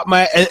 And I hopped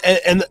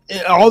and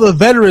all the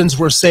veterans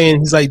were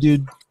saying, he's like,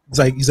 dude,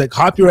 he's like,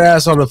 hop your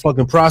ass on a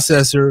fucking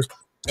processor,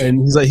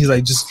 and he's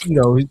like, just you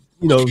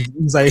know,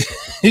 he's like,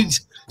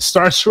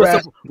 starts your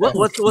ass.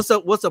 What's a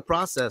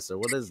processor?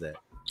 What is that?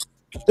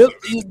 They're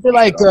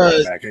like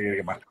I gotta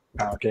get my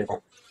power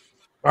cable.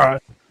 All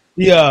right.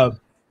 Yeah.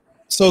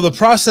 So the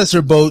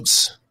processor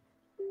boats,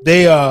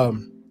 they I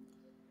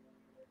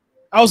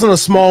was on a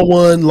small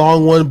one,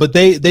 long one, but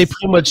they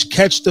pretty much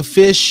catch the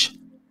fish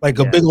like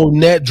a big old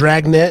net,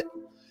 drag net,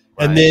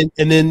 and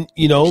then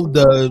you know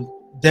the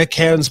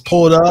deckhands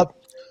pull it up,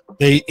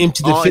 They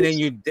empty the and then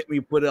you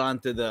put it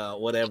onto the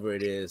whatever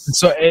it is.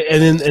 So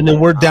and then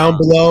we're down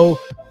below,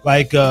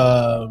 like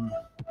cutting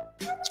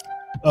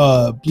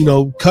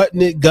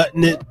it,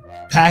 gutting it,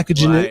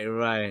 packaging it,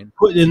 right,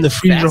 putting it in the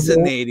freezer.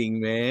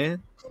 Fascinating,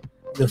 man.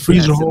 The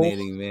freezer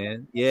Fascinating,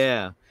 man.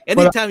 Yeah.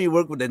 Anytime you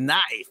work with a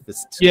knife,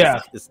 it's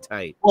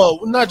tight.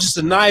 Well, not just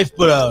a knife,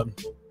 but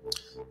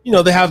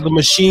they have the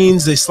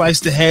machines. They slice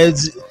the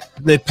heads.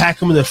 They pack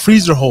them in the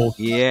freezer hole.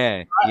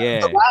 Yeah.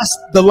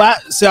 The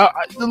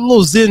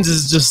little Zins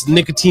is just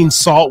nicotine,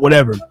 salt,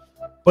 whatever.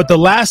 But the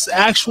last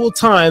actual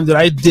time that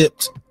I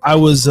dipped, I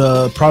was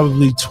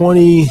probably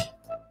 20.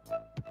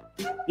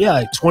 Yeah,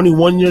 like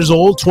 21 years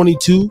old,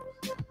 22.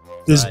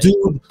 This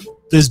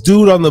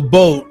dude on the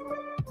boat.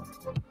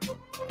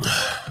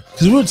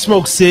 Because we would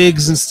smoke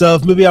cigs and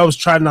stuff. Maybe I was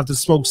trying not to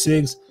smoke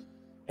cigs.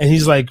 And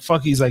he's like,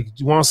 fuck, he's like, do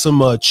you want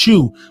some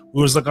chew?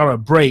 We was like on a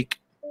break.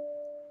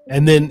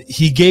 And then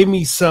he gave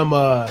me some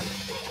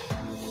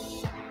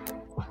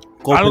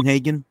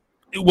Copenhagen.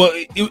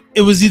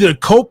 It was either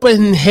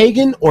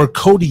Copenhagen or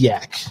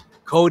Kodiak.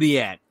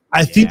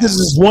 I think this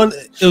is one.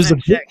 It was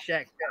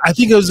I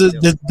think it was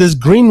this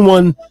green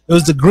one. It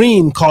was the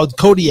green called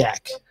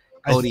Kodiak.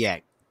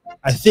 Kodiak.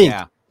 I think.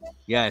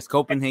 Yeah, it's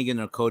Copenhagen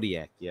or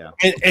Kodiak. Yeah.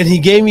 And he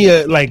gave me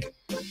a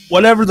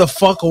whatever the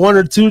fuck, 1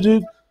 or 2,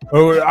 dude,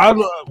 or I don't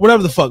know,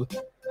 whatever the fuck.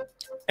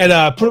 And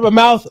put it in my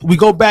mouth. We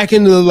go back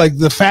into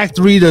the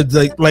factory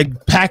to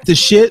pack the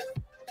shit.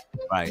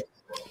 Right.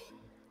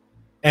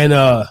 And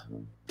the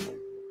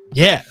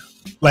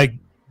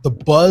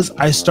buzz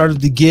I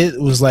started to get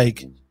was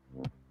like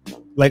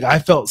I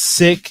felt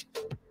sick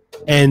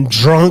and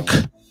drunk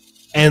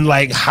and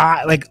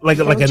high, like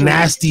a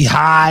nasty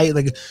high.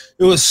 Like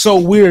it was so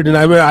weird. And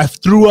I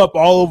threw up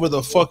all over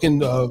the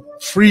fucking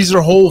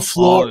freezer hole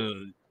floor. Oh,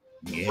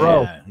 yeah,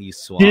 bro, you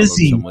swallowed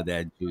some of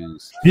that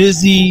juice.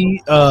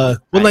 Dizzy, not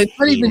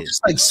even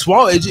just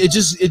swallow. It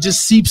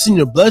just seeps in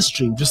your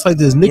bloodstream, just like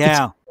this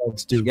nicotine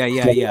drugs do.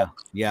 Yeah.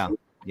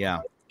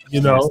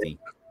 You know,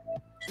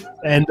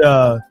 and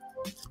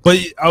but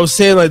I was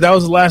saying that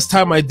was the last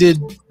time I did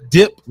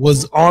dip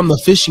was on the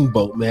fishing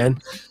boat, man,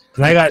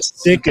 and I got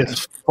sick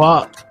as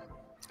fuck.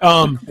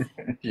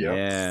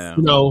 Yeah.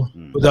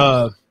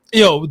 But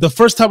the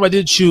first time I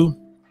did chew,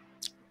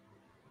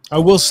 I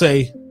will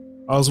say,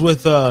 I was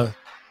with a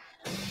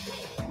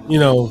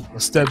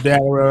stepdad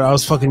or whatever. I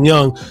was fucking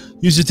young.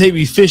 He used to take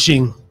me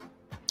fishing,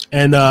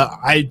 and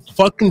I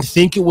fucking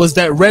think it was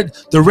the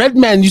red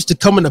man used to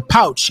come in a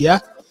pouch. Yeah.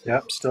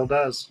 Yep, still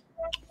does.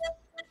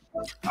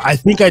 I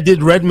think I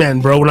did Red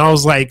Man, bro, when I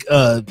was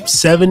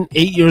 7,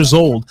 8 years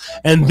old,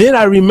 and then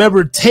I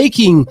remember because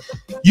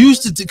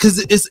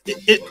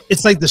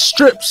it's like the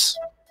strips,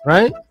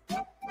 right?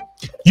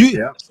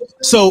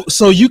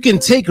 So you can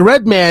take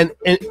Red Man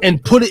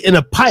and put it in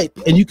a pipe,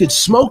 and you could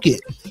smoke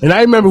it. And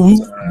I remember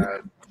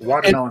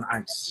watermelon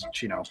ice,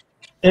 Chino.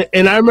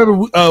 And I remember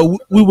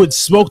we would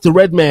smoke the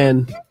Red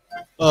Man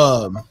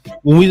when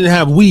we didn't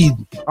have weed.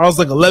 I was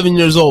 11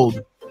 years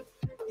old.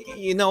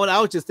 You know what? I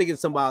was just thinking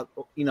about,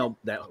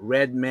 that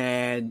Red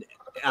Man,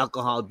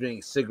 alcohol,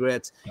 drink,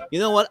 cigarettes. You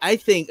know what? I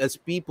think as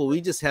people,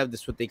 we just have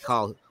this what they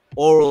call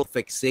oral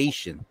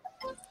fixation.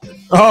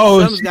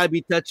 Oh, something's got to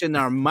be touching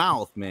our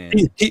mouth, man.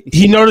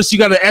 He noticed you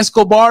got an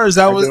Escobar. Is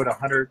that what? I do it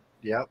 100.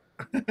 Yep.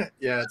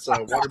 Yeah, it's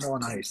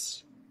watermelon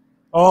ice.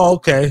 Oh,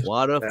 okay.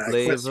 Water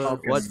flavor.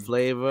 What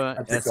flavor?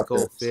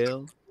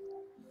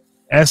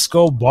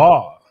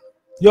 Escobar.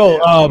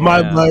 Yo,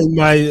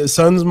 my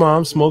son's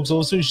mom smokes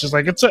those too. She's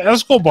like, it's an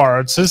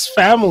Escobar. It's his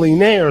family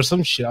name or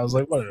some shit. I was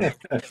like,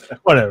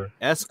 whatever.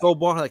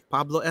 Escobar, like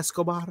Pablo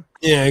Escobar.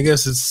 Yeah, I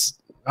guess it's.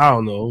 I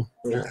don't know.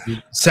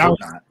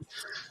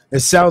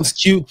 It sounds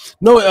cute.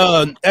 No,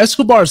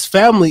 Escobar's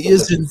family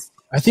isn't.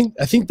 I think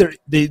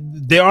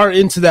they are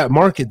into that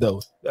market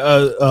though.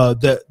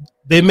 That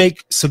they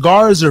make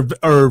cigars or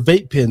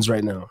vape pens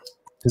right now.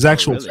 His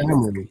actual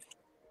family.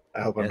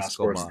 I hope I'm not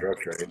sports drug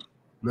trade.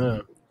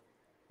 No.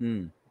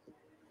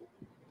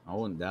 I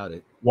wouldn't doubt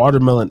it.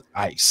 Watermelon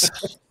ice.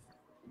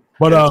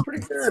 But it's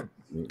pretty good.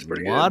 It's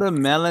pretty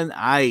watermelon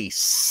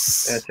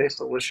ice. Yeah, it tastes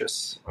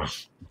delicious.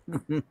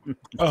 Red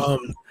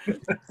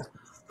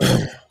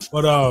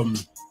Man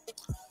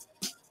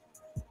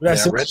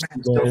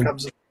still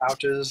comes in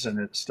pouches, and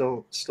it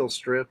still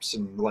strips,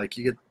 and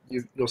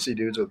you'll see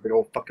dudes with big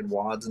old fucking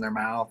wads in their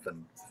mouth,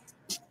 and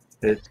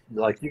it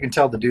you can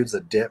tell the dudes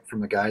that dip from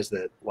the guys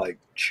that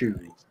chew.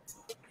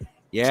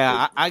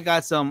 Yeah, I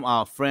got some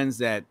friends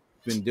that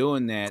been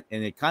doing that,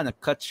 and it kind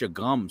of cuts your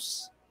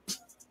gums.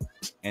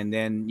 And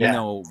then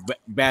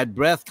bad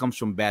breath comes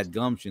from bad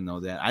gums. You know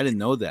that? I didn't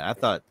know that. I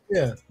thought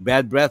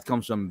bad breath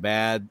comes from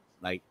bad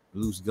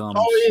loose gums.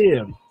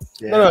 Oh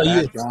yeah,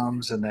 bad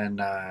gums, and then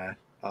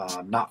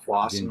not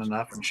flossing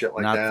enough and shit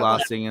like that.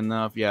 Not flossing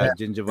enough,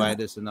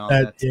 gingivitis and all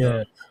that.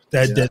 Yeah,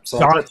 So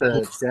I was at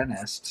the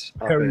dentist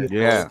up at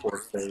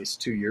Airport Space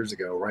 2 years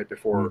ago, right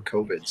before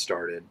COVID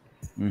started,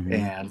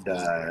 and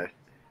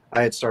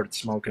I had started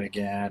smoking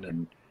again,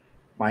 and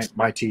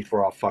my teeth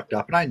were all fucked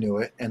up, and I knew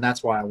it, and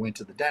that's why I went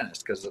to the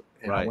dentist, because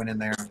I went in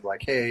there and was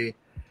like, hey,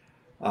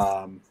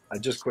 I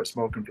just quit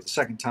smoking for the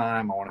second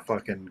time. I want to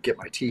fucking get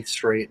my teeth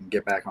straight and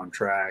get back on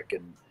track.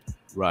 And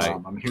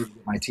I'm here to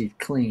get my teeth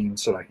clean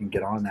so that I can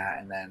get on that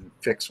and then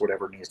fix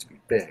whatever needs to be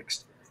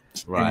fixed.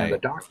 Right. And the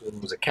doctor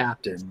was a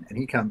captain, and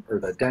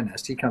the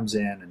dentist, he comes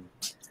in,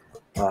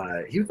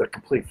 and he was a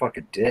complete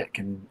fucking dick.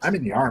 And I'm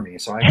in the Army,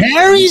 so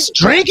Harry's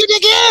drinking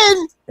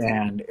again.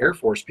 And Air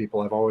Force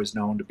people I've always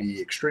known to be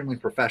extremely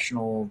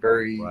professional,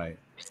 very,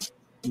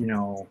 you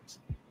know,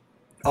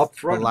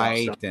 upfront,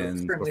 polite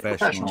and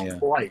professional, yeah.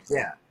 Polite,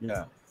 yeah.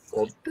 Yeah.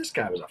 Well, this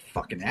guy was a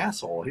fucking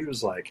asshole. He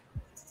was like,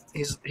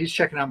 he's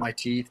checking out my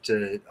teeth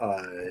to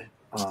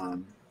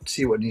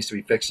see what needs to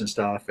be fixed and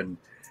stuff. And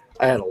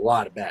I had a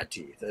lot of bad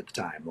teeth at the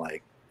time,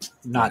 like,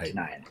 not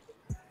denying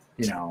it,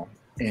 you know.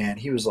 And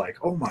he was like,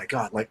 "Oh my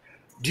God, like,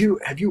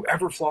 have you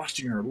ever flossed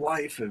in your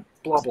life? And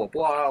blah blah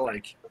blah.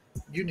 Like,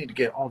 you need to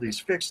get all these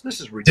fixed.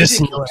 This is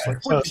ridiculous.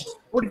 Like,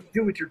 what do you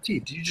do with your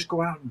teeth? Do you just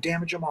go out and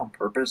damage them on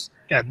purpose?"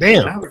 God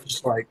damn. And I was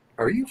just like,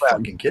 "Are you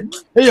fucking kidding me?"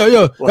 Hey,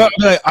 yo, like,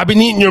 I've been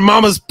eating your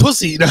mama's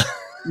pussy.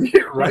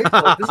 Yeah, right.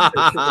 Like, this is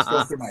the shit that's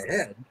going through my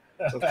head.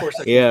 So of course,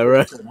 I can't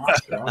right. To an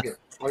Oscar.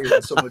 I'll get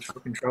in so much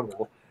fucking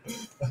trouble.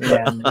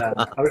 And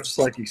I was just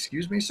like,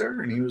 "Excuse me,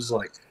 sir," and he was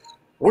like,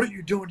 "What are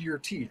you doing to your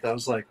teeth?" I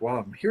was like, "Well,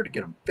 I'm here to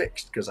get them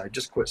fixed because I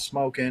just quit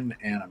smoking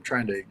and I'm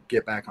trying to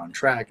get back on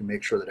track and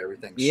make sure that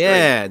everything's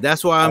straight.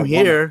 That's why I'm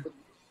here.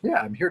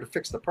 I'm here to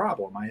fix the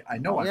problem. I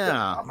know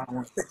I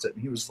want to fix it."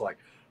 And he was like,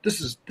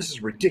 This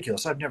is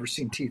ridiculous. I've never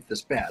seen teeth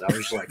this bad." I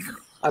was like,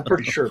 "I'm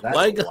pretty sure that's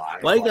a lie."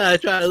 Why gotta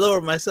try to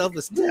lower my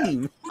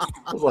self-esteem? Yeah.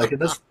 I was like,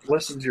 "And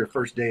this is your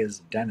first day as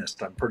a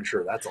dentist. I'm pretty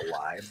sure that's a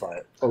lie,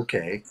 but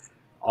okay,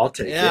 I'll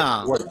take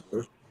it.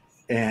 Whatever."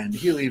 And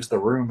he leaves the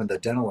room, and the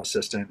dental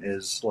assistant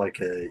is like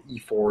a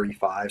E4,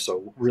 E5,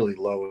 so really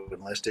low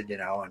enlisted, you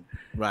know. And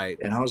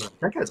And I was like,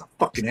 "That guy's a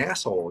fucking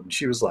asshole." And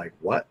she was like,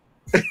 "What?"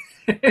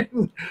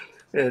 and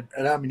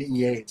I'm an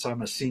E8, so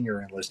I'm a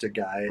senior enlisted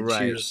guy. And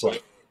she was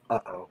like,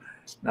 "Uh-oh."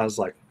 And I was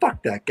like,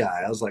 "Fuck that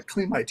guy." I was like,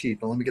 "Clean my teeth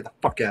and let me get the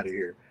fuck out of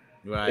here."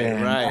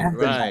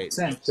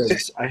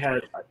 Since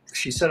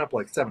she set up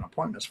like 7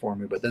 appointments for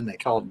me, but then they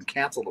called and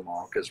canceled them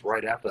all because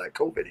right after that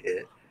COVID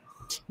hit,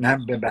 and I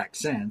haven't been back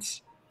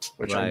since.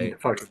 Which I need to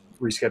fucking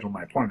reschedule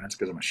my appointments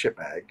because I'm a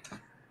shitbag.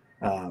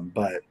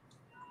 But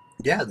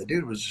yeah, the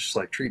dude was just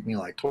like treating me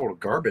like total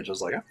garbage. I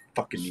was like, "I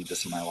fucking need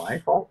this in my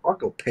life. I'll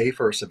go pay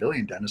for a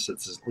civilian dentist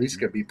that's at least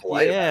gonna be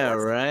polite." Yeah,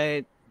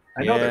 right.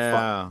 I know they're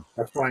fun.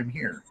 That's why I'm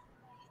here,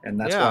 and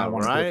that's why I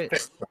want to get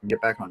fixed so I can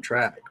get back on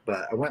track.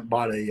 But I went and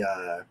bought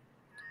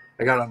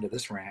I got onto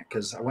this rant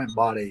because I went and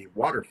bought a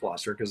water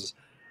flosser because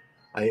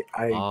I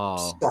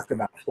suck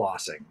about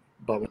flossing.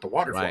 But with the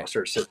water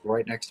flosser, it sits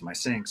right next to my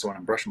sink. So when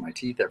I'm brushing my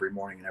teeth every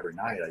morning and every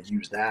night, I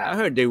use that. I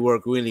heard they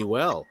work really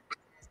well.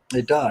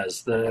 It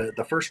does.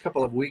 The first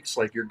couple of weeks,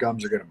 like, your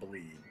gums are going to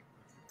bleed.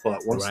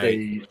 But once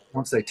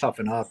they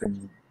toughen up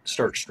and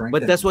start strengthening.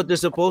 But that's what they're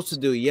supposed to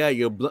do. Yeah,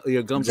 your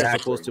gums are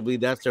supposed to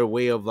bleed. That's their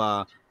way of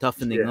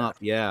toughening up.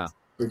 Yeah.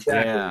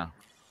 Exactly. Yeah.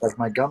 Like,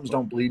 my gums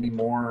don't bleed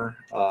anymore.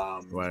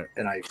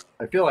 And I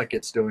feel like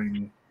it's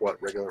doing what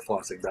regular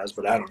flossing does,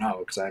 but I don't know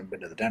because I haven't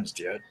been to the dentist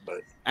yet.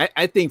 But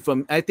I think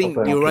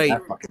you're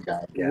right.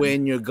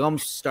 When your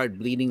gums start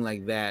bleeding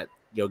like that,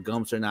 your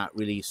gums are not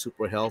really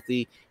super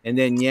healthy. And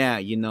then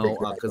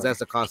because that's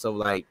the cause of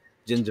like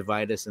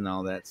gingivitis and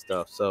all that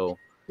stuff. So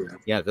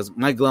because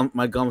my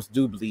gums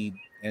do bleed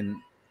and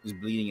is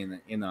bleeding,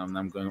 and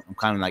I'm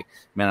kind of like,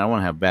 man, I want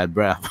to have bad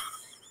breath.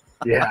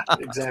 Yeah,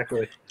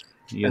 exactly.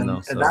 And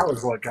that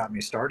was what got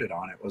me started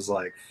on it. Was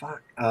like,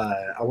 fuck.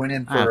 I went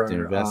in for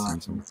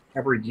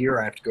every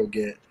year. I have to go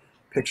get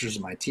pictures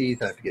of my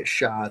teeth. I have to get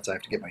shots. I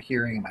have to get my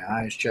hearing and my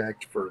eyes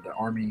checked for the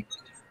Army.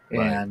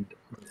 And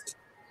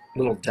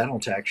little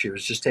dental tech, she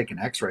was just taking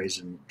X-rays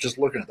and just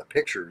looking at the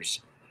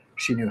pictures.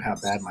 She knew how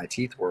bad my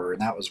teeth were,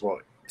 and that was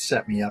what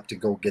set me up to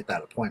go get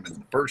that appointment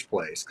in the first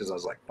place. Because I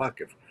was like, fuck,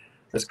 if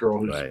this girl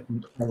who's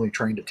only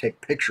trained to take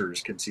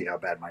pictures can see how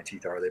bad my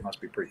teeth are, they must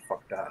be pretty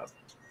fucked up.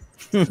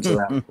 And so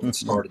that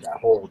started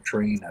that whole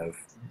train of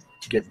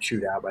getting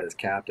chewed out by this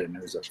captain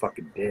who's a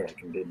fucking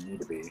dick and didn't need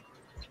to be.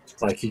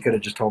 Like, he could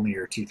have just told me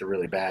your teeth are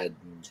really bad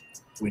and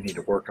we need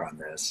to work on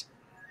this.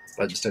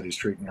 But instead he's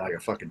treating me like a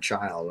fucking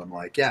child. I'm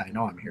like, yeah, I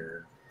know I'm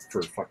here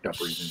for fucked up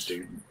reasons,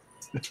 dude.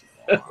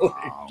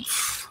 Wow.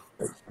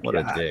 What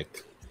a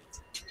dick.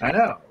 I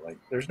know. Like,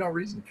 there's no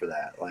reason for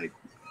that. Like,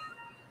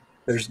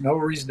 there's no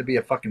reason to be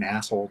a fucking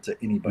asshole to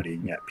anybody,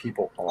 and yet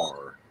people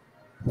are.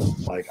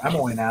 Like, I'm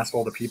only an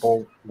asshole to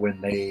people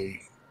when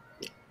they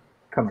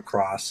come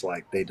across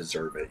like they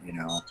deserve it, you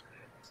know?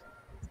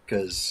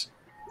 Because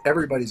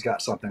everybody's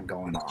got something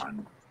going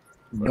on.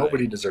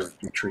 Nobody deserves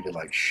to be treated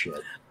like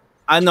shit.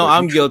 I know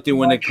I'm guilty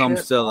when it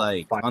comes to,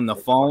 like, on the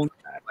phone.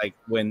 Like,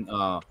 when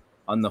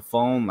on the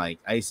phone, like,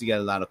 I used to get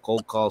a lot of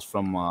cold calls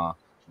from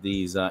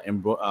these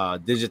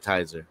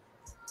digitizer.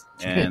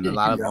 And a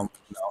lot of them,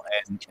 you know,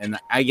 and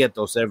I get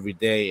those every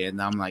day.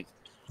 And I'm like,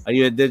 are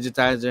you a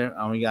digitizer?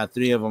 We got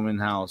 3 of them in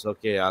house.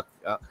 Okay,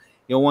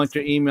 you'll want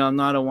your email?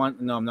 No, I don't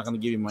want. No, I'm not gonna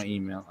give you my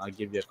email. I'll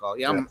give you a call.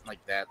 Yeah, I'm like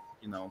that.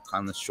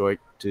 kind of short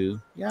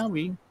too. Yeah,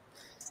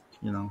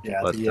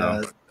 Yeah, but,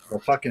 the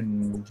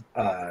fucking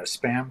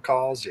spam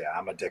calls. Yeah,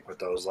 I'm a dick with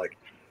those. Like,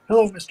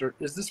 hello, mister,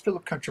 is this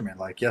Philip Countryman?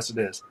 Like, yes, it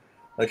is.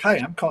 Like, hi,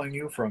 I'm calling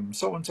you from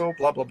so-and-so,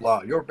 blah, blah,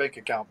 blah, your bank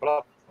account,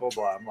 blah, blah,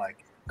 blah. I'm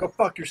like, go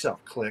fuck yourself,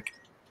 click.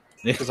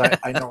 Because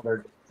I know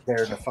they're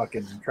there to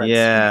fucking try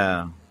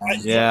yeah.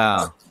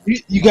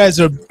 You guys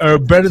are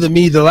better than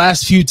me. The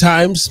last few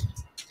times,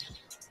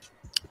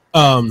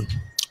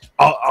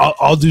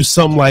 I'll do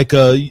some like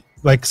how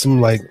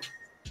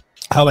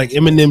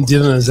Eminem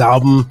did on his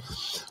album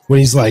when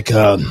he's like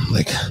oh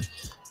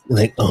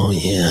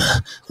yeah,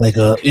 like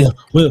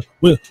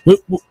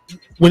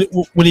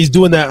when he's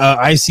doing that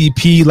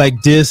ICP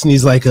like diss, and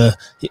he's like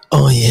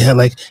oh yeah,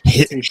 like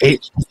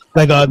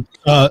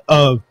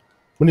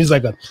when he's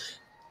like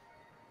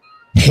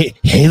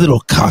hey little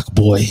cock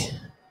boy,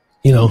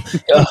 do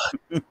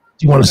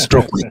you want to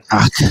stroke my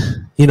cock?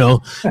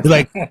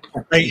 Like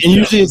and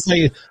usually it's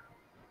like,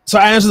 so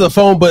I answer the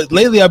phone, but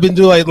lately I've been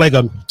doing like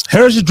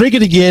Harris is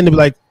drinking again, and be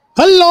like,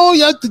 hello,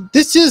 yeah,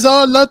 this is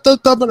and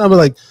I'm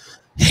like,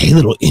 hey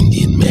little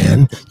Indian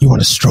man, you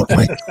want to stroke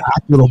my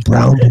cock, little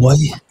brown boy?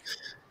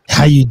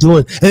 How you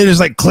doing? And then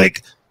it's like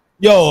click,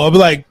 yo, I'll be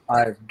like,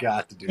 I've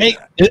got to do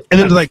that. And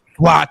then it's like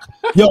block.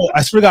 Yo,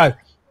 I swear to God,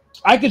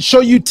 I could show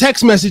you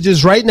text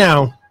messages right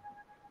now.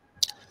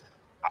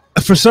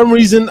 For some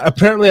reason,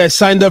 apparently I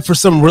signed up for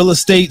some real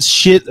estate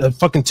shit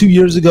fucking 2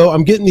 years ago.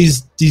 I'm getting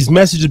these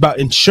messages about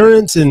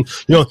insurance and,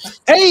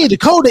 hey,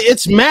 Dakota,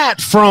 it's Matt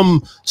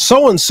from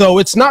so-and-so.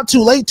 It's not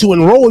too late to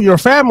enroll your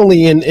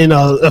family in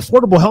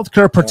affordable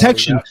healthcare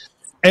protection.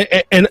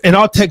 And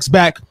I'll text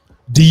back,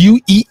 do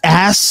you eat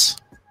ass?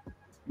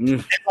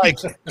 Like,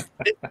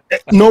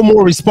 no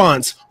more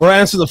response. Or I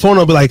answer the phone,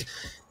 I'll be like,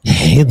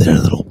 hey there,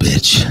 little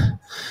bitch.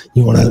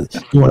 You wanna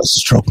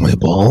stroke my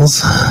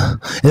balls? And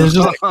it's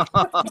just like,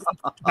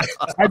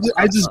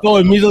 I just go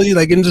immediately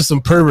like into some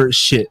pervert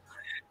shit,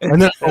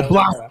 and then I'll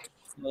block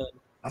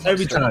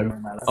every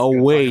time. A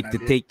way to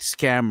take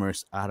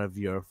scammers out of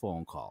your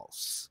phone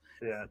calls.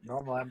 Yeah,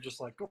 normally I'm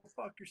just like, go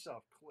fuck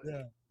yourself.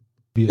 Yeah.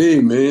 Hey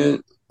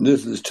man,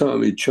 this is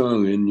Tommy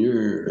Chung, and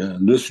you're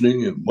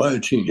listening and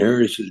watching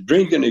Harris is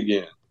Drinking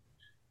Again.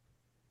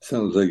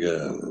 Sounds like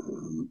a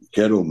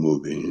ghetto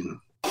movie.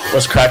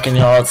 What's cracking,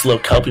 y'all? It's Lil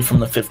Kelpie from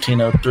the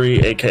 1503,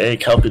 a.k.a.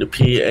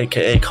 Pt.2,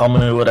 a.k.a. call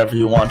me whatever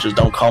you want, just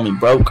don't call me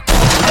broke.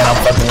 And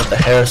I'm fucking with the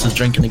Harris is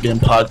Drinking Again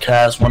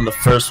podcast, one of the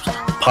first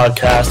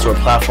podcasts or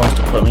platforms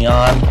to put me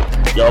on.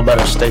 Y'all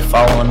better stay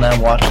following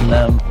them, watching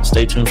them.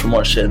 Stay tuned for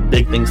more shit.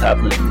 Big things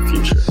happening in the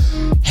future.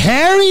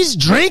 Harry's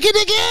drinking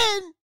again!